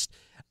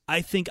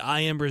 I think I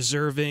am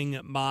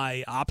reserving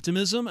my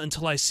optimism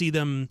until I see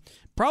them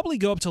probably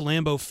go up to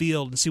Lambeau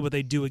Field and see what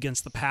they do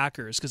against the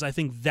Packers, because I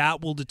think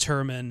that will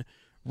determine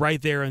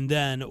right there and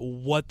then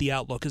what the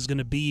outlook is going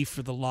to be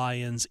for the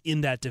Lions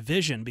in that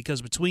division,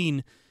 because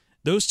between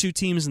those two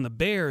teams and the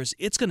Bears,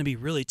 it's going to be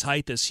really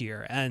tight this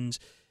year, and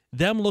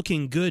them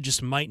looking good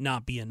just might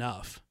not be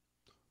enough.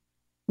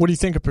 What do you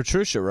think of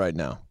Patricia right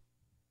now?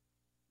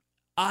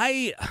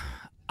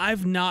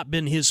 I've not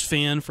been his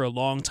fan for a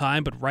long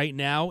time, but right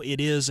now it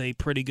is a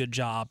pretty good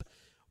job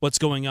what's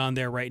going on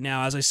there right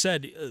now. As I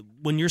said,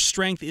 when your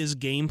strength is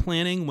game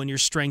planning, when your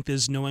strength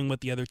is knowing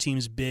what the other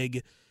team's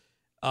big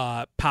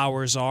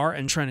powers are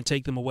and trying to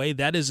take them away,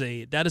 that is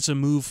a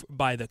move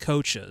by the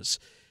coaches.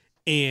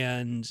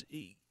 And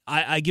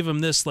I give them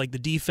this, like, the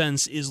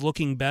defense is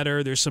looking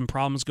better. There's some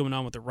problems going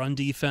on with the run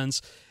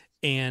defense,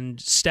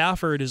 and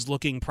Stafford is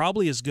looking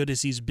probably as good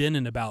as he's been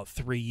in about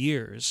 3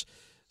 years.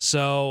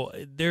 So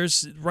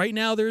there's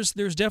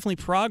definitely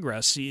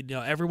progress. You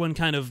know, everyone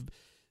kind of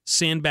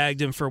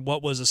sandbagged him for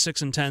what was a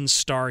 6-10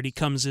 start. He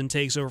comes in,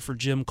 takes over for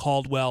Jim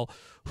Caldwell,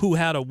 who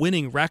had a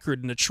winning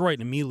record in Detroit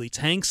and immediately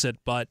tanks it.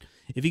 But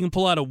if he can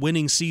pull out a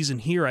winning season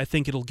here, I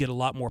think it'll get a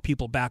lot more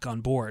people back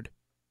on board.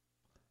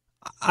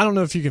 I don't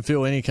know if you can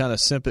feel any kind of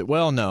sympathy.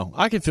 Well, no,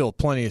 I can feel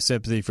plenty of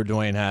sympathy for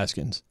Dwayne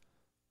Haskins.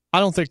 I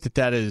don't think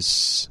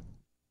that's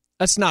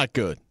not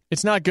good.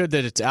 It's not good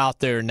that it's out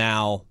there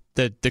now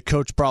that the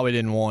coach probably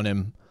didn't want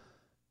him,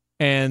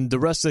 and the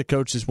rest of the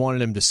coaches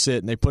wanted him to sit,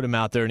 and they put him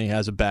out there, and he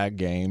has a bad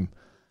game.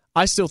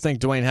 I still think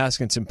Dwayne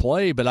Haskins can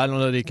play, but I don't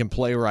know that he can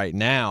play right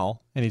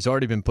now, and he's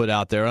already been put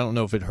out there. I don't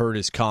know if it hurt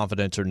his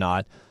confidence or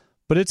not,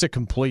 but it's a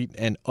complete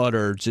and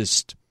utter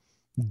just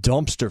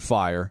dumpster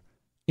fire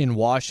in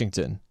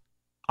Washington.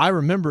 I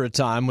remember a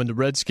time when the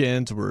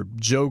Redskins were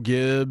Joe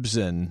Gibbs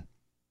and,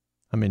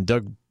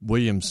 Doug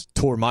Williams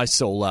tore my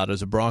soul out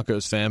as a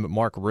Broncos fan, but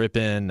Mark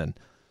Rippon and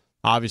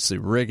obviously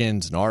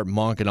Riggins and Art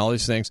Monk and all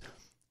these things.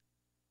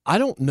 I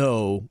don't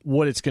know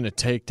what it's going to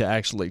take to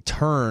actually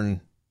turn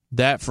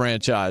that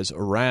franchise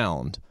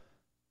around,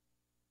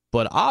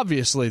 but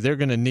obviously they're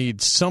going to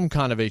need some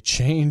kind of a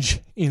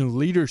change in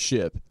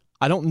leadership.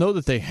 I don't know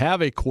that they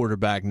have a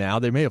quarterback now.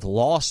 They may have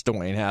lost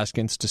Dwayne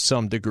Haskins to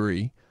some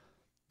degree.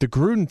 The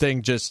Gruden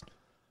thing just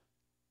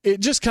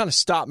kind of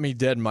stopped me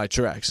dead in my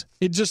tracks.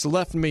 It just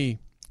left me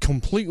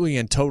completely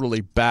and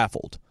totally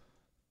baffled.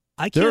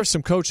 There are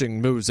some coaching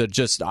moves that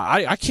just,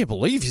 I can't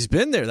believe he's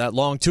been there that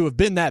long to have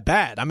been that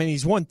bad.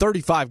 He's won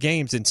 35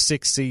 games in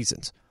 6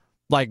 seasons.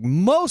 Like,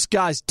 most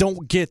guys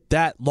don't get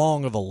that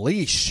long of a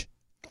leash.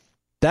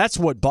 That's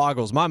what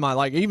boggles my mind.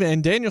 Like,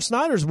 even Daniel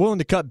Snyder's willing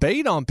to cut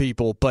bait on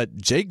people, but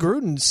Jay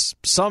Gruden's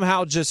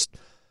somehow just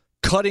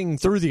cutting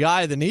through the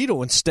eye of the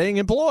needle and staying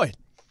employed.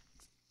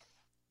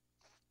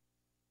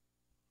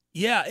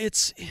 Yeah,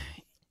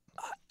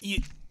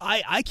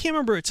 I can't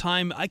remember a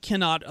time,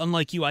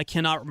 unlike you, I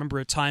cannot remember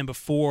a time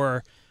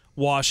before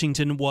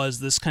Washington was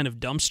this kind of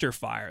dumpster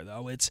fire,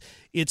 though.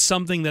 It's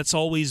something that's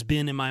always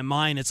been in my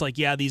mind. It's like,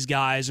 yeah, these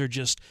guys are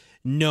just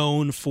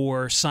known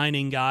for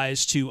signing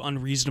guys to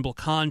unreasonable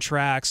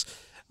contracts,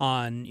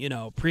 on,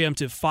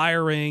 preemptive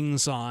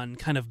firings, on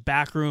kind of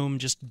backroom,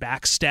 just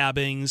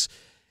backstabbings.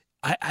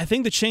 I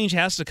think the change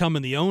has to come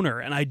in the owner,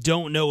 and I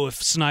don't know if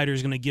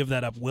Snyder's going to give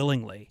that up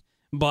willingly.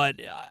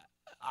 But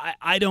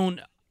I don't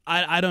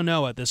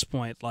know at this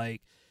point.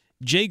 Like,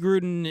 Jay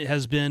Gruden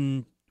has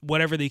been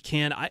whatever they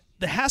can.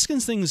 The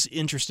Haskins thing's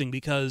interesting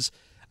because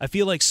I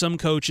feel like some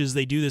coaches,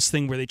 they do this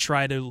thing where they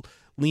try to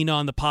lean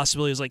on the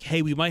possibilities like,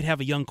 hey, we might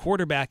have a young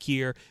quarterback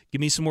here. Give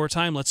me some more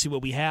time. Let's see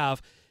what we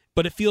have.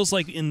 But it feels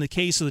like in the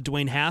case of the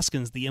Dwayne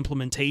Haskins, the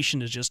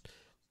implementation is just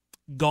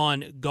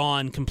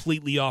gone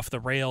completely off the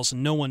rails,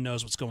 and no one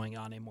knows what's going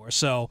on anymore.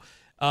 So,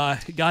 God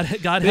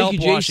help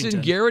Washington.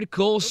 Jason. Garrett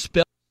Cole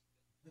spelled.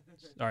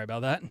 Sorry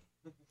about that.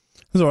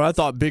 So I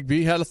thought Big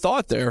B had a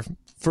thought there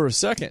for a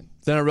second.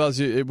 Then I realized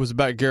it was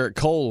about Garrett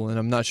Cole, and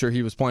I'm not sure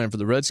he was playing for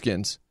the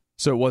Redskins,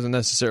 so it wasn't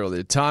necessarily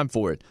the time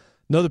for it.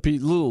 Another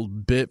little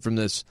bit from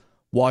this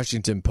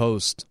Washington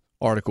Post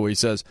article. He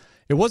says,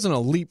 it wasn't a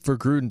leap for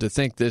Gruden to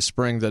think this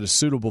spring that a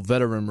suitable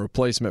veteran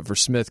replacement for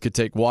Smith could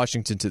take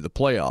Washington to the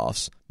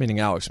playoffs, meaning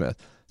Alex Smith,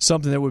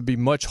 something that would be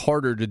much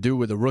harder to do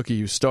with a rookie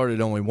who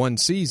started only one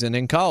season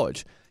in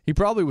college. He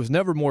probably was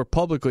never more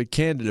publicly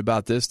candid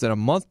about this than a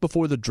month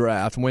before the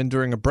draft when,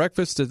 during a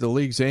breakfast at the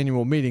league's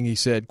annual meeting, he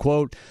said,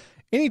 quote,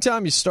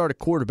 anytime you start a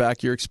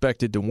quarterback, you're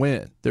expected to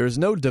win. There is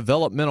no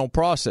developmental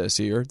process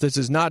here. This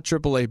is not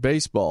AAA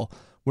baseball.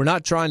 We're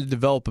not trying to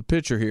develop a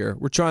pitcher here.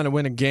 We're trying to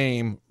win a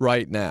game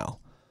right now.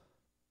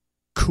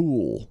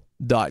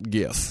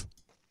 Cool.gif.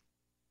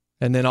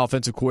 And then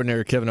offensive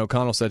coordinator Kevin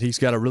O'Connell said he's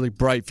got a really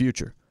bright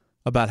future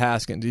about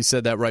Haskins. He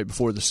said that right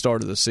before the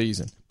start of the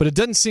season. But it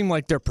doesn't seem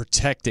like they're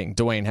protecting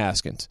Dwayne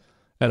Haskins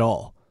at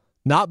all.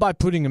 Not by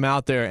putting him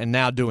out there and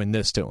now doing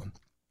this to him.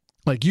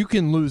 Like, you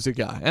can lose a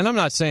guy. And I'm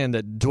not saying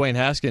that Dwayne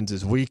Haskins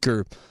is weak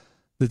or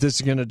that this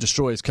is going to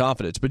destroy his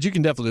confidence, but you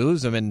can definitely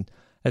lose him. And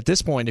at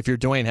this point, if you're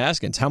Dwayne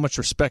Haskins, how much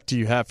respect do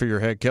you have for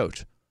your head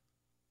coach?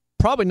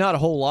 Probably not a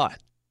whole lot.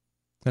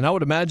 And I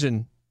would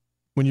imagine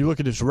when you look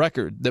at his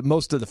record that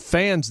most of the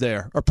fans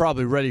there are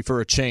probably ready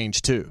for a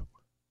change too.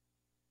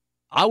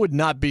 I would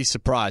not be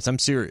surprised, I'm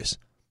serious,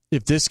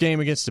 if this game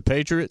against the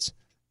Patriots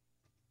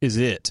is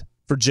it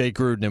for Jay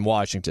Gruden in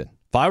Washington.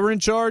 If I were in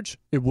charge,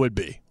 it would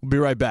be. We'll be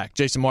right back.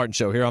 Jason Martin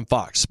Show here on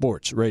Fox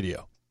Sports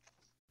Radio.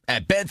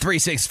 At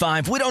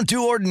Bet365, we don't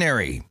do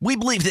ordinary. We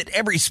believe that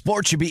every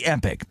sport should be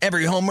epic.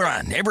 Every home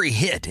run, every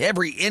hit,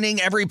 every inning,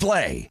 every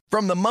play.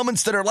 From the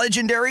moments that are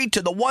legendary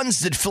to the ones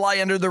that fly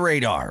under the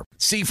radar.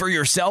 See for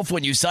yourself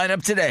when you sign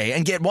up today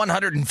and get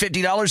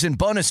 $150 in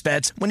bonus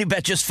bets when you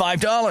bet just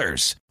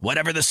 $5.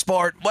 Whatever the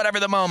sport, whatever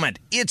the moment,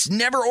 it's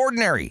never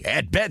ordinary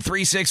at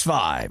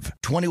Bet365.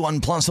 21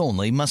 plus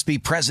only. Must be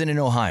present in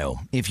Ohio.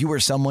 If you or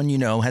someone you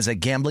know has a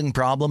gambling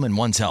problem and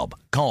wants help,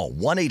 call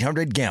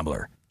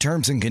 1-800-GAMBLER.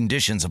 Terms and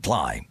conditions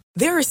apply.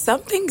 There are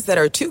some things that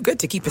are too good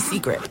to keep a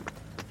secret.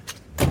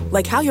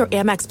 Like how your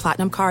Amex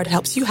Platinum card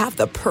helps you have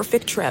the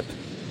perfect trip.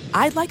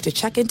 I'd like to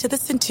check into the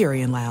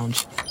Centurion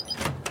Lounge.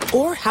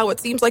 Or how it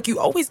seems like you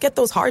always get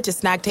those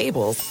hard-to-snag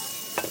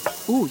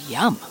tables. Ooh,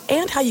 yum.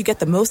 And how you get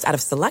the most out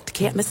of select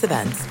can't-miss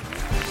events.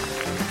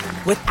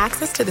 With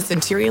access to the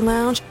Centurion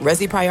Lounge,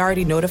 Resi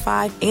Priority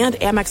Notified, and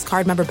Amex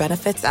card member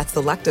benefits at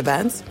select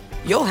events,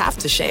 you'll have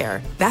to share.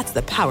 That's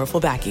the powerful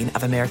backing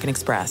of American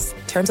Express.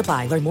 Terms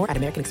apply. Learn more at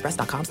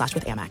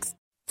americanexpress.com/withAmex.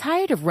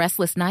 Tired of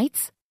restless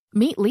nights?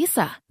 Meet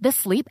Leesa, the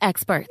sleep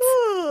experts.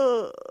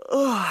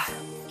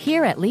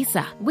 Here at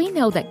Leesa, we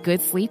know that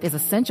good sleep is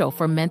essential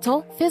for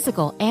mental,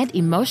 physical, and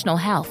emotional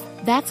health.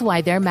 That's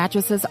why their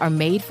mattresses are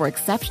made for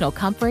exceptional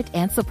comfort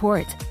and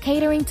support,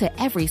 catering to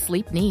every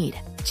sleep need.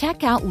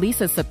 Check out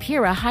Leesa's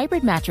Sapira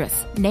Hybrid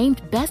Mattress,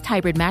 named Best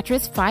Hybrid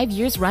Mattress 5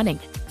 years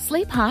running.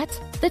 Sleep hot?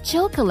 The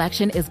Chill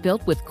Collection is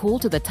built with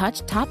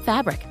cool-to-the-touch top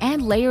fabric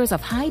and layers of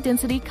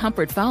high-density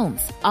comfort foams,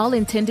 all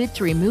intended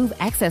to remove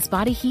excess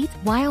body heat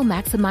while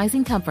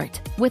maximizing comfort.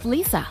 With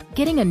Leesa,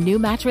 getting a new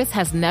mattress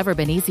has never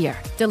been easier.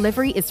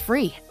 Delivery is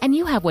free, and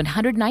you have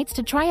 100 nights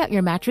to try out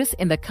your mattress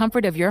in the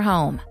comfort of your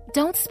home.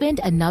 Don't spend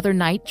another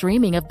night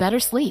dreaming of better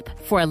sleep.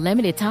 For a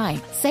limited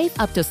time, save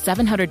up to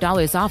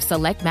 $700 off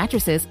select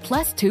mattresses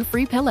plus 2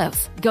 free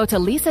pillows. Go to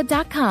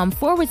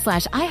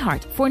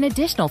leesa.com/iHeart for an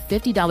additional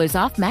 $50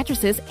 off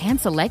mattresses and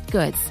select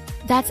goods.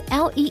 That's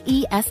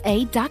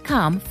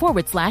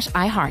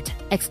LEESA.com/iHeart.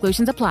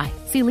 Exclusions apply.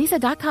 See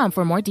leesa.com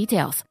for more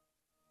details.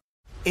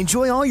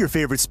 Enjoy all your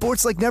favorite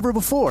sports like never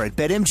before at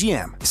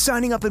BetMGM.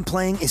 Signing up and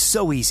playing is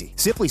so easy.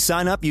 Simply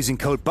sign up using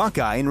code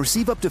Buckeye and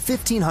receive up to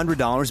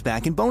 $1,500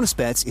 back in bonus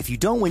bets if you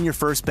don't win your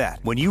first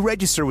bet. When you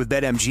register with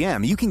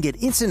BetMGM, you can get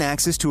instant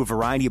access to a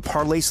variety of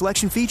parlay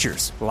selection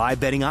features, live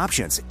betting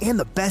options, and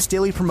the best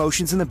daily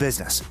promotions in the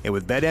business. And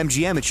with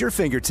BetMGM at your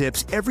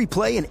fingertips, every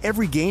play and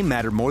every game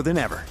matter more than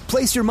ever.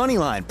 Place your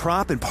moneyline,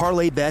 prop, and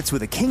parlay bets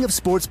with the king of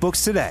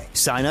sportsbooks today.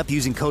 Sign up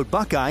using code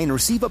Buckeye and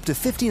receive up to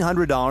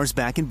 $1,500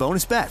 back in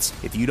bonus bets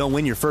if you don't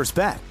win your first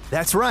bet.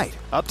 That's right,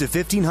 up to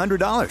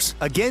 $1,500.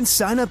 Again,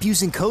 sign up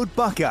using code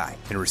Buckeye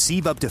and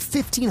receive up to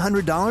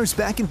 $1,500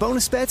 back in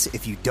bonus bets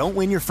if you don't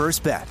win your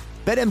first bet.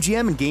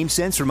 BetMGM and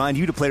GameSense remind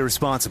you to play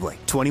responsibly.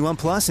 21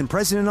 plus and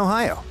present in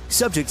Ohio.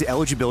 Subject to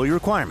eligibility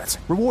requirements.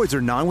 Rewards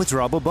are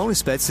non-withdrawable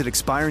bonus bets that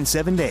expire in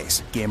 7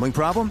 days. Gambling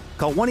problem?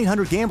 Call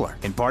 1-800-GAMBLER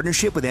in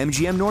partnership with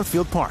MGM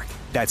Northfield Park.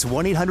 That's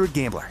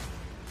 1-800-GAMBLER.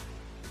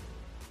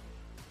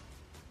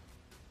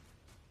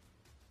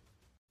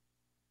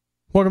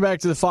 Welcome back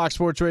to the Fox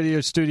Sports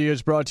Radio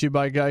studios, brought to you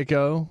by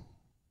Geico.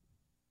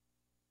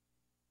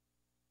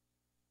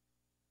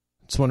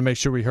 Just want to make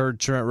sure we heard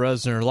Trent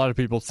Reznor. A lot of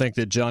people think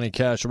that Johnny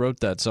Cash wrote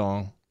that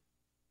song.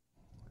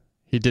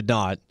 He did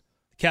not.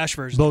 Cash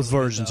version. Both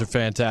versions are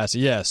fantastic.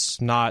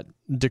 Yes, not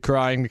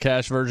decrying the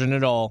Cash version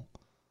at all.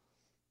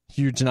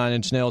 Huge Nine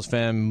Inch Nails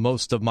fan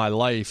most of my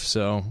life,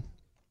 so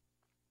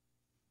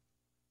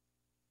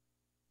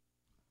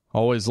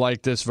always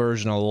liked this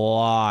version a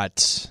lot,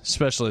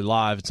 especially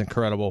live. It's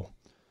incredible.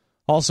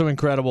 Also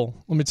incredible,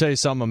 let me tell you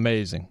something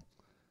amazing.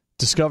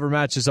 Discover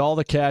matches all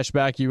the cash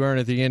back you earn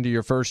at the end of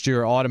your first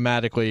year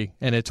automatically,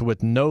 and it's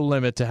with no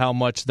limit to how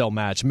much they'll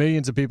match.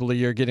 Millions of people a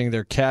year getting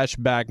their cash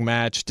back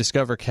match.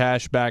 Discover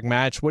Cash Back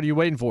Match. What are you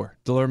waiting for?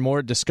 To learn more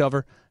at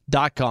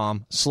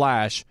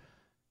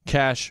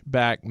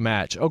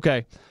discover.com/cashbackmatch.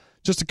 Okay,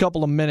 just a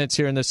couple of minutes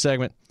here in this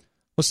segment.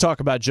 Let's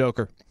talk about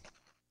Joker.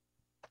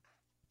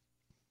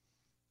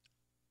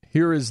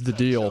 Here is the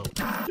deal.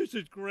 This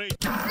is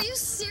great. Are you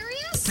serious?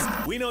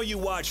 We know you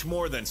watch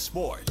more than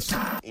sports.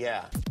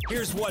 Yeah.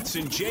 Here's what's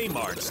in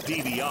J-Mart's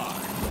DVR.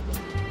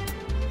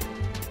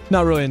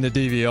 Not really in the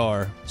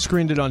DVR.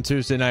 Screened it on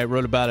Tuesday night,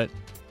 wrote about it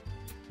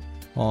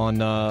on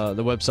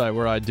the website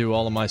where I do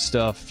all of my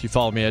stuff. If you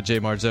follow me at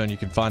JMartzone, you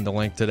can find the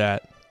link to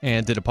that,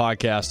 and did a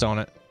podcast on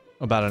it,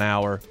 about an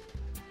hour.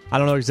 I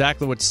don't know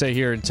exactly what to say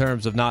here in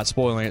terms of not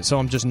spoiling it, so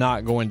I'm just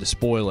not going to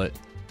spoil it.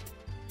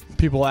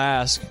 People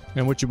ask,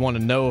 and what you want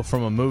to know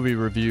from a movie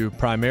review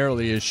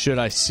primarily is, should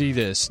I see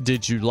this?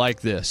 Did you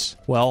like this?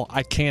 Well,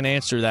 I can't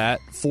answer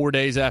that. 4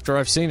 days after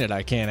I've seen it,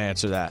 I can't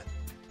answer that.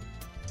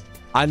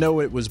 I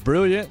know it was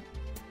brilliant.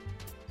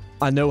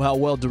 I know how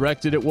well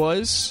directed it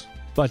was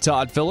by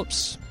Todd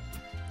Phillips.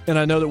 And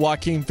I know that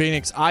Joaquin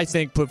Phoenix, I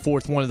think, put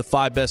forth one of the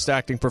 5 best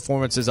acting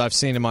performances I've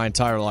seen in my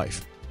entire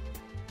life.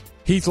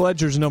 Heath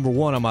Ledger's number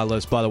 1 on my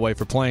list, by the way,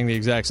 for playing the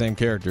exact same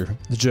character,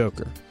 the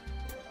Joker.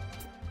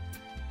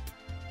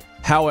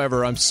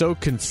 However, I'm so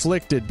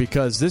conflicted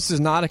because this is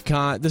not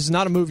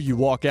a movie you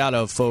walk out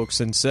of, folks,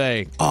 and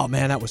say, "Oh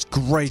man, that was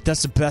great.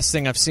 That's the best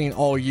thing I've seen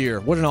all year.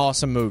 What an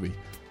awesome movie."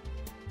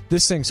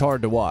 This thing's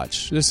hard to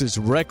watch. This is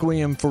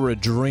Requiem for a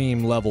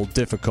Dream level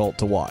difficult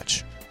to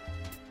watch.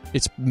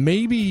 It's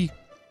maybe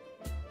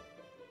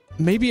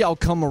I'll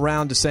come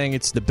around to saying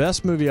it's the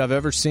best movie I've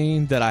ever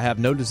seen that I have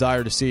no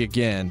desire to see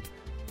again,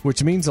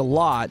 which means a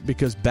lot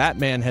because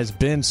Batman has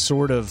been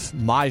sort of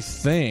my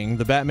thing.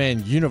 The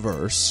Batman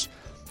universe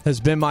has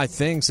been my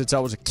thing since I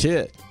was a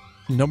kid.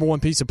 Number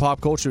one piece of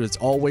pop culture that's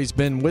always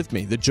been with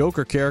me. The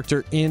Joker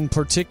character in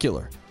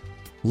particular.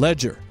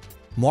 Ledger.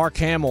 Mark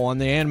Hamill on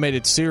the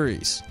animated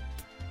series.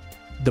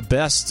 The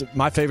best,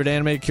 my favorite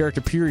animated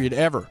character period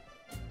ever.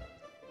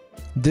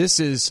 This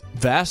is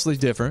vastly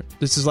different.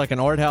 This is like an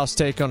art house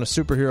take on a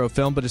superhero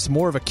film, but it's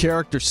more of a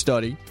character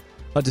study,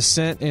 a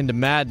descent into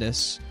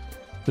madness.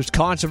 There's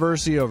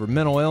controversy over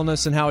mental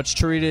illness and how it's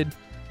treated,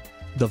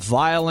 the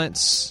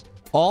violence,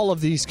 all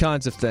of these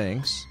kinds of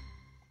things.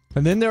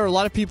 And then there are a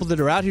lot of people that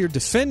are out here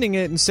defending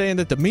it and saying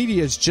that the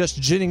media is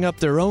just ginning up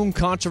their own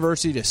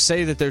controversy to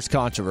say that there's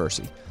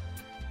controversy.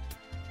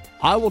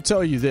 I will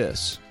tell you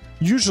this.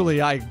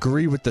 Usually I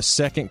agree with the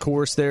second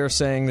course there,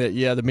 saying that,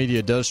 yeah, the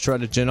media does try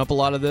to gin up a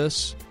lot of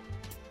this.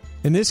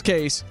 In this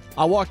case,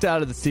 I walked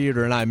out of the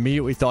theater and I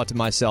immediately thought to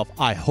myself,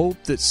 I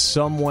hope that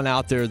someone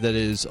out there that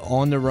is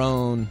on their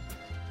own,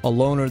 a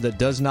loner that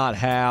does not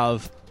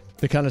have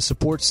the kind of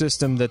support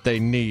system that they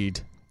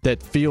need,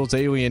 that feels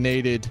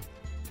alienated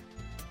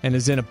and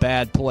is in a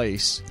bad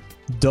place,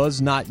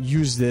 does not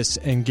use this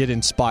and get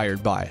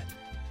inspired by it.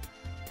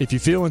 If you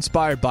feel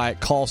inspired by it,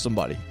 call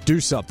somebody. Do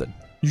something.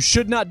 You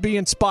should not be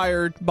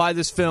inspired by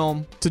this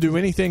film to do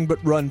anything but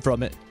run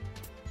from it.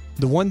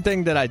 The one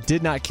thing that I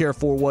did not care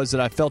for was that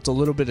I felt a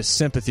little bit of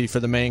sympathy for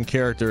the main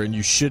character, and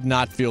you should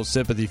not feel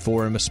sympathy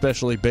for him,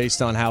 especially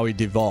based on how he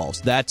devolves.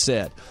 That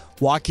said,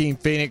 Joaquin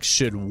Phoenix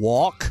should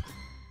walk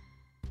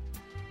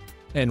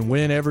and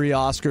win every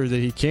Oscar that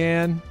he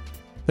can.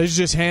 They should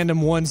just hand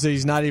him ones that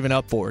he's not even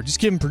up for. Just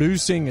give him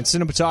producing and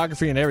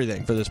cinematography and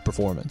everything for this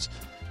performance.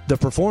 The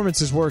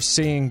performance is worth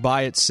seeing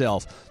by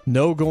itself.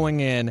 No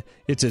going in.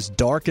 It's as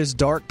dark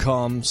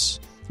comes.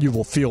 You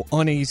will feel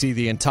uneasy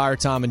the entire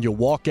time, and you'll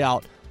walk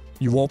out.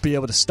 You won't be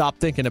able to stop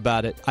thinking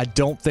about it. I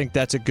don't think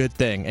that's a good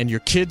thing. And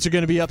your kids are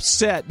going to be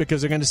upset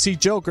because they're going to see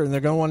Joker, and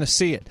they're going to want to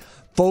see it.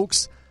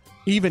 Folks,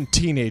 even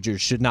teenagers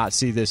should not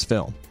see this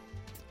film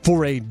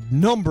for a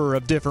number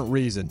of different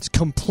reasons.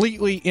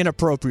 Completely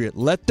inappropriate.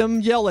 Let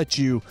them yell at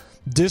you.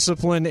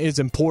 Discipline is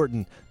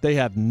important. They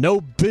have no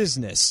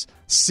business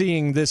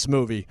seeing this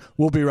movie.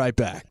 We'll be right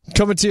back.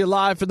 Coming to you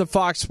live from the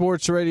Fox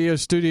Sports Radio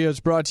studios,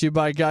 brought to you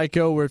by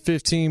Geico, where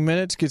 15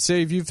 minutes could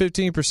save you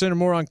 15% or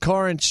more on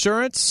car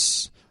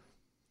insurance.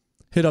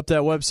 Hit up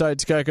that website,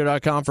 it's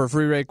geico.com, for a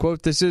free rate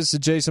quote. This is the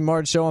Jason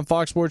Martin Show on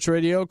Fox Sports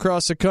Radio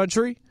across the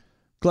country.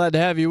 Glad to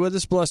have you with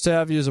us. Blessed to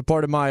have you as a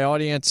part of my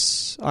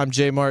audience. I'm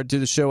Jay Mart. Do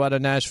the show out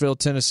of Nashville,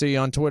 Tennessee,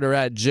 on Twitter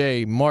at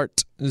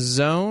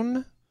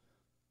JMartZone.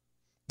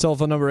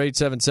 Telephone number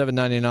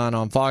 877-99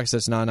 on Fox.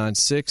 That's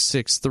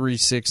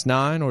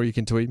 996-6369. Or you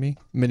can tweet me.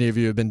 Many of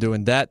you have been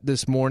doing that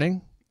this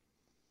morning.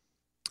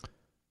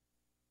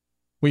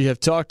 We have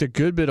talked a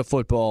good bit of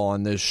football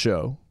on this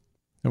show,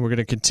 and we're going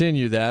to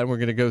continue that. We're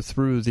going to go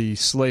through the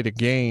slate of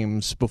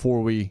games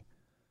before we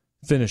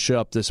finish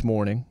up this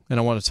morning. And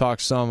I want to talk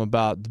some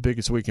about the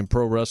biggest week in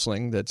pro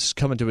wrestling that's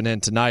coming to an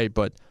end tonight,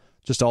 but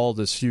just all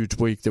this huge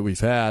week that we've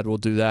had. We'll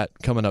do that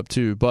coming up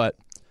too. But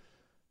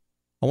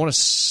I want to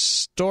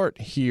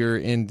start here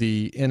in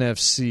the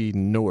NFC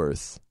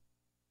North,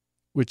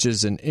 which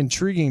is an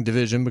intriguing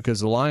division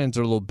because the Lions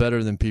are a little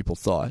better than people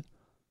thought.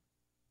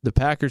 The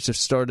Packers have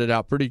started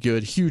out pretty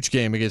good. Huge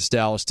game against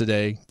Dallas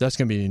today. That's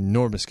going to be an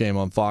enormous game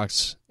on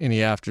Fox in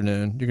the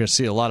afternoon. You're going to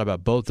see a lot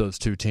about both those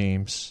two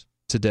teams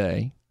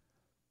today.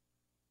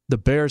 The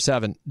Bears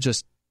have an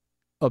just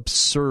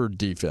absurd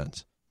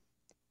defense.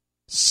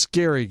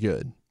 Scary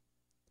good.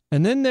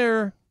 And then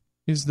there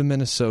is the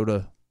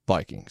Minnesota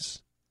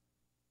Vikings.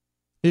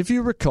 If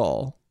you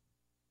recall,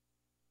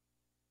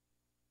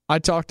 I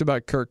talked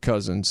about Kirk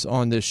Cousins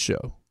on this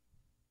show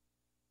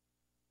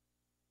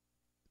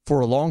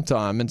for a long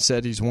time and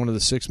said he's one of the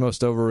 6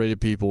 most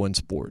overrated people in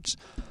sports.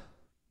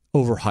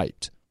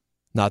 Overhyped.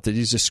 Not that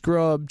he's a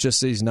scrub, just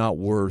that he's not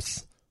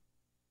worth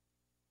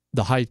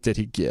the hype that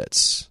he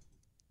gets.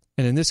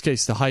 And in this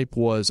case, the hype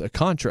was a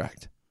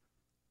contract.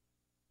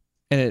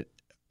 And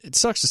it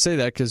sucks to say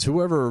that because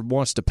whoever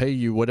wants to pay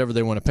you whatever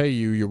they want to pay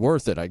you, you're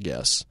worth it, I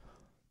guess.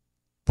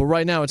 But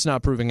right now, it's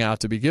not proving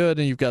out to be good,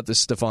 and you've got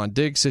this Stephon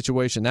Diggs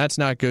situation. That's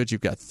not good.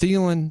 You've got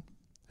Thielen,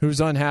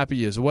 who's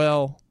unhappy as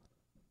well.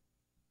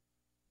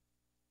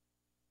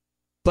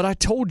 But I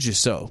told you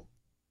so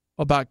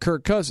about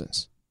Kirk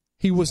Cousins.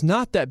 He was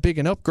not that big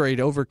an upgrade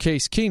over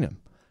Case Keenum.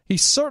 He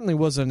certainly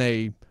wasn't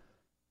a,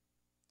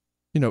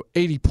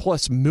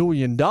 $80+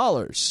 million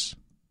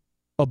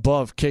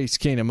above Case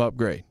Keenum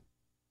upgrade.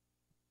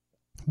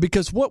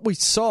 Because what we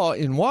saw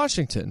in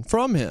Washington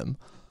from him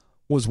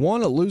was,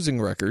 1, a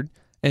losing record,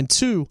 and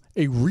 2,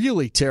 a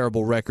really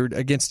terrible record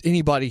against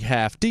anybody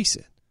half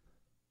decent.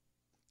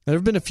 There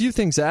have been a few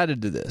things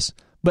added to this,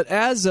 but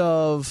as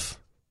of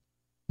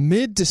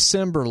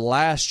mid-December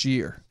last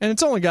year, and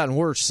it's only gotten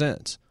worse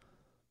since,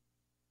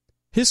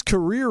 his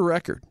career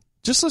record,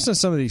 just listen to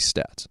some of these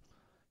stats,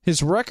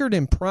 his record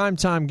in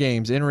primetime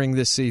games entering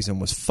this season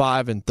was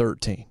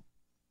 5-13.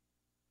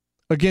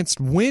 Against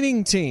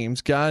winning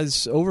teams,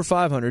 guys over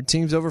 500,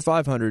 teams over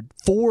 500,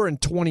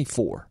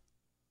 4-24.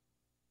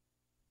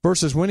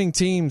 Versus winning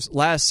teams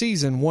last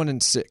season,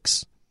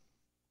 1-6.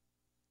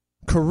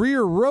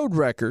 Career road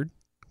record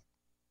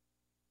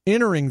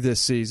entering this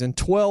season,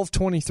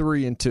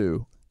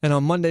 12-23-2. And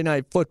on Monday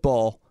Night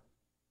Football,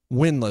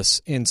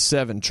 winless in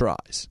 7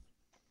 tries.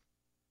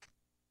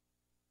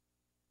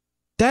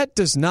 That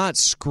does not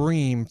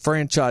scream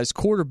franchise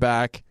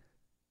quarterback,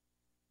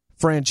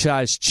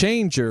 franchise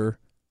changer,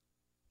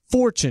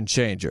 fortune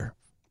changer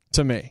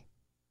to me.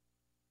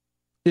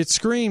 It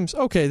screams,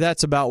 okay,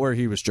 that's about where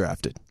he was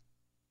drafted.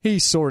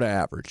 He's sort of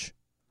average.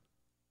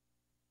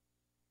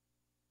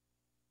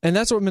 And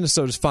that's what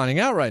Minnesota's finding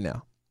out right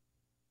now.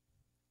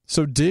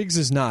 So Diggs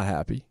is not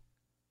happy.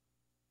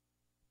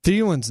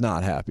 Thielen's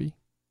not happy.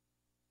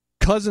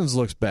 Cousins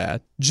looks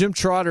bad. Jim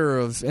Trotter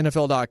of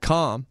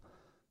NFL.com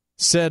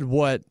said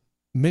what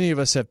many of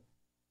us have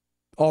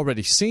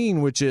already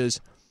seen, which is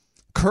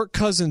Kirk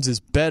Cousins is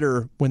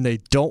better when they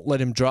don't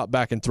let him drop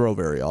back and throw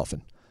very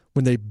often.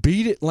 When they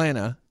beat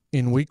Atlanta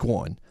in week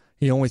 1,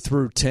 he only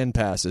threw 10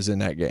 passes in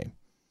that game.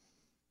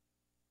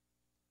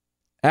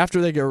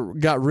 After they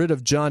got rid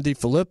of John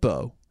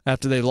DeFilippo,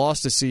 after they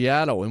lost to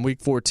Seattle in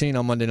week 14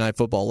 on Monday Night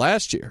Football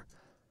last year,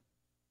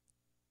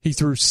 he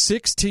threw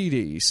 6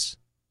 TDs,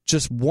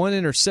 just 1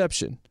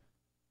 interception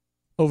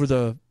over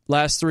the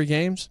last 3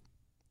 games,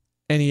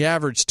 and he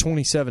averaged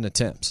 27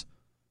 attempts.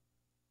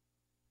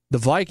 The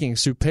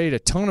Vikings, who paid a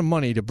ton of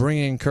money to bring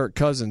in Kirk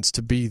Cousins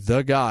to be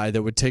the guy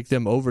that would take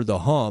them over the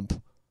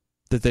hump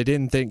that they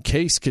didn't think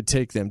Case could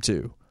take them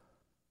to,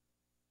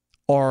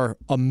 are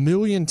a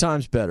million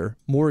times better,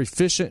 more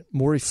efficient,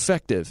 more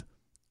effective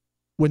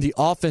when the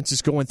offense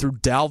is going through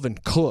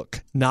Dalvin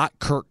Cook, not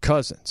Kirk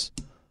Cousins.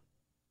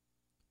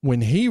 When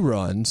he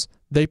runs,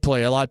 they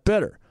play a lot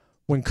better.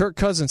 When Kirk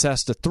Cousins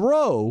has to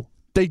throw,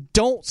 they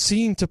don't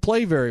seem to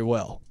play very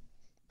well.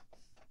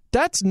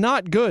 That's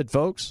not good,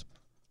 folks.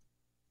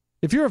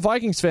 If you're a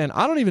Vikings fan,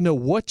 I don't even know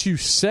what you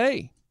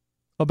say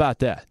about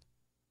that.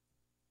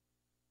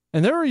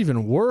 And there are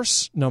even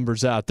worse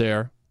numbers out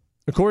there.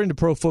 According to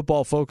Pro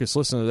Football Focus,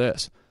 listen to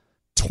this.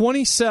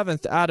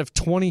 27th out of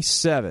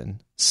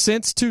 27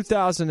 since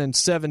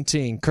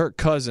 2017, Kirk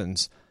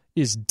Cousins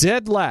is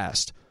dead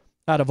last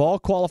out of all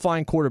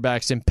qualifying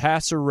quarterbacks in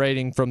passer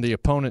rating from the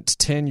opponent's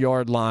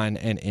 10-yard line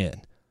and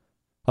in.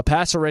 A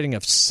passer rating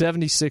of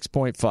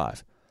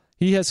 76.5.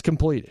 He has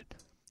completed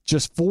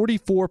just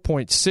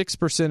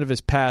 44.6% of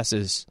his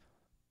passes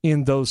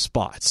in those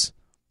spots.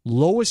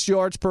 Lowest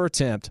yards per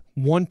attempt,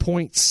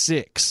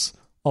 1.6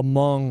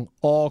 among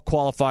all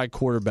qualified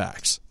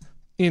quarterbacks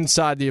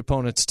inside the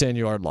opponent's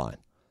 10-yard line.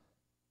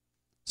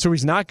 So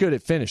he's not good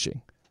at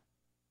finishing.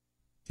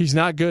 He's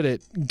not good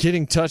at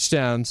getting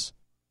touchdowns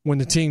when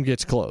the team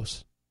gets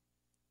close.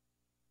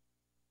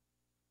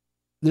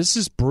 This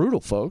is brutal,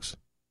 folks.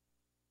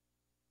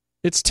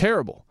 It's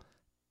terrible.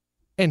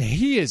 And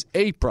he is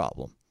a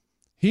problem.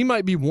 He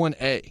might be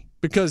 1A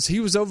because he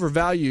was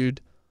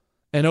overvalued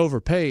and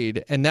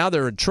overpaid, and now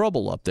they're in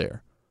trouble up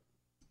there.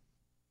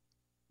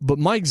 But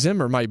Mike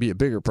Zimmer might be a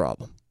bigger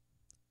problem.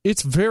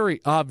 It's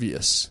very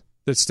obvious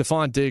that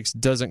Stephon Diggs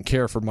doesn't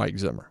care for Mike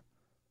Zimmer.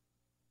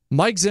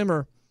 Mike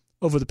Zimmer,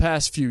 over the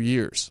past few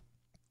years,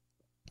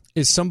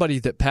 is somebody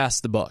that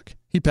passed the buck.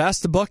 He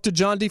passed the buck to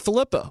John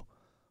DeFilippo.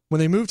 When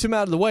they moved him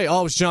out of the way, it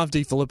was John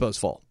DeFilippo's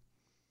fault.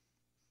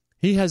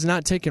 He has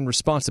not taken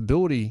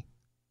responsibility,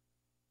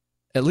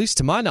 at least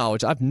to my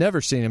knowledge. I've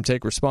never seen him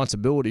take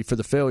responsibility for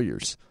the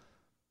failures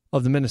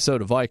of the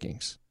Minnesota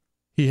Vikings.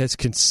 He has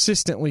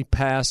consistently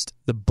passed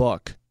the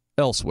buck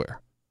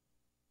elsewhere.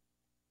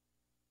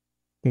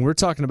 When we're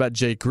talking about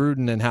Jake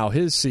Gruden and how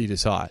his seat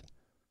is hot,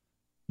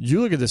 you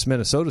look at this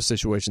Minnesota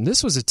situation.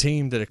 This was a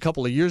team that a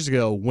couple of years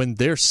ago, when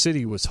their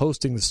city was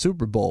hosting the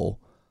Super Bowl,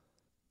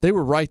 they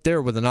were right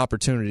there with an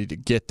opportunity to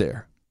get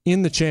there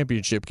in the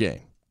championship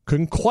game.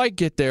 Couldn't quite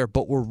get there,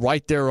 but were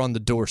right there on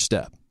the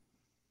doorstep.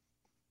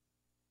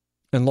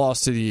 And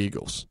lost to the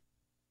Eagles,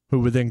 who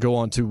would then go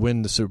on to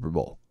win the Super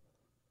Bowl.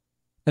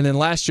 And then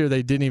last year,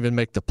 they didn't even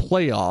make the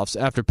playoffs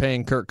after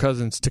paying Kirk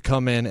Cousins to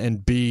come in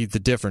and be the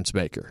difference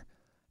maker.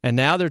 And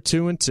now they're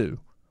 2-2.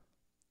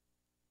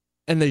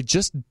 And they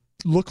just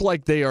look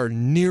like they are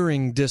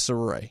nearing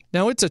disarray.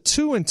 Now, it's a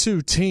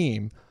 2-2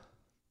 team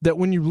that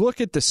when you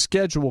look at the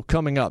schedule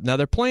coming up, now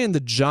they're playing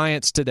the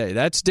Giants today.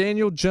 That's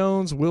Daniel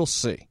Jones. We'll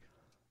see.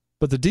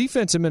 But the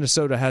defense in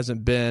Minnesota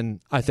hasn't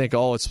been, I think,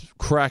 all it's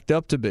cracked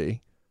up to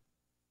be.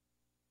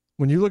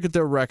 When you look at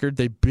their record,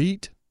 they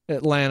beat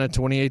Atlanta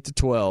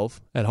 28-12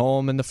 at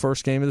home in the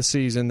first game of the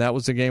season. That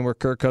was the game where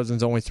Kirk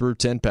Cousins only threw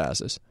 10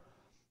 passes.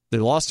 They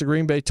lost to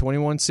Green Bay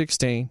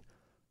 21-16,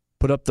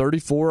 put up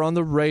 34 on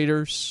the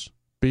Raiders,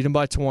 beat them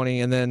by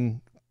 20, and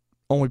then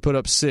only put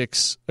up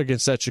 6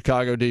 against that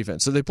Chicago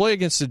defense. So they play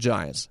against the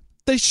Giants.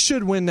 They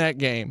should win that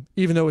game,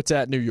 even though it's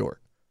at New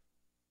York.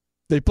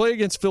 They play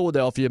against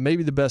Philadelphia,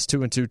 maybe the best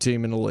 2-2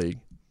 team in the league,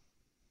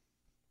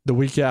 the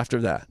week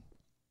after that.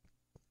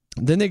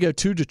 Then they go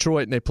to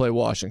Detroit and they play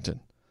Washington.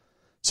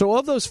 So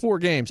of those 4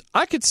 games,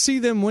 I could see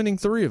them winning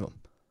 3 of them.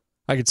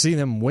 I could see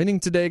them winning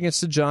today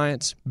against the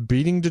Giants,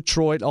 beating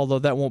Detroit, although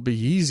that won't be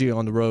easy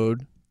on the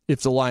road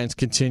if the Lions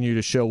continue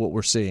to show what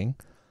we're seeing,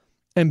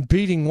 and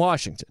beating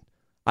Washington.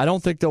 I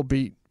don't think they'll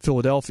beat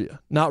Philadelphia.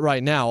 Not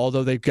right now,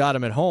 although they've got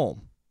them at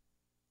home.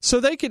 So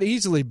they could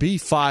easily be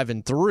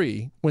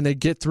 5-3 when they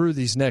get through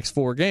these next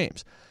 4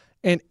 games.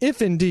 And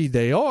if indeed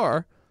they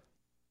are,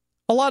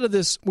 a lot of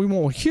this we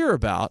won't hear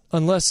about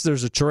unless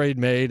there's a trade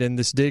made and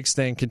this Diggs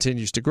thing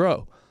continues to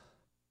grow.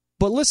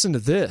 But listen to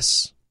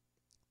this.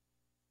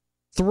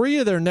 3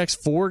 of their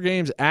next 4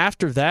 games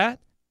after that,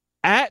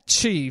 at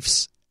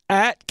Chiefs,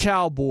 at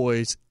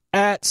Cowboys,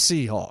 at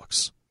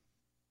Seahawks.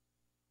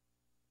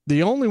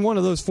 The only one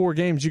of those 4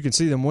 games you can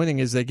see them winning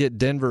is they get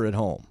Denver at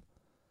home.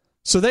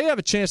 So they have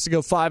a chance to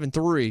go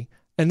 5-3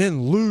 and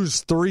then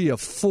lose 3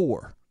 of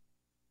 4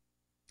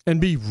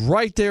 and be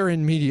right there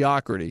in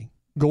mediocrity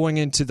going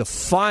into the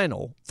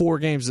final 4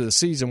 games of the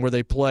season where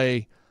they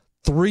play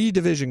 3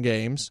 division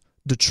games,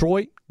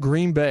 Detroit,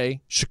 Green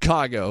Bay,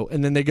 Chicago,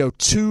 and then they go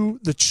to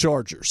the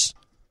Chargers.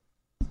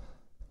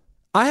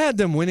 I had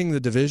them winning the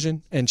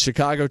division and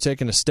Chicago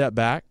taking a step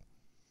back.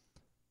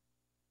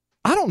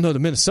 I don't know that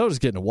Minnesota's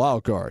getting a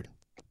wild card.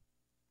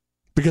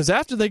 Because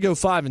after they go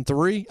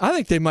 5-3, I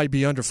think they might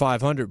be under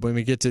 500 when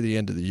we get to the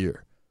end of the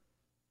year.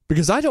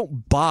 Because I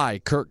don't buy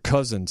Kirk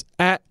Cousins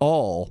at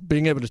all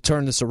being able to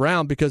turn this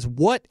around, because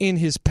what in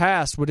his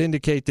past would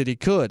indicate that he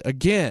could?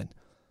 Again,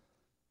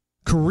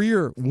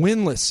 career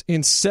winless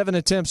in 7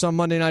 attempts on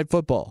Monday Night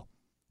Football.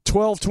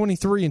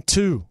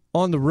 12-23-2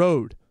 on the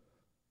road.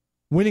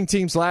 Winning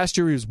teams last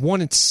year, he was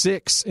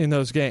 1-6 in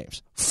those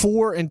games.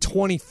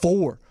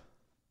 4-24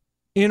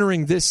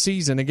 entering this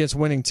season against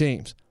winning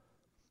teams.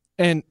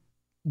 And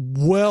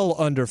well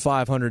under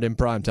 500 in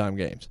primetime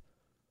games.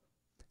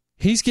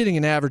 He's getting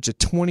an average of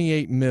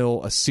 $28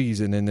 million a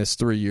season in this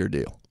 3-year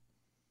deal.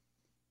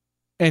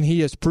 And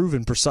he has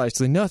proven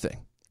precisely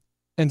nothing.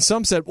 And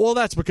some said, well,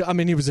 that's because,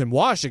 he was in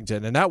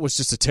Washington, and that was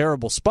just a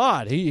terrible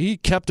spot. He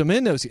kept him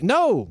in those.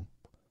 No,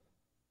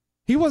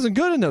 he wasn't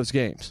good in those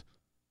games.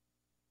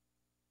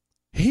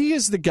 He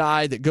is the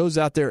guy that goes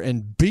out there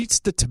and beats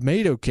the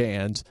tomato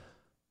cans,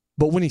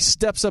 but when he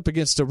steps up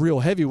against a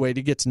real heavyweight,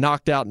 he gets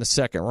knocked out in the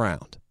second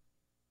round.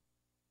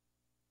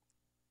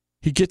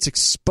 He gets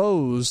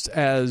exposed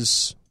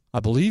as, I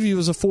believe he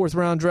was a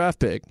 4th-round draft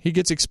pick. He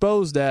gets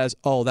exposed as,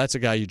 oh, that's a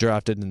guy you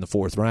drafted in the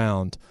 4th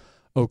round.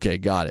 Okay,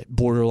 got it.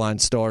 Borderline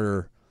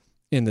starter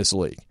in this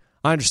league.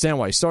 I understand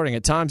why he's starting.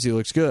 At times he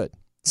looks good.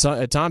 So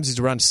at times he's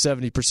around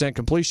 70%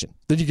 completion.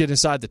 Then you get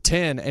inside the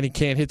 10 and he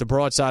can't hit the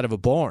broadside of a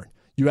barn.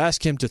 You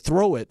ask him to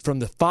throw it from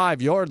the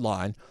 5-yard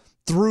line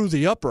through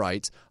the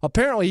uprights.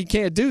 Apparently he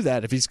can't do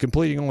that if he's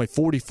completing only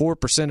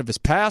 44% of his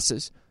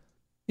passes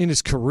in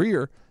his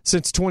career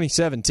since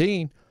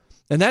 2017.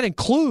 And that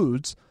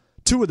includes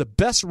 2 of the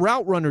best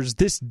route runners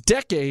this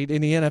decade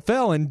in the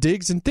NFL in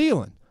Diggs and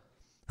Thielen,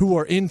 who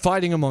are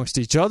infighting amongst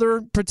each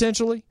other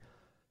potentially,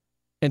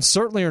 and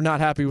certainly are not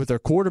happy with their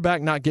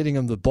quarterback not getting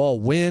them the ball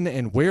when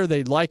and where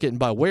they'd like it. And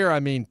by where, I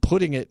mean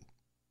putting it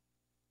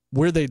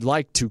where they'd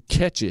like to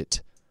catch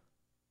it,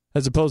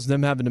 as opposed to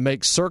them having to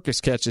make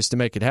circus catches to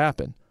make it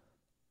happen.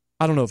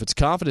 I don't know if it's a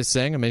confidence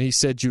thing. He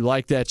said, you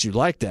like that, you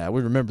like that.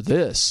 We remember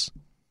this.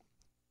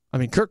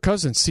 Kirk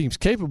Cousins seems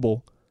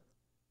capable,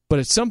 but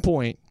at some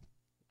point,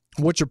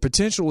 what your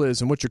potential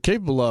is and what you're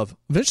capable of,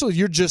 eventually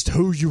you're just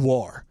who you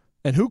are.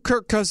 And who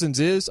Kirk Cousins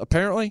is,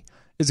 apparently,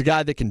 is a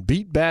guy that can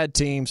beat bad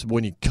teams.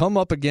 When you come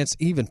up against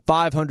even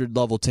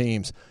 500-level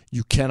teams,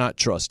 you cannot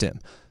trust him.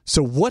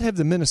 So what have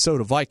the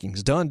Minnesota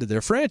Vikings done to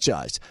their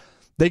franchise?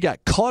 They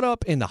got caught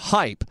up in the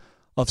hype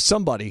of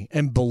somebody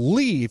and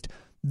believed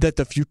that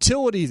the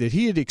futility that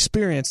he had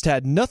experienced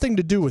had nothing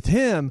to do with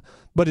him,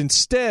 but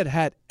instead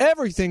had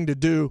everything to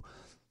do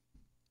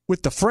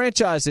with the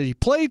franchise that he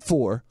played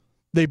for.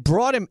 They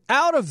brought him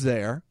out of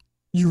there.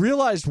 You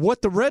realized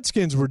what the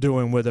Redskins were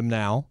doing with him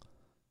now.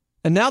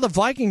 And now the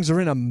Vikings are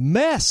in a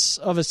mess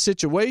of a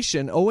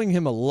situation, owing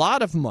him a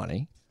lot of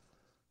money.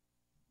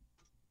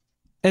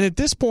 And at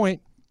this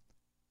point,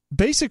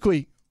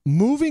 basically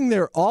moving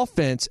their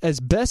offense as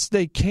best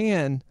they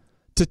can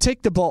to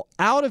take the ball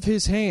out of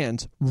his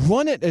hands,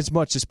 run it as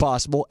much as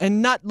possible,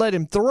 and not let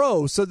him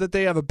throw so that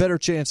they have a better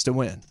chance to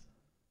win.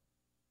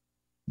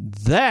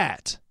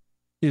 That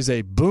is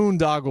a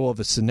boondoggle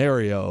of a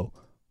scenario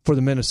for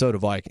the Minnesota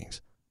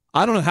Vikings.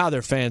 I don't know how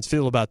their fans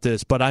feel about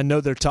this, but I know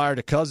they're tired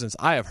of Cousins.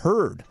 I have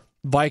heard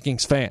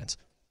Vikings fans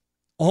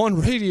on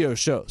radio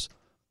shows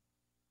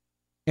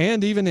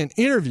and even in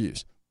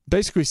interviews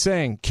basically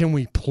saying, can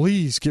we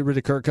please get rid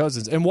of Kirk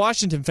Cousins? And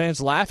Washington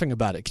fans laughing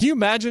about it. Can you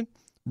imagine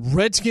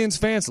Redskins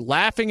fans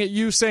laughing at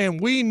you saying,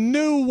 we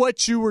knew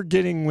what you were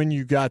getting when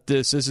you got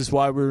this. This is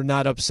why we were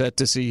not upset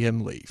to see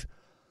him leave.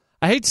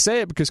 I hate to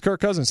say it because Kirk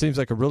Cousins seems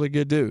like a really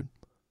good dude.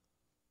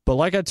 But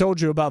like I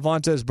told you about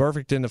Vontaze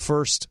Burfict in the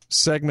first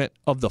segment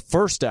of the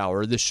first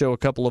hour of this show a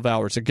couple of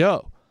hours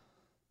ago,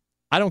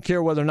 I don't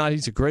care whether or not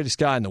he's the greatest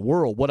guy in the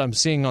world. What I'm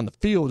seeing on the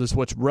field is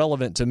what's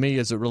relevant to me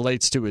as it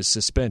relates to his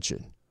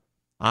suspension.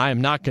 I am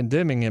not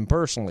condemning him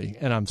personally,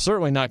 and I'm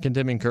certainly not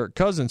condemning Kirk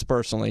Cousins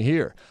personally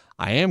here.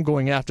 I am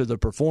going after the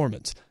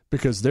performance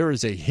because there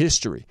is a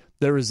history.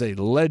 There is a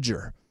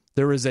ledger.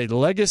 There is a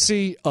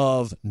legacy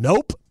of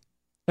nope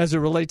as it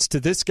relates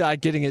to this guy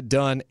getting it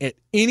done at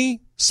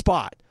any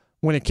spot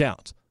when it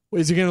counts.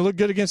 Is he going to look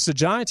good against the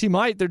Giants? He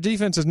might. Their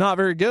defense is not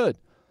very good.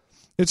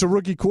 It's a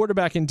rookie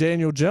quarterback in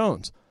Daniel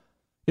Jones.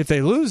 If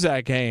they lose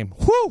that game,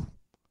 whew,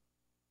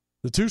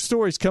 the 2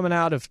 stories coming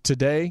out of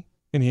today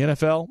in the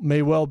NFL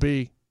may well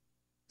be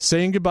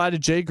saying goodbye to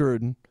Jay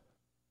Gruden,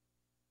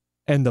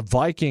 and the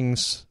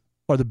Vikings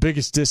are the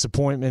biggest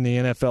disappointment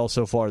in the NFL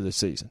so far this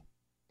season.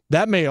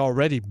 That may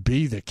already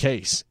be the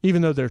case,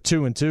 even though they're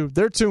 2-2.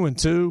 They're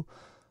 2-2.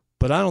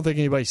 But I don't think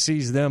anybody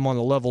sees them on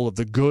the level of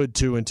the good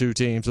 2-2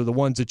 teams or the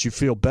ones that you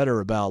feel better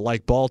about,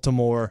 like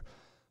Baltimore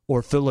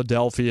or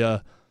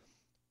Philadelphia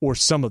or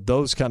some of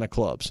those kind of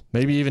clubs.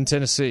 Maybe even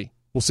Tennessee.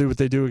 We'll see what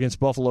they do against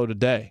Buffalo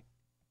today.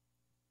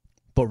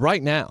 But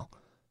right now,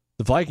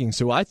 the Vikings,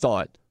 who I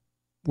thought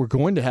were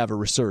going to have a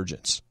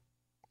resurgence,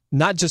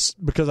 not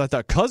just because I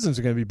thought Cousins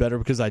was going to be better,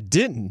 because I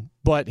didn't,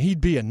 but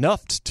he'd be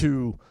enough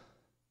to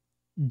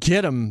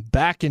get them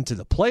back into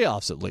the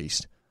playoffs at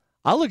least.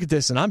 I look at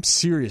this, and I'm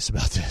serious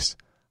about this.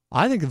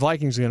 I think the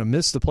Vikings are going to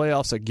miss the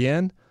playoffs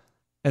again,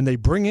 and they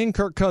bring in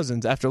Kirk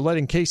Cousins after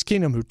letting Case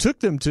Keenum, who took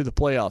them to the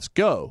playoffs,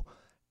 go,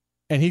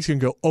 and he's going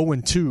to go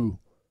 0-2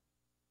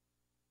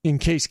 in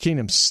Case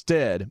Keenum's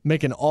stead,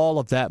 making all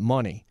of that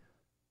money.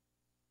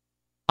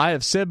 I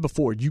have said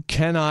before, you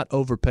cannot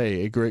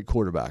overpay a great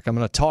quarterback. I'm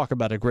going to talk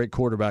about a great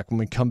quarterback when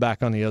we come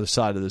back on the other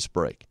side of this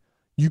break.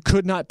 You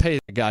could not pay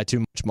that guy too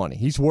much money.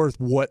 He's worth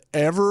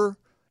whatever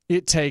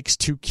it takes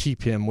to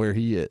keep him where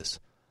he is.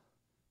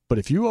 But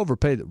if you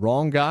overpay the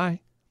wrong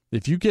guy,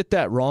 if you get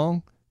that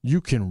wrong,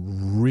 you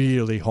can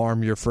really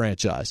harm your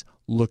franchise.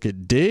 Look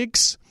at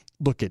Diggs.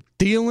 Look at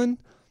Thielen.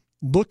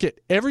 Look at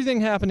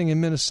everything happening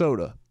in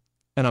Minnesota.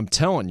 And I'm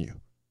telling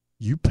you,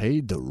 you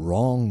paid the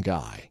wrong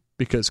guy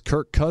because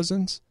Kirk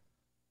Cousins,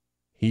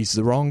 he's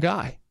the wrong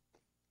guy.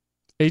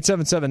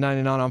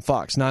 877-99 on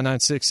Fox,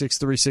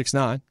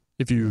 996-6369.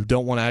 If you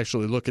don't want to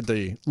actually look at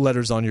the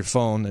letters on your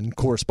phone and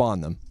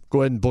correspond them,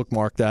 go ahead and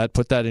bookmark that.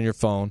 Put that in your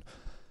phone.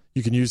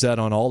 You can use that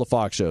on all the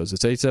Fox shows.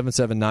 It's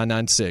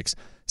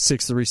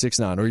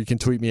 877-996-6369. Or you can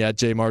tweet me at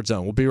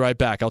JMartzone. We'll be right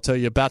back. I'll tell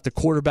you about the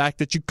quarterback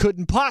that you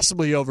couldn't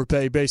possibly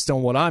overpay based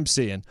on what I'm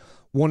seeing.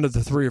 One of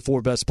the 3 or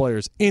 4 best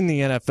players in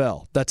the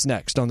NFL. That's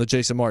next on the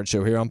Jason Martin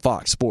Show here on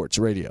Fox Sports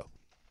Radio.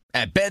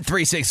 At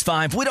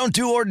Bet365, we don't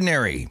do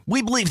ordinary.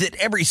 We believe that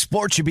every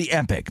sport should be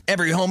epic.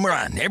 Every home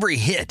run, every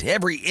hit,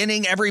 every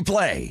inning, every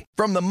play.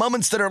 From the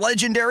moments that are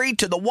legendary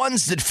to the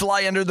ones that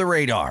fly under the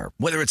radar.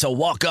 Whether it's a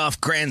walk-off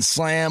grand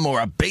slam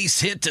or a base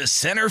hit to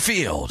center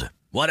field.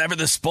 Whatever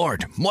the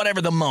sport,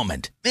 whatever the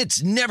moment.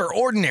 It's never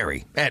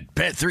ordinary at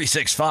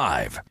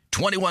Bet365.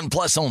 21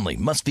 plus only.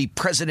 Must be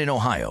present in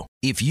Ohio.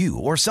 If you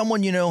or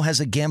someone you know has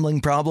a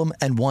gambling problem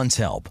and wants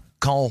help,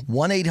 call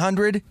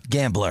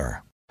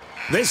 1-800-GAMBLER.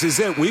 This is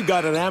it. We've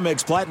got an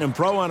Amex Platinum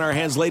Pro on our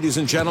hands, ladies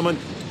and gentlemen.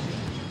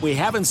 We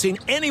haven't seen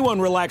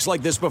anyone relax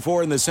like this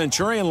before in the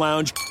Centurion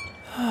Lounge.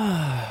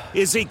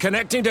 Is he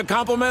connecting to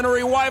complimentary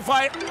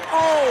Wi-Fi?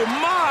 Oh,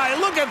 my!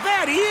 Look at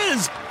that! He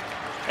is!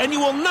 And you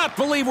will not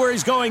believe where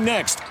he's going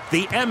next.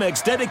 The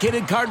Amex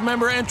dedicated card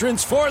member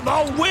entrance for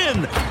the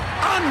win!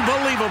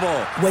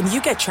 Unbelievable! When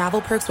you get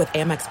travel perks with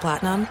Amex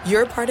Platinum,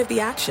 you're part of the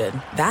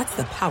action. That's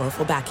the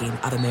powerful backing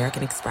of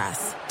American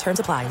Express.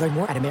 Terms apply. Learn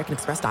more at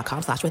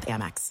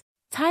americanexpress.com/withAmex.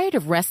 Tired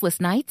of restless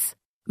nights?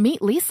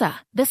 Meet Leesa,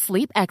 the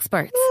sleep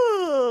experts.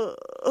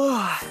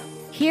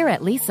 Here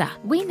at Leesa,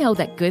 we know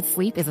that good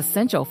sleep is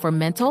essential for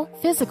mental,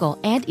 physical,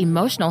 and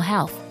emotional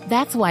health.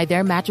 That's why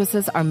their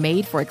mattresses are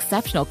made for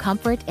exceptional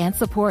comfort and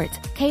support,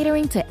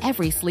 catering to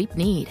every sleep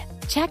need.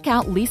 Check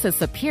out Leesa's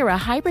Sapira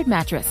Hybrid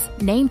Mattress,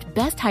 named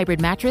Best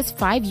Hybrid Mattress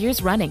 5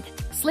 years running.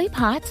 Sleep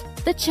hot?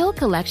 The Chill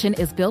Collection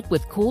is built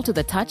with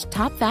cool-to-the-touch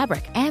top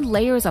fabric and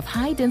layers of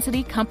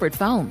high-density comfort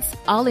foams,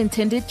 all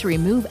intended to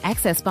remove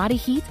excess body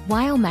heat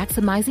while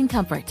maximizing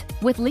comfort.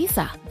 With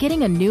Leesa,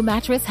 getting a new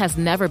mattress has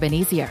never been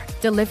easier.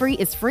 Delivery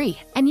is free,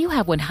 and you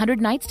have 100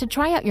 nights to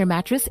try out your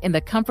mattress in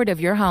the comfort of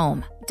your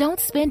home.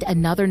 Don't spend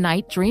another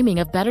night dreaming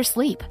of better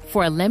sleep.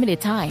 For a limited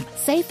time,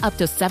 save up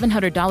to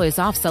 $700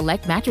 off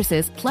select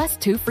mattresses plus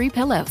 2 free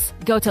pillows.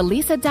 Go to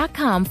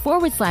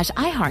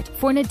leesa.com/iHeart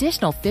for an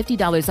additional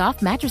 $50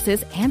 off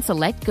mattresses and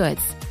select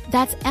goods.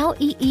 That's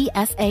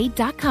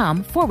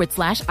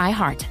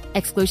LEESA.com/iHeart.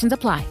 Exclusions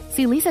apply.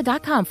 See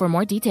leesa.com for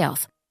more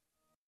details.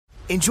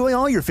 Enjoy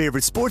all your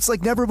favorite sports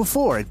like never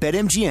before at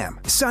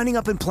BetMGM. Signing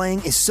up and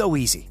playing is so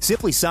easy.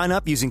 Simply sign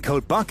up using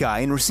code Buckeye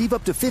and receive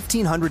up to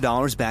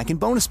 $1,500 back in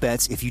bonus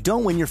bets if you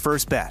don't win your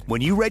first bet.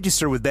 When you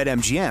register with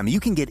BetMGM,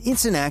 you can get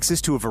instant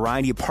access to a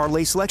variety of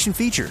parlay selection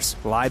features,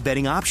 live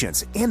betting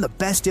options, and the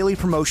best daily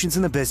promotions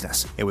in the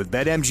business. And with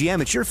BetMGM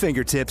at your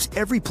fingertips,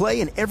 every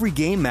play and every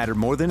game matter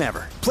more than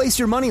ever. Place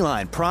your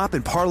moneyline, prop,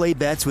 and parlay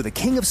bets with the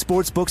king of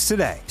sportsbooks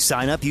today.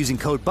 Sign up using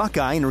code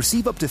Buckeye and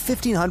receive up to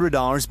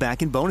 $1,500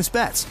 back in bonus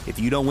bets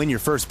if you don't win your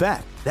first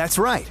bet. That's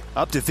right,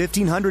 up to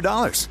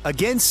 $1,500.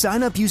 Again,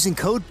 sign up using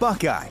code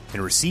Buckeye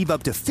and receive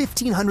up to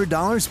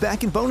 $1,500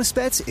 back in bonus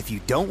bets if you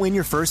don't win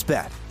your first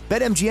bet.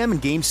 BetMGM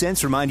and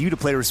GameSense remind you to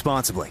play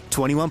responsibly.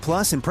 21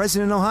 plus and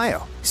present in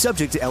Ohio.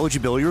 Subject to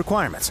eligibility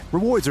requirements.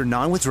 Rewards are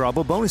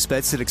non-withdrawable bonus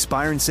bets that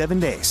expire in 7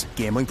 days.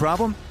 Gambling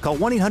problem? Call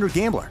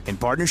 1-800-GAMBLER in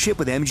partnership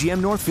with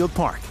MGM Northfield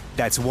Park.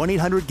 That's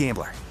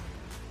 1-800-GAMBLER.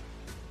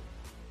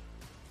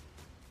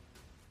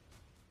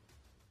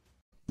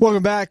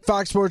 Welcome back.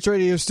 Fox Sports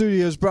Radio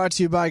Studios brought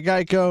to you by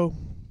Geico.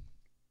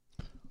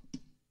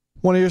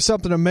 Want to hear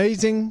something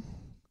amazing?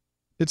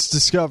 It's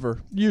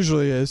Discover.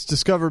 Usually is.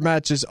 Discover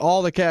matches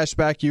all the cash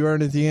back you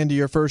earn at the end of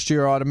your first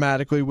year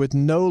automatically with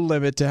no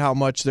limit to how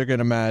much they're going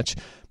to match.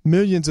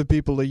 Millions of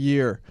people a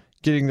year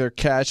getting their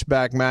cash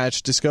back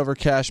match. Discover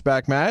Cash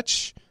Back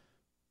Match.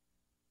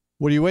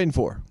 What are you waiting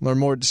for? Learn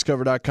more at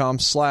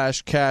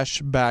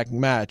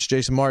discover.com/cashbackmatch.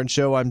 Jason Martin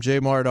Show. I'm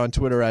J-Mart on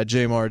Twitter at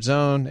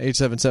JMartZone.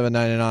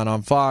 877-99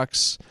 on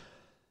Fox.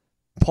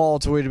 Paul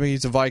tweeted me.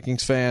 He's a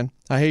Vikings fan.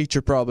 I hate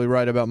you're probably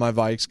right about my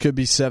Vikes. Could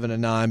be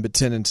 7-9, but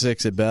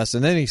 10-6 at best.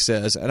 And then he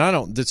says, and I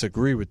don't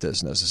disagree with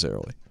this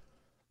necessarily.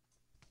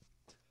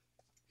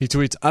 He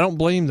tweets, I don't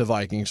blame the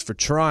Vikings for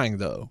trying,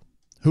 though.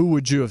 Who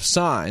would you have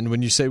signed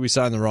when you say we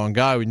signed the wrong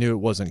guy? We knew it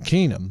wasn't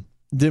Keenum.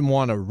 Didn't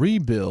want to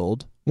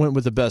rebuild. Went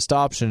with the best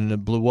option, and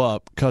it blew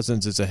up.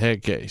 Cousins is a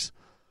head case.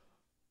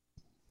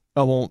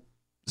 I won't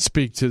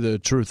speak to the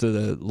truth of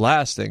the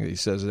last thing that he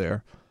says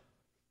there.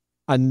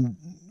 And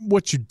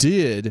what you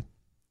did,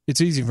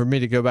 it's easy for me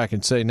to go back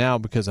and say now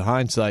because of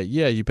hindsight,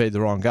 yeah, you paid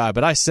the wrong guy.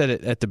 But I said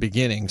it at the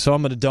beginning, so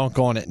I'm going to dunk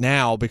on it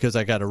now because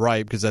I got it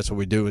right, because that's what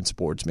we do in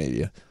sports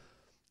media.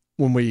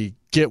 When we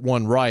get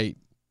one right,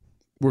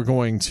 we're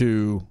going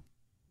to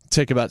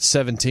take about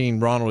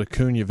 17 Ronald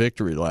Acuna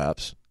victory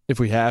laps. if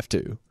we have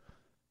to,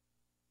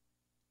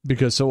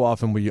 because so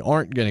often we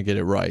aren't going to get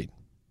it right.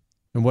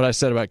 And what I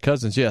said about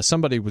Cousins, yeah,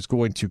 somebody was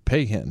going to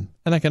pay him.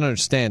 And I can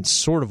understand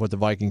sort of what the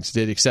Vikings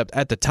did, except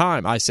at the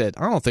time I said,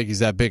 I don't think he's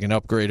that big an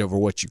upgrade over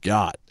what you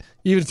got.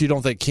 Even if you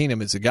don't think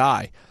Keenum is a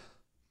guy.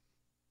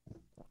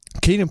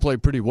 Keenum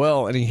played pretty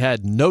well, and he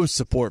had no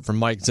support from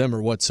Mike Zimmer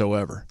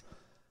whatsoever.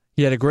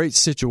 He had a great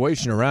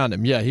situation around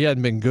him. Yeah, he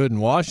hadn't been good in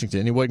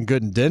Washington. He wasn't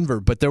good in Denver,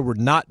 but there were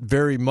not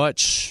very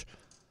much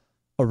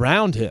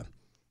around him.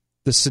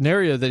 The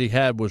scenario that he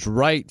had was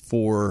right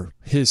for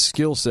his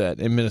skill set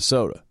in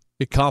Minnesota.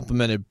 It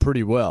complemented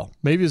pretty well.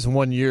 Maybe it was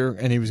 1 year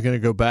and he was going to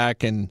go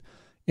back and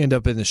end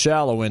up in the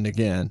shallow end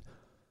again.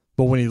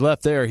 But when he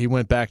left there, he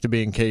went back to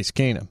being Case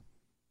Keenum.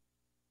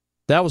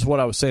 That was what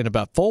I was saying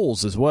about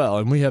Foles as well.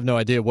 And we have no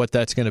idea what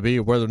that's going to be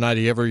or whether or not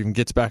he ever even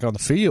gets back on the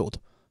field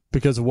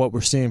because of what we're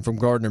seeing from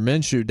Gardner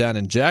Minshew down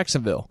in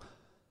Jacksonville.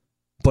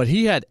 But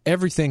he had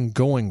everything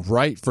going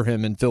right for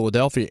him in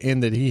Philadelphia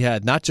in that he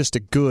had not just a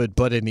good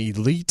but an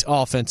elite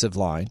offensive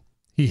line.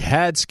 He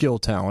had skill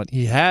talent.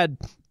 He had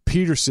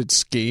Peterson's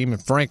scheme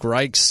and Frank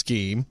Reich's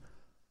scheme.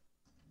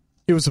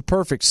 It was a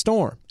perfect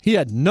storm. He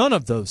had none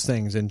of those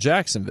things in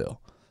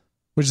Jacksonville,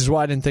 which is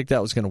why I didn't think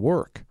that was going to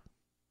work.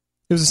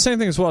 It was the same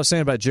thing as what I was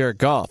saying about Jared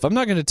Goff. I'm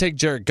not going to take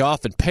Jared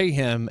Goff and pay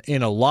him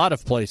in a lot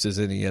of places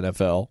in the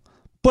NFL,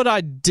 but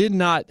I did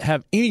not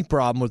have any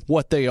problem with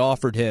what they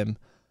offered him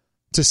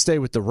to stay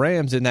with the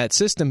Rams in that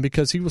system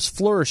because he was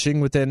flourishing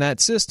within that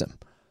system.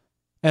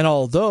 And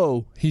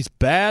although he's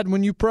bad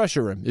when you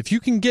pressure him, if you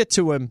can get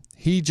to him,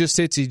 he just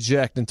hits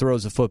eject and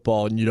throws a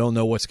football and you don't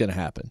know what's going to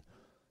happen.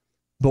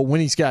 But when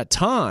he's got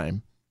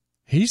time,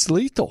 he's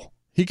lethal.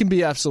 He can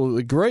be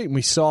absolutely great. And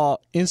we saw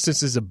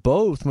instances of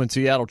both when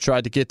Seattle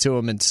tried to get to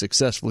him and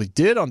successfully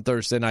did on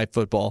Thursday Night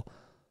Football.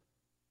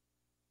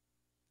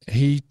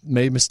 He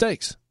made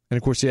mistakes. And,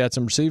 of course, he had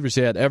some receivers.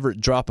 He had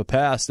Everett drop a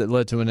pass that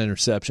led to an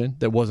interception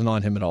that wasn't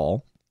on him at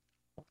all.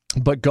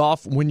 But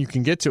Goff, when you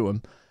can get to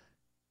him,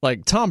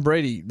 like Tom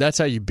Brady, that's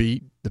how you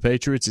beat the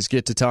Patriots is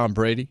get to Tom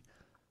Brady.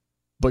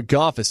 But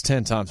Goff is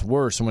 10 times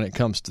worse when it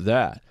comes to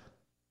that.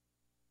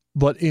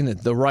 But in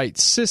the right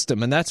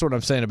system, and that's what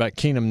I'm saying about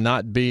Keenum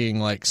not being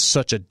like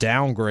such a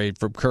downgrade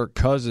from Kirk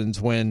Cousins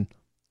when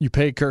you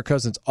pay Kirk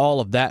Cousins all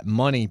of that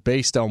money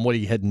based on what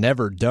he had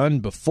never done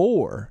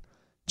before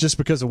just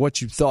because of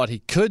what you thought he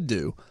could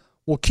do.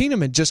 Well,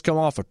 Keenum had just come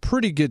off a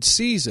pretty good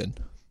season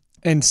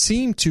and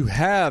seemed to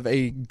have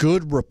a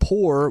good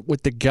rapport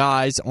with the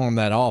guys on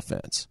that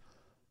offense,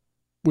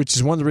 which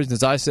is one of the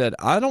reasons I said,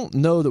 I don't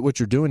know that what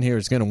you're doing here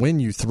is going to win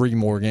you 3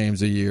 more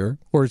games a year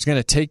or it's going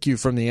to take you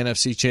from the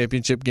NFC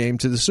Championship game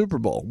to the Super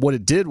Bowl. What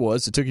it did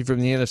was it took you from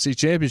the NFC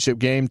Championship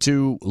game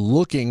to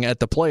looking at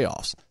the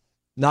playoffs,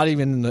 not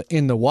even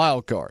in the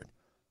wild card.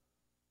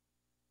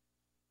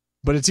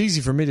 But it's easy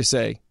for me to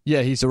say,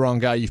 yeah, he's the wrong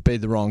guy, you've paid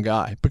the wrong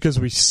guy, because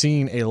we've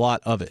seen a lot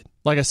of it.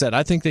 Like I said,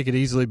 I think they could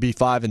easily be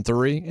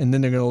 5-3, and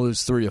then they're going to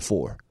lose 3 or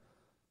 4.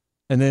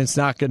 And then it's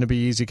not going to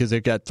be easy because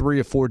they've got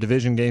 3 or 4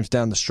 division games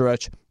down the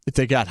stretch. If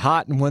they got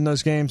hot and win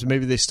those games,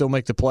 maybe they still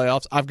make the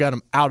playoffs. I've got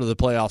them out of the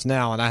playoffs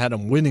now, and I had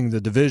them winning the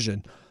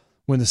division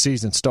when the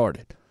season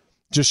started.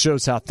 Just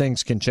shows how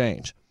things can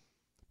change.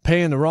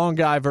 Paying the wrong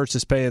guy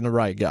versus paying the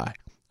right guy.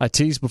 I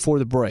teased before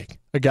the break,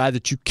 a guy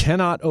that you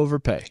cannot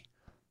overpay.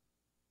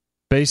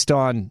 Based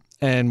on,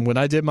 and when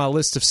I did my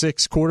list of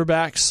 6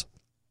 quarterbacks,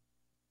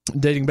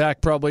 dating back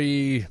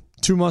probably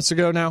 2 months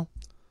ago now,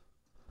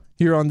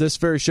 here on this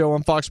very show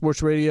on Fox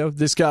Sports Radio,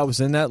 this guy was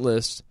in that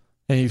list,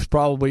 and he's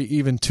probably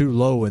even too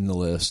low in the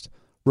list,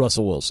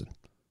 Russell Wilson.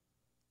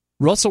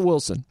 Russell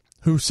Wilson,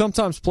 who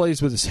sometimes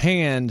plays with his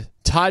hand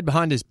tied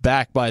behind his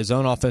back by his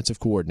own offensive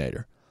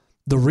coordinator.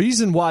 The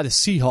reason why the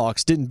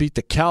Seahawks didn't beat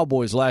the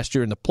Cowboys last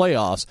year in the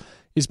playoffs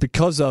is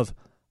because of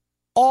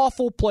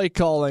awful play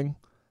calling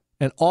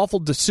and awful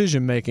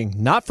decision-making,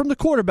 not from the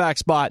quarterback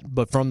spot,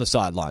 but from the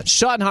sideline.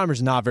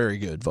 Schottenheimer's not very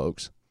good,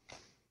 folks.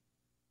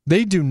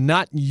 They do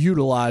not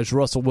utilize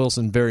Russell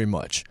Wilson very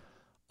much.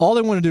 All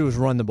they want to do is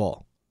run the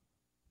ball.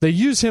 They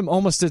use him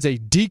almost as a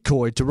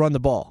decoy to run the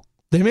ball.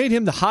 They made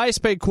him the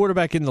highest-paid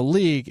quarterback in the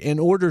league in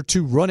order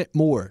to run it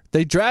more.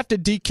 They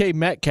drafted DK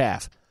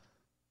Metcalf.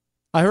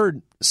 I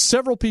heard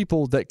several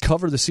people that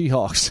cover the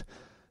Seahawks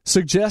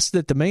suggest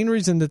that the main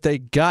reason that they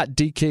got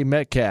DK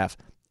Metcalf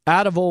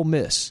out of Ole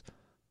Miss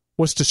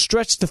was to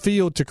stretch the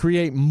field to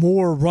create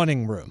more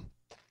running room.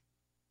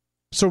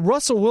 So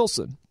Russell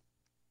Wilson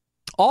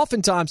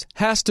oftentimes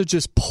has to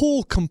just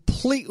pull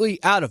completely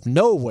out of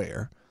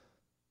nowhere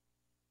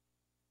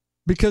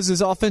because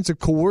his offensive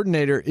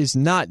coordinator is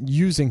not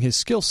using his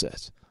skill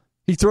sets.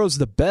 He throws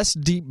the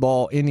best deep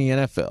ball in the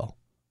NFL.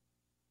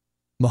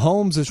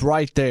 Mahomes is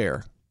right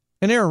there.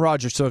 And Aaron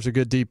Rodgers throws a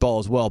good deep ball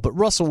as well, but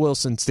Russell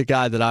Wilson's the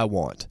guy that I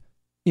want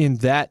in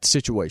that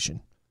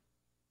situation.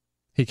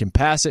 He can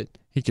pass it.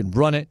 He can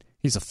run it.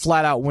 He's a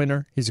flat-out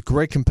winner. He's a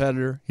great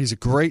competitor. He's a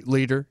great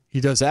leader.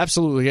 He does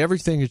absolutely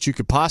everything that you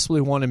could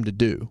possibly want him to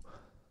do.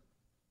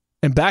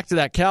 And back to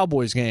that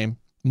Cowboys game,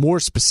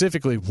 more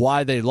specifically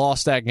why they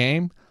lost that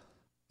game,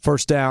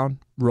 first down,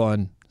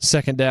 run,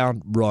 Second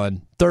down,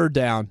 run. Third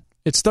down,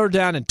 it's third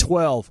down and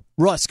 12.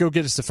 Russ, go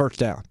get us the first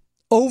down.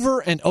 Over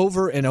and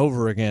over and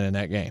over again in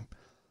that game.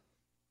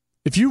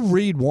 If you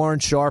read Warren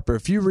Sharp or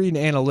if you read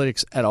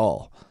analytics at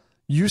all,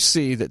 you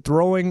see that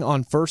throwing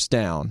on first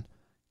down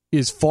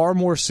is far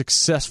more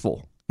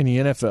successful in the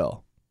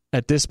NFL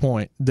at this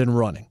point than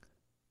running.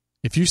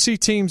 If you see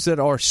teams that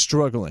are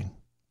struggling,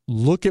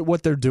 look at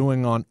what they're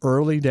doing on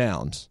early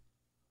downs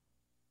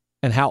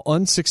and how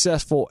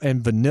unsuccessful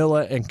and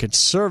vanilla and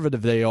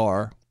conservative they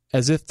are,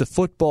 as if the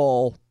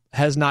football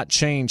has not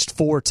changed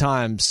 4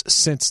 times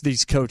since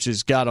these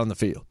coaches got on the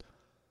field.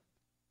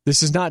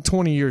 This is not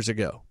 20 years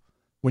ago.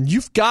 When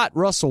you've got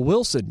Russell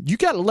Wilson, you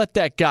got to let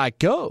that guy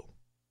go,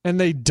 and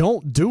they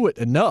don't do it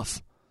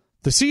enough.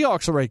 The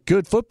Seahawks are a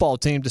good football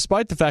team,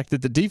 despite the fact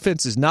that the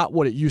defense is not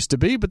what it used to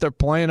be, but they're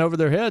playing over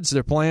their heads.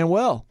 They're playing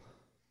well.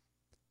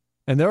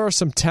 And there are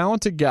some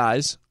talented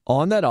guys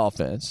on that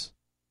offense,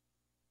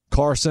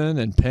 Carson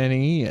and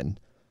Penny and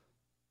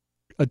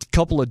a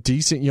couple of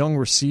decent young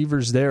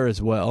receivers there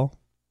as well.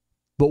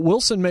 But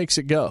Wilson makes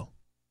it go.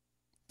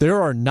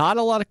 There are not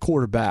a lot of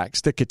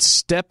quarterbacks that could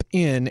step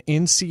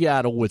in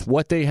Seattle with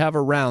what they have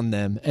around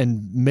them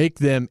and make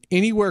them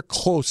anywhere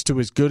close to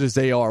as good as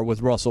they are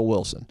with Russell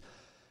Wilson.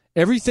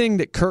 Everything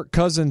that Kirk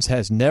Cousins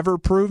has never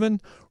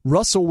proven,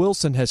 Russell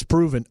Wilson has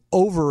proven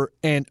over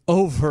and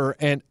over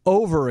and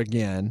over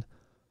again,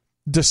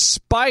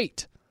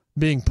 despite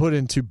being put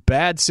into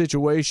bad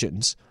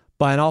situations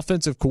by an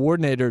offensive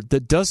coordinator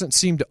that doesn't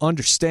seem to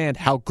understand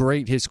how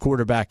great his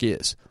quarterback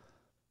is.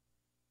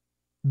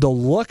 The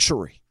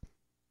luxury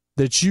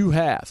that you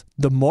have,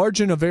 the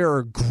margin of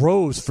error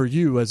grows for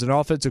you as an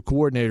offensive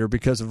coordinator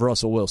because of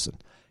Russell Wilson.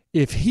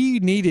 If he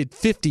needed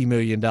 $50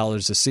 million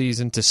a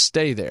season to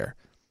stay there,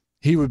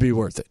 he would be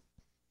worth it.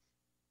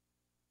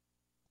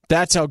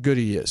 That's how good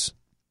he is.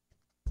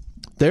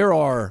 There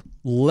are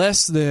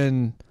less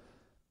than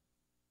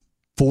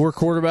 4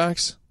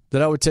 quarterbacks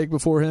that I would take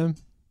before him,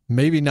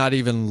 maybe not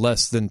even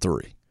less than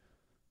 3.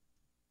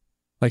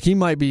 Like, he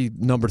might be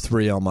number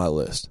 3 on my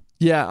list.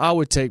 Yeah, I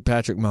would take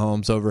Patrick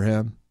Mahomes over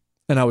him,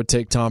 and I would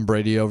take Tom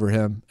Brady over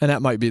him, and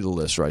that might be the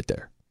list right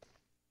there.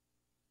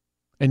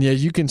 And yeah,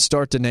 you can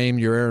start to name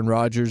your Aaron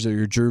Rodgers or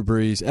your Drew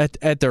Brees.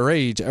 At their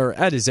age, or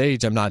at his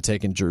age, I'm not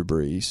taking Drew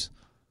Brees.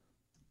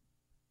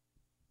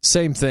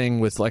 Same thing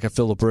with like a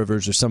Phillip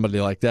Rivers or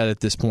somebody like that at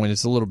this point.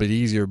 It's a little bit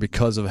easier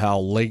because of how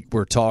late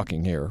we're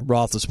talking here.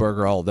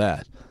 Roethlisberger, all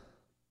that.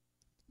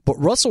 But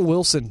Russell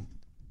Wilson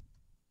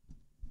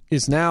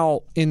is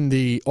now in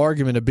the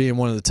argument of being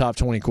one of the top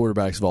 20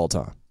 quarterbacks of all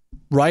time.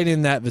 Right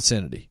in that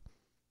vicinity.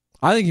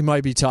 I think he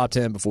might be top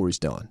 10 before he's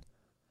done.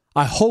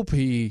 I hope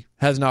he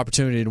has an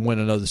opportunity to win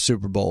another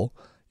Super Bowl.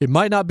 It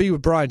might not be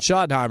with Brian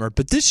Schottenheimer,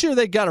 but this year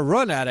they got to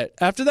run at it.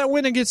 After that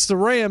win against the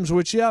Rams,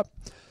 which,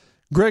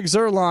 Greg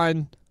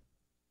Zuerlein,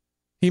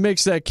 he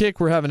makes that kick,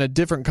 we're having a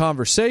different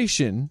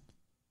conversation,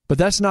 but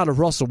that's not a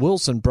Russell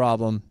Wilson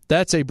problem.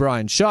 That's a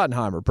Brian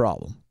Schottenheimer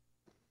problem.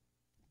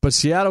 But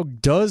Seattle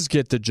does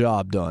get the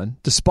job done,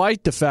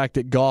 despite the fact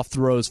that Goff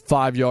throws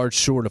 5 yards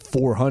short of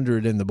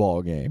 400 in the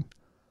ball game.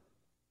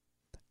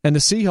 And the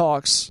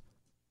Seahawks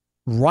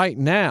right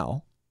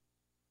now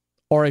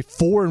are a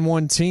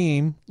 4-1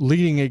 team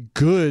leading a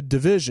good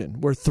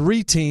division where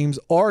 3 teams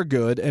are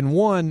good and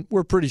 1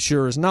 we're pretty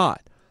sure is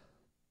not.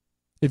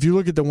 If you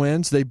look at the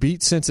wins, they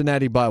beat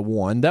Cincinnati by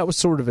 1. That was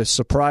sort of a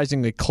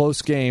surprisingly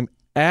close game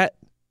at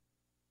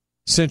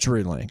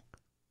CenturyLink.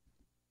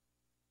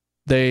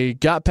 They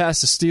got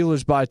past the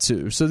Steelers by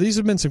 2. So these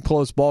have been some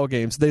close ball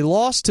games. They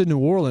lost to New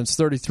Orleans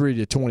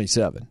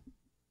 33-27.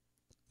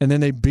 And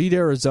then they beat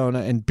Arizona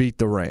and beat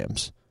the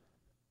Rams.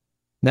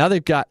 Now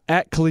they've got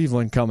at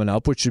Cleveland coming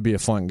up, which should be a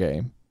fun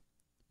game.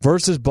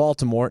 Versus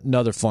Baltimore,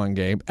 another fun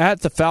game. At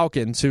the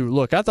Falcons, who,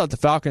 look, I thought the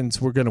Falcons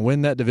were going to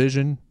win that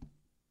division.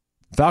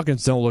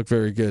 Falcons don't look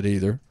very good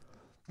either.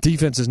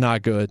 Defense is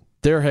not good.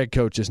 Their head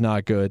coach is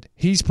not good.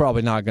 He's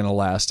probably not going to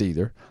last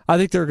either. I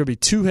think there are going to be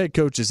 2 head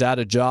coaches out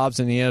of jobs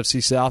in the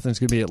NFC South, and it's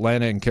going to be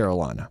Atlanta and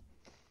Carolina.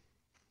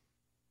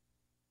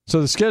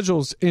 So the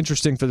schedule's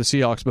interesting for the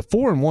Seahawks, but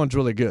 4-1's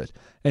really good.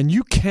 And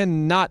you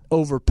cannot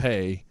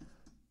overpay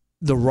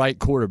the right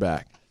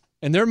quarterback.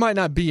 And there might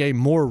not be a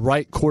more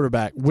right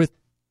quarterback, with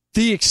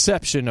the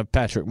exception of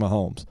Patrick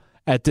Mahomes,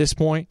 at this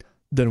point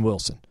than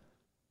Wilson.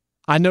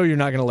 I know you're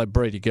not going to let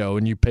Brady go,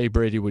 and you pay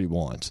Brady what he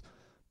wants.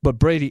 But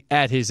Brady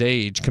at his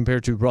age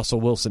compared to Russell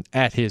Wilson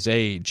at his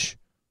age,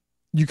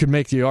 you could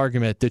make the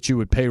argument that you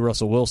would pay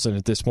Russell Wilson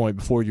at this point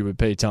before you would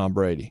pay Tom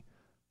Brady.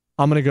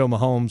 I'm going to go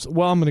Mahomes.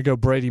 Well, I'm going to go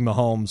Brady,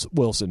 Mahomes,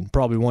 Wilson.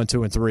 Probably 1,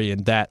 2, and 3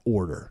 in that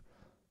order.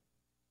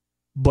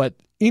 But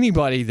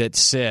anybody that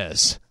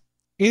says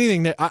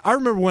anything that I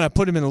remember when I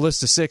put him in the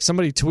list of 6,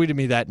 somebody tweeted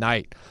me that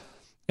night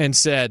and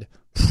said,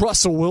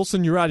 Russell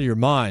Wilson, you're out of your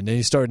mind. And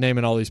he started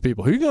naming all these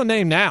people. Who are you going to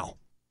name now?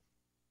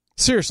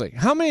 Seriously,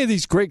 how many of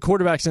these great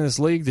quarterbacks in this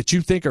league that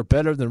you think are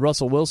better than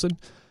Russell Wilson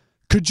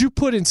could you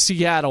put in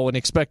Seattle and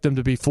expect them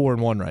to be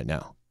 4-1 right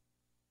now?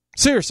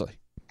 Seriously.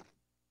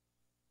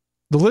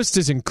 The list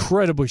is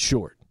incredibly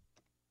short.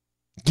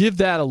 Give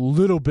that a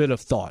little bit of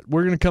thought.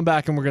 We're going to come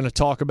back and we're going to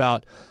talk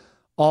about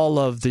all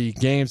of the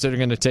games that are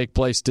going to take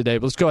place today.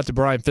 But let's go out to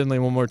Brian Finley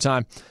one more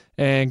time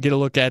and get a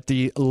look at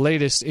the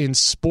latest in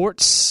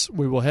sports.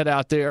 We will head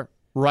out there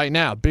right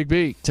now. Big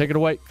B, take it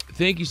away.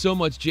 Thank you so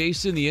much,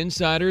 Jason. The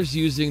Insiders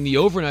using the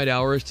overnight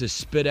hours to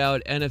spit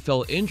out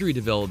NFL injury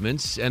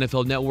developments.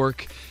 NFL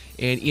Network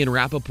and Ian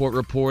Rappaport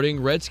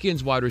reporting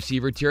Redskins wide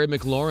receiver Terry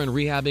McLaurin,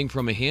 rehabbing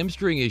from a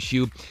hamstring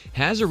issue,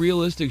 has a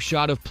realistic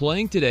shot of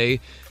playing today,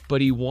 but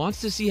he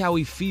wants to see how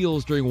he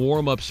feels during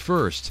warm-ups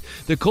first.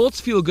 The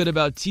Colts feel good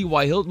about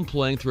T.Y. Hilton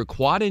playing through a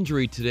quad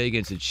injury today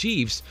against the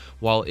Chiefs,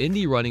 while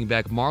Indy running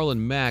back Marlon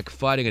Mack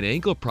fighting an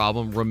ankle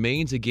problem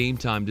remains a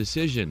game-time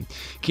decision.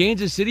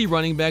 Kansas City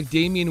running back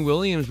Damian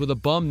Williams with a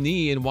bum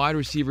knee and wide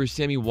receiver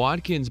Sammy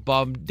Watkins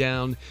bobbed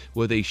down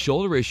with a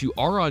shoulder issue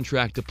are on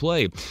track to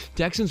play.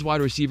 Texans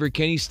wide receiver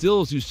Kenny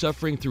Stills, who's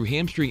suffering through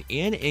hamstring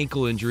and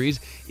ankle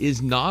injuries,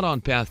 is not on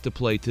path to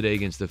play today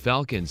against the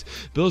Falcons.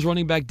 Bills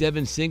running back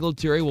Devin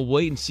Singletary will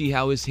wait and see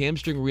how his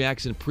hamstring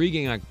reacts in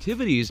pregame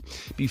activities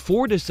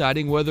before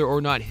deciding whether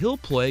or not he'll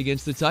play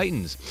against the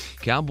Titans.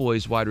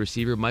 Cowboys wide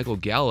receiver Michael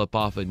Gallup,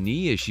 off a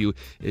knee issue,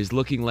 is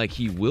looking like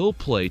he will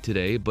play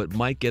today but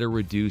might get a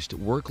reduced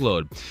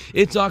workload.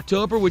 It's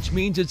October, which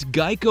means it's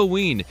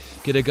Geico-ween.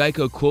 Get a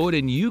Geico quote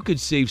and you could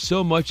save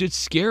so much it's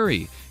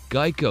scary.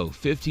 Geico,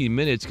 15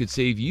 minutes could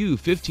save you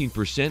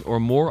 15% or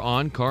more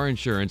on car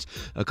insurance.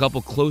 A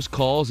couple close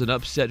calls and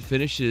upset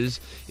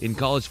finishes in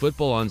college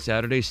football on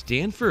Saturday.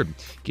 Stanford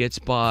gets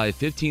by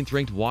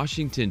 15th-ranked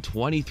Washington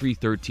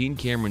 23-13.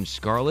 Cameron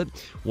Scarlett,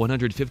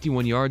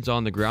 151 yards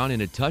on the ground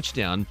and a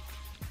touchdown.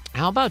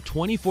 How about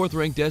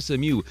 24th-ranked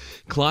SMU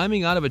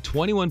climbing out of a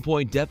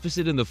 21-point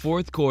deficit in the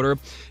fourth quarter,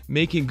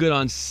 making good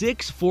on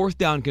 6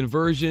 fourth-down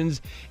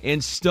conversions,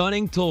 and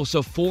stunning Tulsa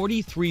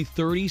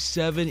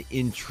 43-37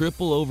 in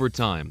triple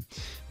overtime.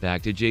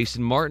 Back to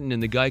Jason Martin in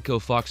the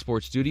Geico Fox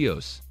Sports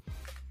Studios.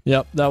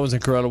 Yep, that was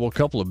incredible. A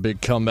couple of big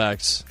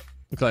comebacks.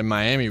 Looked like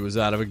Miami was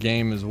out of a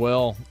game as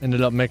well.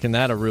 Ended up making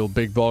that a real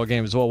big ball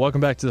game as well.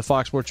 Welcome back to the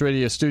Fox Sports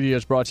Radio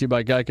studios, brought to you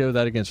by Geico.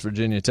 That against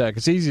Virginia Tech.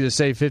 It's easy to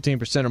save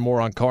 15% or more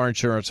on car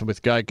insurance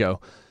with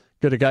Geico.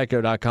 Go to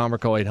geico.com or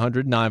call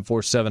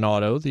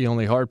 800-947-AUTO. The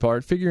only hard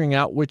part, figuring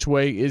out which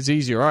way is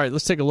easier. All right,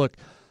 let's take a look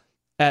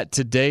at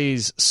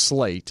today's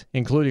slate,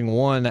 including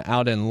one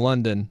out in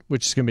London,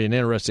 which is going to be an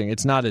interesting.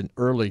 It's not an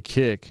early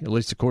kick, at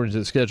least according to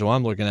the schedule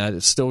I'm looking at.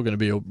 It's still going to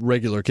be a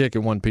regular kick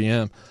at 1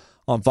 p.m.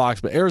 on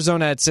Fox. But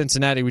Arizona at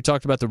Cincinnati, we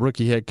talked about the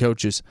rookie head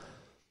coaches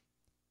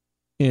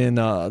in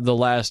the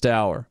last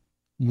hour.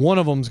 One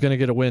of them is going to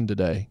get a win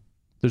today.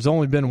 There's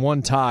only been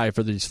one tie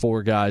for these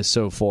four guys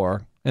so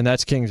far, and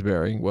that's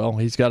Kingsbury. Well,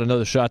 he's got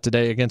another shot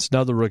today against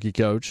another rookie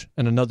coach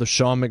and another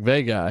Sean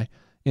McVay guy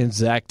in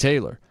Zach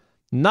Taylor.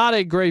 Not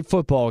a great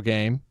football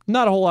game.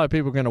 Not a whole lot of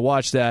people are going to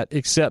watch that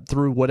except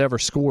through whatever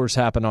scores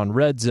happen on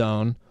Red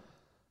Zone.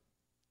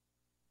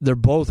 They're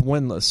both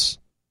winless.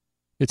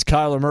 It's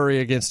Kyler Murray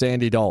against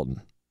Andy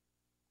Dalton.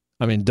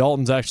 I mean,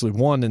 Dalton's actually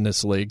won in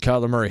this league.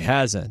 Kyler Murray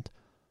hasn't.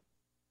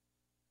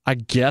 I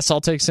guess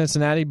I'll take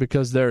Cincinnati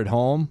because they're at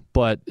home,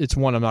 but it's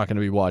one I'm not going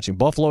to be watching.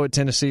 Buffalo at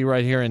Tennessee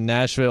right here in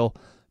Nashville.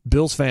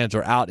 Bills fans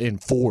are out in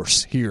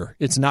force here.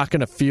 It's not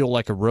going to feel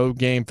like a road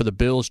game for the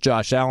Bills.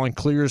 Josh Allen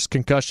clears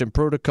concussion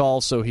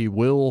protocol, so he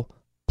will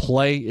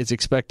play, is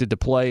expected to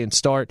play and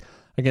start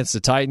against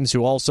the Titans,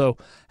 who also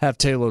have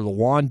Taylor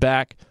Lewan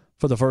back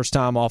for the first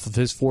time off of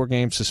his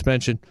 4-game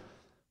suspension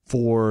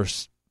for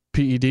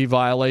PED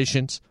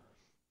violations.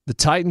 The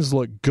Titans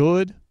look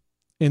good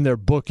in their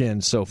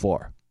bookends so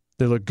far.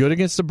 They look good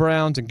against the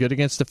Browns and good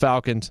against the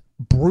Falcons,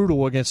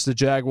 brutal against the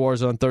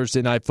Jaguars on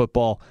Thursday Night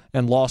Football,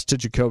 and lost to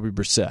Jacoby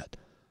Brissett.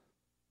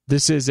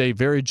 This is a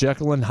very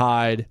Jekyll and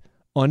Hyde,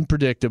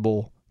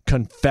 unpredictable,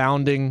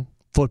 confounding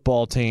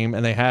football team,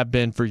 and they have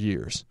been for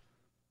years.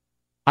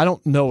 I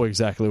don't know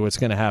exactly what's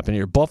going to happen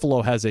here.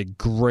 Buffalo has a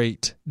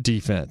great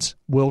defense.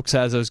 Wilkes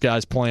has those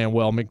guys playing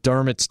well.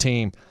 McDermott's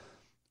team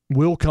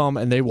will come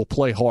and they will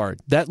play hard.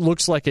 That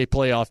looks like a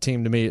playoff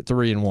team to me at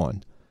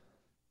 3-1.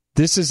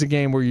 This is a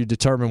game where you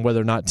determine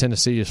whether or not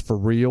Tennessee is for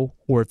real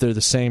or if they're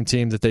the same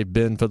team that they've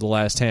been for the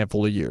last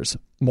handful of years.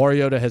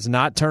 Mariota has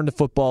not turned the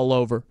football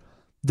over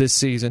this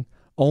season.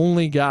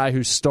 Only guy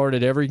who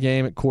started every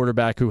game at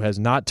quarterback who has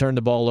not turned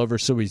the ball over,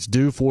 so he's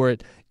due for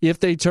it. If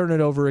they turn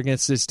it over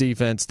against this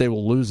defense, they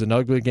will lose an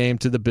ugly game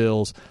to the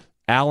Bills.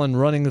 Allen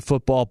running the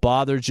football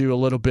bothers you a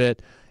little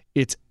bit.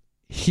 It's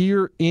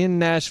here in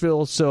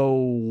Nashville, so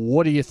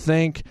what do you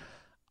think?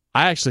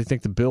 I actually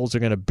think the Bills are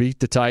going to beat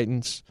the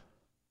Titans,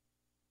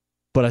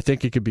 but I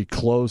think it could be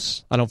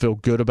close. I don't feel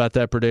good about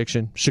that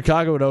prediction.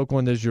 Chicago at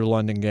Oakland is your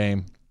London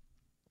game,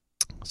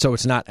 so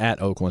it's not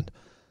at Oakland.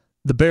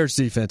 The Bears'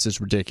 defense is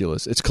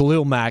ridiculous. It's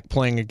Khalil Mack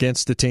playing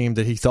against the team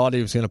that he thought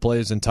he was going to play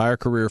his entire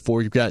career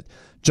for. You've got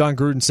John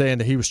Gruden saying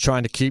that he was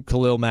trying to keep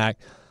Khalil Mack.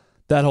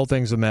 That whole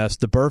thing's a mess.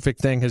 The Burfict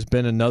thing has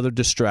been another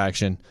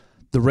distraction.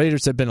 The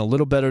Raiders have been a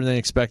little better than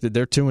expected.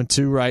 They're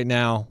 2-2 right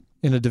now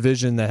in a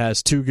division that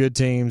has two good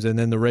teams, and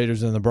then the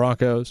Raiders and the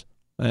Broncos.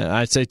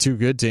 I'd say two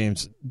good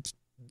teams.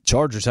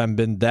 Chargers haven't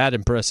been that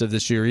impressive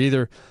this year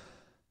either.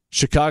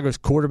 Chicago's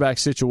quarterback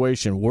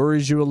situation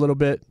worries you a little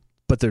bit,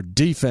 but their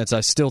defense,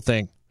 I still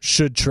think,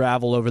 should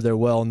travel over there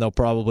well, and they'll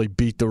probably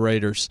beat the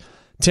Raiders.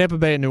 Tampa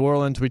Bay and New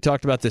Orleans, we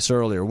talked about this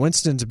earlier.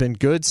 Winston's been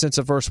good since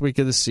the first week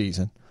of the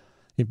season.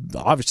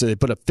 Obviously, they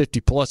put up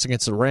 50-plus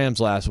against the Rams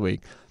last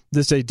week.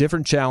 This is a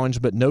different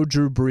challenge, but no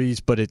Drew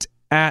Brees, but it's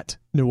at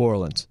New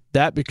Orleans.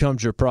 That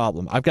becomes your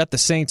problem. I've got the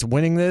Saints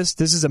winning this.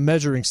 This is a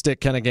measuring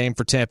stick kind of game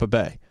for Tampa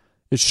Bay.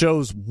 It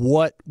shows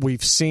what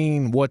we've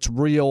seen, what's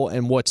real,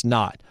 and what's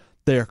not.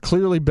 They are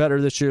clearly better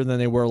this year than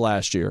they were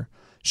last year.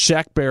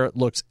 Shaq Barrett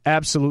looks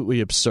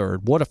absolutely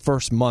absurd. What a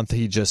first month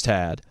he just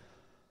had.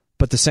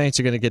 But the Saints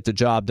are going to get the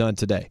job done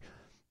today.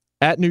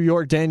 At New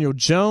York, Daniel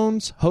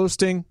Jones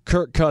hosting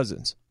Kirk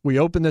Cousins. We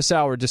opened this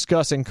hour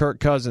discussing Kirk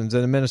Cousins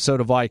and the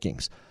Minnesota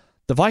Vikings.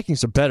 The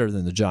Vikings are better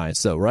than the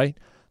Giants, though, right?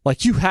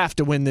 Like, you have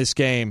to win this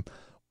game,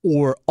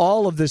 or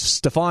all of this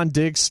Stephon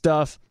Diggs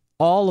stuff,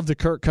 all of the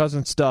Kirk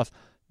Cousins stuff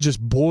just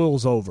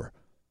boils over.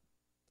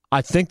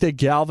 I think they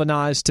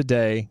galvanized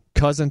today.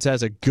 Cousins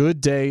has a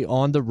good day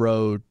on the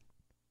road,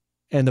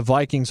 and the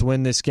Vikings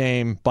win this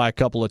game by a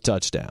couple of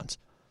touchdowns.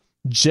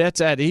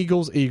 Jets at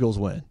Eagles, Eagles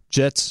win.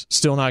 Jets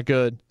still not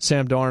good.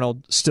 Sam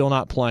Darnold still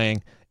not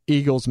playing.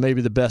 Eagles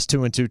maybe the best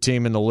 2-2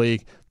 team in the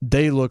league.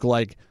 They look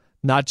like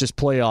not just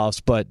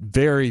playoffs, but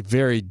very,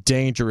 very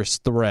dangerous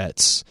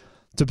threats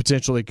to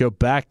potentially go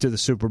back to the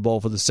Super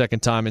Bowl for the second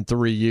time in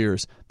 3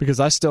 years, because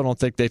I still don't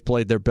think they've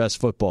played their best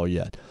football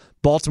yet.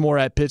 Baltimore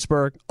at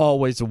Pittsburgh,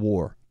 always a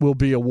war. Will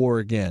be a war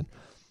again.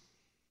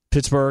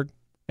 Pittsburgh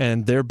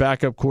and their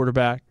backup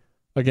quarterback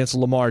against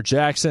Lamar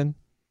Jackson.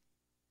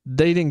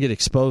 They didn't get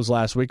exposed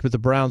last week, but the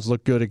Browns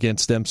look good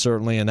against them,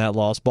 certainly, in that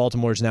loss.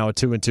 Baltimore is now a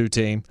 2-2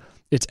 team.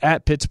 It's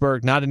at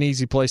Pittsburgh, not an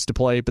easy place to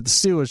play, but the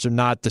Steelers are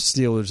not the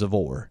Steelers of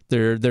old.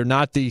 They're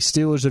not the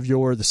Steelers of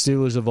yore, the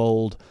Steelers of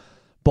old.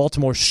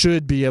 Baltimore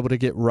should be able to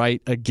get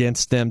right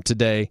against them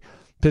today.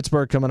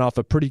 Pittsburgh coming off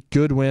a pretty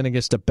good win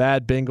against a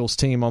bad Bengals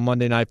team on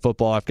Monday Night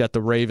Football. I've got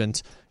the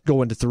Ravens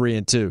going to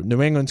 3-2.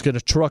 New England's going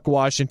to truck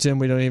Washington.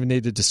 We don't even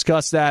need to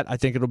discuss that. I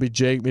think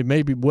it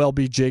may well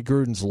be Jay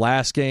Gruden's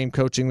last game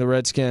coaching the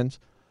Redskins.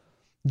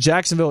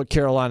 Jacksonville at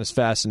Carolina is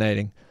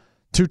fascinating.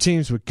 Two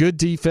teams with good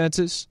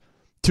defenses.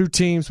 Two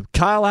teams with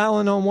Kyle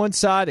Allen on one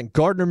side and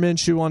Gardner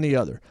Minshew on the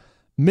other.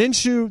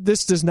 Minshew,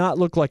 this does not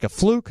look like a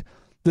fluke.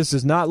 This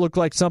does not look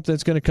like something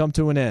that's going to come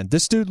to an end.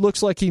 This dude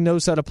looks like he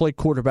knows how to play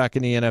quarterback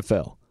in the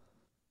NFL.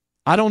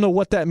 I don't know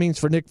what that means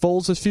for Nick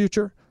Foles'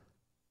 future,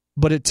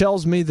 but it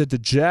tells me that the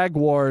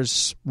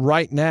Jaguars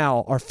right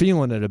now are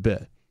feeling it a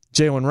bit.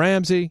 Jalen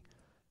Ramsey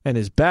and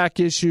his back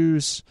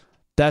issues,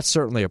 that's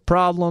certainly a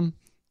problem.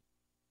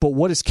 But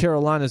what is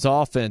Carolina's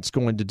offense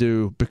going to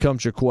do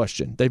becomes your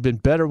question. They've been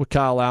better with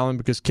Kyle Allen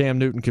because Cam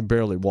Newton can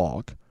barely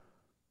walk.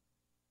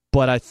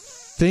 But I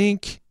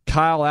think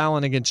Kyle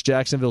Allen against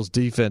Jacksonville's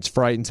defense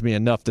frightens me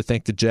enough to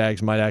think the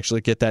Jags might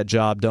actually get that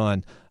job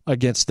done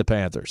against the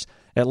Panthers.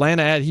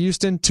 Atlanta at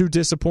Houston, two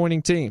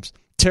disappointing teams.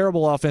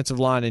 Terrible offensive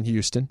line in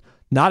Houston.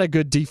 Not a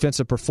good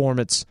defensive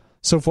performance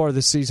so far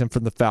this season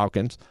from the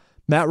Falcons.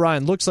 Matt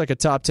Ryan looks like a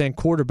top 10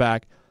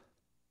 quarterback,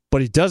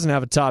 but he doesn't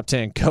have a top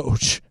 10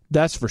 coach.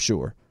 That's for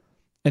sure.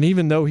 And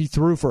even though he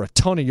threw for a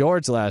ton of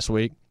yards last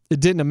week, it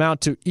didn't amount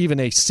to even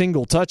a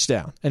single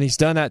touchdown. And he's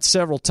done that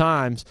several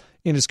times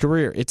in his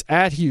career. It's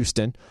at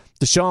Houston.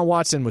 Deshaun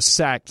Watson was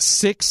sacked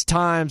 6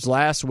 times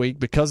last week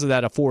because of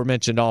that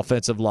aforementioned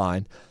offensive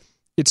line.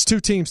 It's two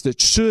teams that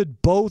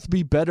should both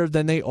be better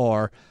than they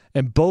are,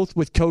 and both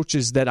with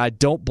coaches that I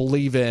don't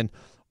believe in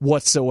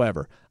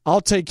whatsoever. I'll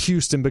take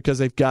Houston because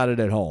they've got it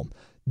at home.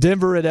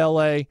 Denver at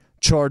LA,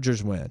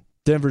 Chargers win.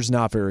 Denver's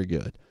not very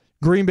good.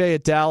 Green Bay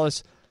at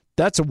Dallas,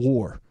 that's a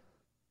war.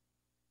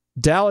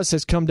 Dallas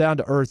has come down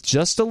to earth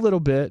just a little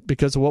bit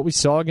because of what we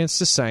saw against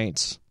the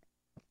Saints,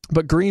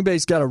 but Green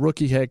Bay's got a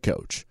rookie head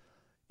coach.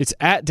 It's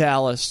at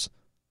Dallas.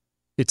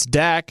 It's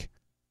Dak,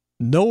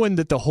 knowing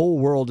that the whole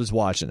world is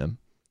watching him.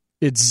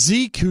 It's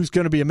Zeke who's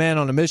going to be a man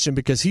on a mission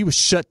because he was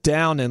shut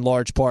down in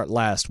large part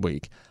last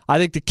week. I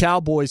think the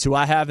Cowboys, who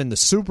I have in the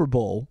Super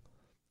Bowl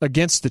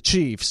against the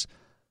Chiefs,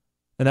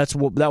 and that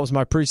was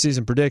my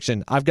preseason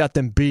prediction, I've got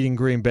them beating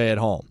Green Bay at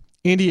home.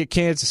 Indy at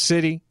Kansas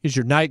City is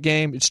your night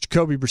game. It's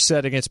Jacoby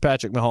Brissett against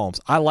Patrick Mahomes.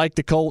 I like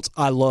the Colts.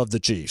 I love the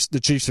Chiefs. The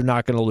Chiefs are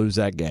not going to lose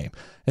that game.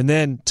 And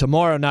then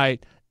tomorrow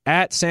night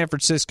at San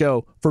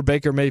Francisco for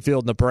Baker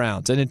Mayfield and the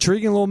Browns. An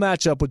intriguing little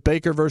matchup with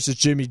Baker versus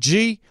Jimmy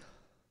G.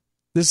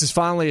 This is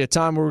finally a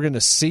time where we're going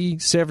to see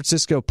San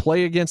Francisco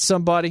play against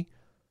somebody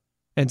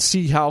and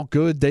see how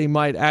good they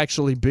might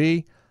actually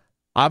be.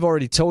 I've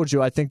already told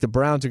you I think the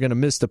Browns are going to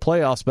miss the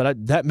playoffs,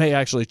 but that may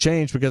actually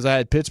change because I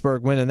had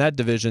Pittsburgh winning that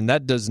division.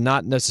 That does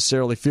not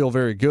necessarily feel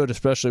very good,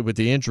 especially with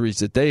the injuries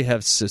that they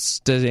have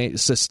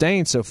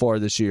sustained so far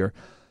this year.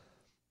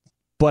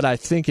 But I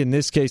think in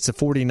this case, the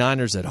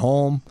 49ers at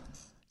home,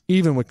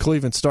 even with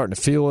Cleveland starting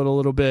to feel it a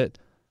little bit,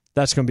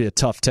 that's going to be a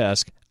tough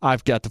task.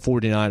 I've got the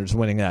 49ers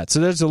winning that.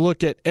 So there's a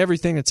look at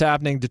everything that's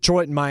happening.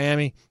 Detroit and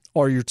Miami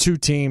are your two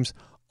teams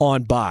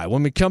on bye.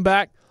 When we come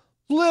back,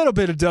 Little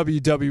bit of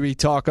WWE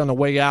talk on the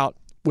way out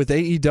with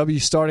AEW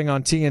starting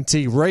on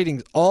TNT.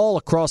 Ratings all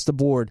across the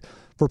board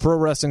for pro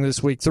wrestling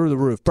this week through the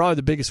roof. Probably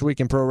the biggest week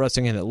in pro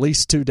wrestling in at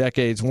least 2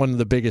 decades, one of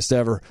the biggest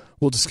ever.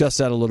 We'll discuss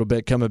that a little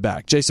bit coming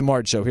back. Jason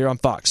Martin Show here on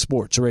Fox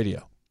Sports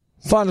Radio.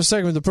 Final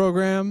segment of the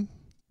program.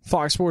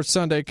 Fox Sports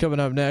Sunday coming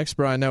up next.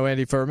 Brian Noe,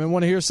 Andy Furman.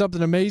 Want to hear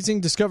something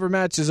amazing? Discover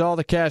matches all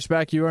the cash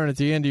back you earn at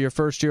the end of your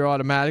first year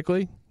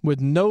automatically, with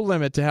no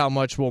limit to how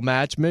much we'll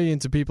match.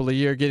 Millions of people a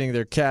year getting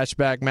their cash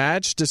back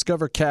match.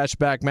 Discover Cash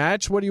Back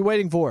Match. What are you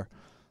waiting for?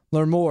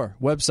 Learn more.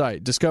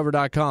 Website,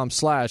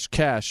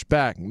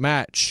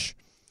 discover.com/cashbackmatch.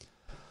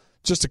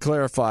 Just to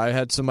clarify, I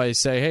had somebody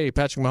say, hey,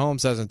 Patrick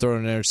Mahomes hasn't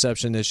thrown an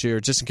interception this year.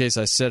 Just in case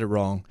I said it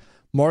wrong,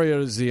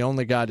 Mariota is the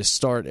only guy to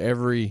start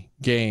every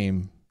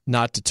game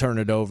not to turn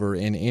it over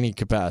in any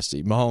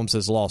capacity. Mahomes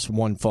has lost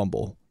 1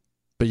 fumble.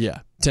 But yeah,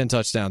 10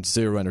 touchdowns,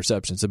 0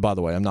 interceptions. And by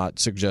the way, I'm not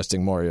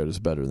suggesting Mariota is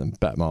better than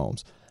Pat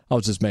Mahomes. I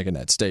was just making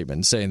that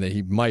statement, saying that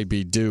he might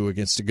be due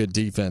against a good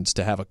defense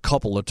to have a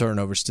couple of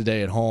turnovers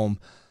today at home.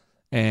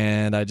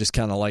 And I just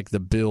kind of like the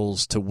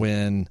Bills to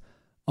win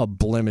a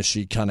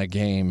blemishy kind of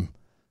game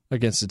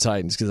against the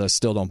Titans because I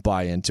still don't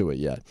buy into it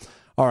yet.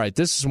 All right,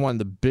 this is one of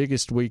the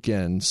biggest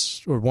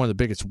weekends, or one of the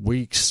biggest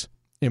weeks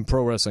in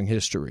pro wrestling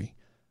history,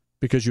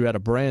 because you had a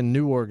brand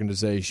new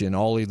organization,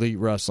 All Elite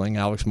Wrestling,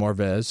 Alex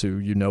Marvez, who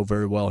you know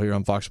very well here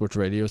on Fox Sports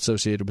Radio,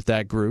 associated with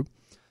that group.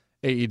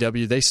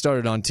 AEW, they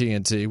started on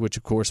TNT, which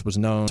of course was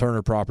known.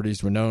 Turner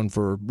Properties were known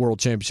for World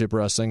Championship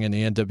Wrestling and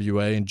the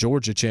NWA and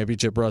Georgia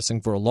Championship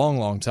Wrestling for a long,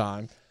 long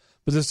time.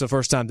 But this is the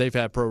first time they've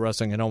had pro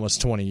wrestling in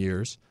almost 20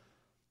 years.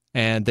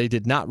 And they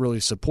did not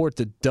really support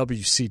the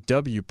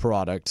WCW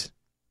product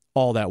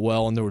all that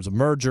well. And there was a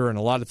merger and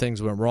a lot of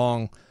things went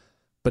wrong.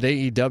 But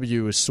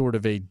AEW is sort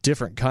of a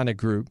different kind of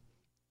group,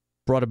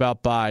 brought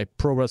about by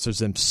pro wrestlers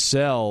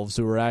themselves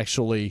who are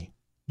actually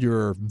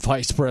your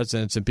vice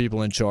presidents and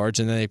people in charge.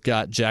 And then they've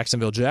got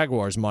Jacksonville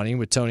Jaguars money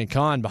with Tony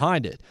Khan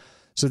behind it.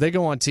 So they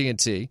go on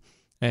TNT,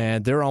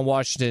 and they're on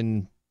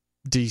Washington,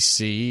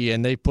 D.C.,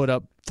 and they put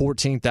up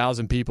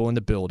 14,000 people in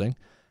the building.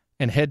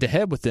 And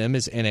head-to-head with them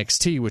is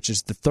NXT, which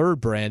is the third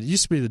brand. It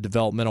used to be the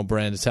developmental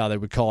brand is how they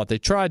would call it. They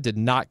tried to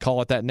not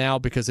call it that now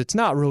because it's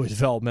not really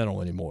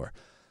developmental anymore.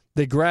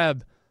 They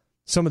grab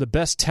some of the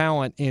best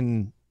talent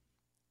in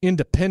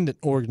independent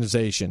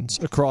organizations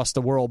across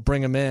the world,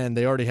 bring them in.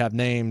 They already have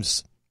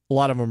names. A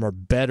lot of them are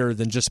better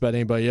than just about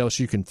anybody else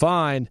you can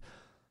find.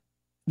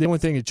 The only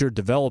thing that you're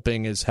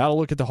developing is how to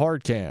look at the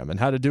hard cam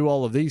and how to do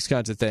all of these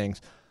kinds of things.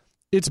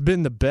 It's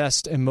been the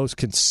best and most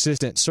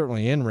consistent,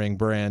 certainly in-ring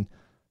brand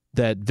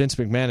that Vince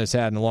McMahon has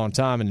had in a long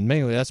time, and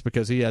mainly that's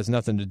because he has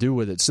nothing to do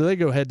with it. So they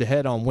go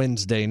head-to-head on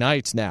Wednesday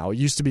nights now. It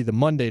used to be the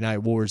Monday Night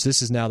Wars.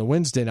 This is now the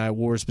Wednesday Night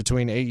Wars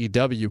between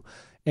AEW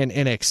and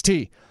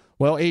NXT.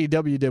 Well,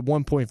 AEW did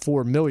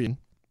 $1.4 million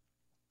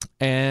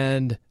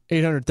and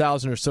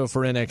 $800,000 or so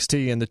for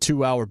NXT in the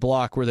 2-hour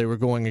block where they were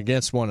going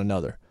against one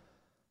another.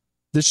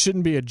 This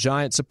shouldn't be a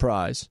giant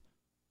surprise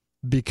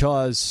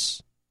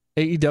because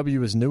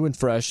AEW is new and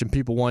fresh and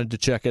people wanted to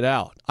check it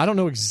out. I don't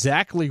know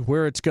exactly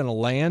where it's going to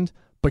land,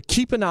 but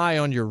keep an eye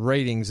on your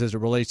ratings as it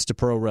relates to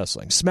pro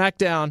wrestling.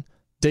 SmackDown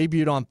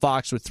debuted on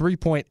Fox with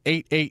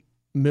 3.88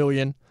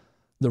 million.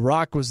 The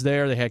Rock was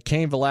there. They had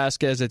Cain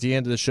Velasquez at the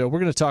end of the show. We're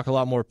going to talk a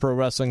lot more pro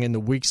wrestling in the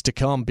weeks to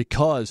come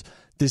because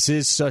this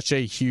is such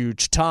a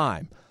huge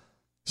time.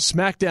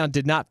 SmackDown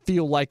did not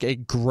feel like a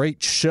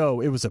great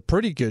show. It was a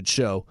pretty good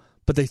show,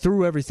 but they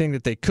threw everything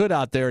that they could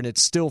out there, and it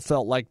still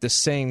felt like the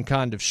same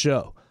kind of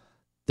show.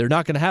 They're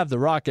not going to have The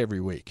Rock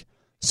every week.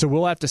 So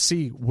we'll have to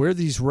see where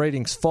these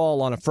ratings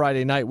fall on a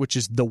Friday night, which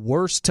is the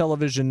worst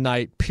television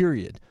night,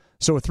 period.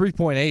 So a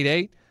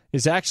 3.88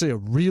 is actually a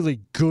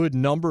really good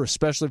number,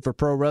 especially for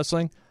pro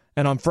wrestling.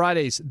 And on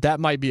Fridays, that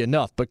might be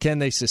enough. But can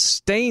they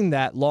sustain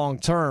that long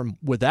term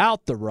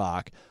without The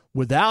Rock,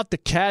 without the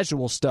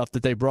casual stuff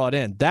that they brought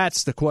in?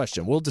 That's the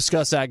question. We'll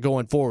discuss that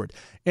going forward.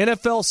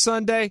 NFL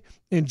Sunday,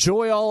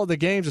 enjoy all of the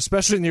games,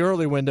 especially in the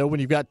early window when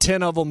you've got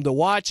 10 of them to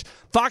watch.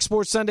 Fox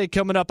Sports Sunday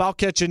coming up. I'll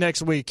catch you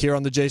next week here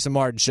on The Jason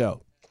Martin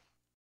Show.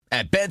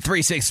 At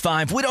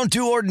Bet365, we don't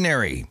do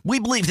ordinary. We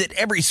believe that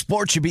every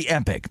sport should be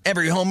epic.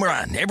 Every home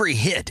run, every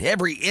hit,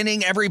 every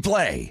inning, every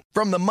play.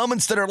 From the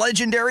moments that are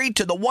legendary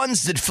to the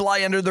ones that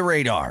fly under the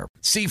radar.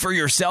 See for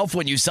yourself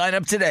when you sign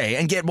up today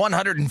and get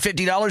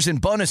 $150 in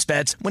bonus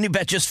bets when you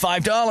bet just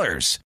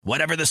 $5.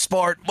 Whatever the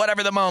sport,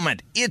 whatever the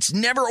moment, it's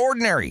never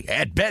ordinary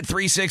at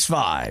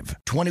Bet365.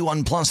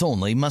 21 plus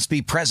only. Must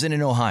be present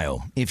in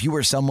Ohio. If you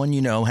or someone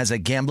you know has a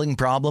gambling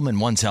problem and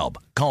wants help,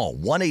 call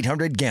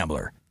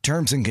 1-800-GAMBLER.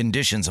 Terms and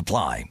conditions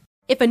apply.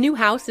 If a new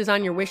house is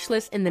on your wish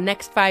list in the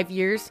next 5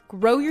 years,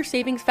 grow your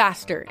savings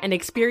faster and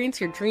experience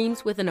your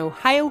dreams with an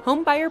Ohio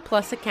Homebuyer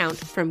Plus account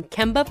from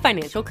Kemba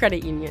Financial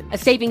Credit Union. A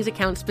savings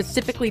account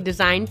specifically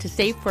designed to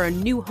save for a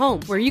new home,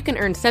 where you can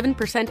earn 7%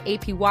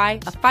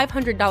 APY,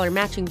 a $500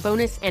 matching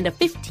bonus, and a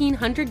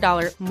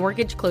 $1,500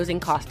 mortgage closing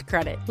cost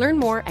credit. Learn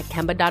more at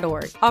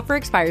Kemba.org. Offer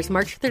expires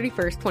March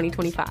 31st,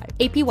 2025.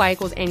 APY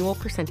equals annual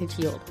percentage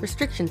yield.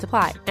 Restrictions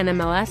apply.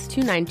 NMLS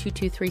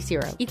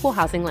 292230. Equal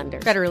housing lender.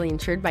 Federally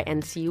insured by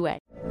NCUA.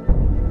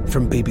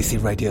 From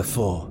BBC Radio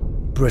 4,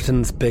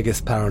 Britain's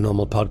biggest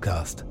paranormal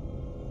podcast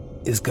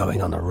is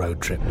going on a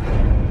road trip.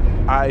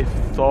 I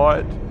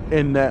thought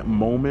in that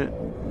moment,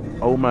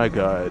 oh my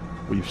God,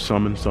 we've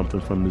summoned something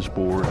from this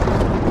board.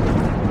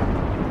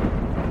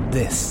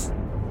 This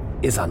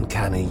is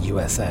Uncanny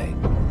USA.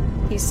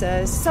 He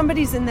says,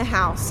 somebody's in the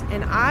house,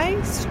 and I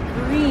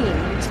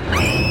screamed.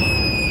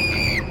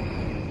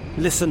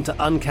 Listen to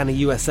Uncanny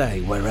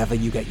USA wherever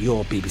you get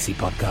your BBC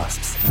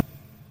podcasts,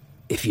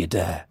 if you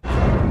dare.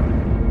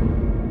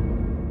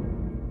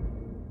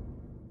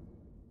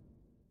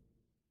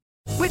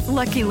 With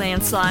Lucky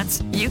Land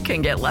Slots, you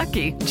can get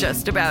lucky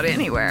just about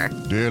anywhere.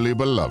 Dearly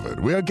beloved,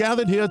 we are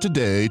gathered here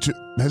today to...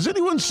 Has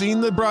anyone seen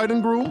the bride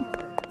and groom?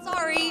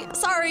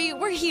 Sorry,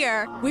 we're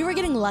here. We were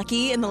getting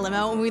lucky in the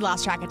limo and we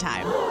lost track of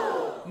time.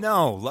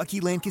 No,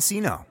 Lucky Land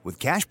Casino, with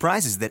cash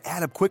prizes that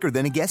add up quicker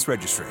than a guest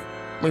registry.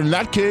 In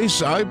that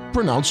case, I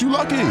pronounce you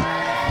lucky.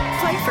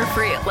 Play for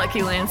free at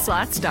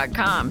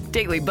LuckyLandSlots.com.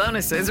 Daily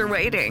bonuses are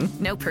waiting.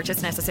 No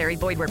purchase necessary.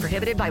 Void where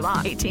prohibited by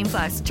law.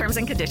 18+. Terms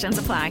and conditions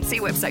apply. See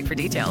website for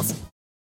details.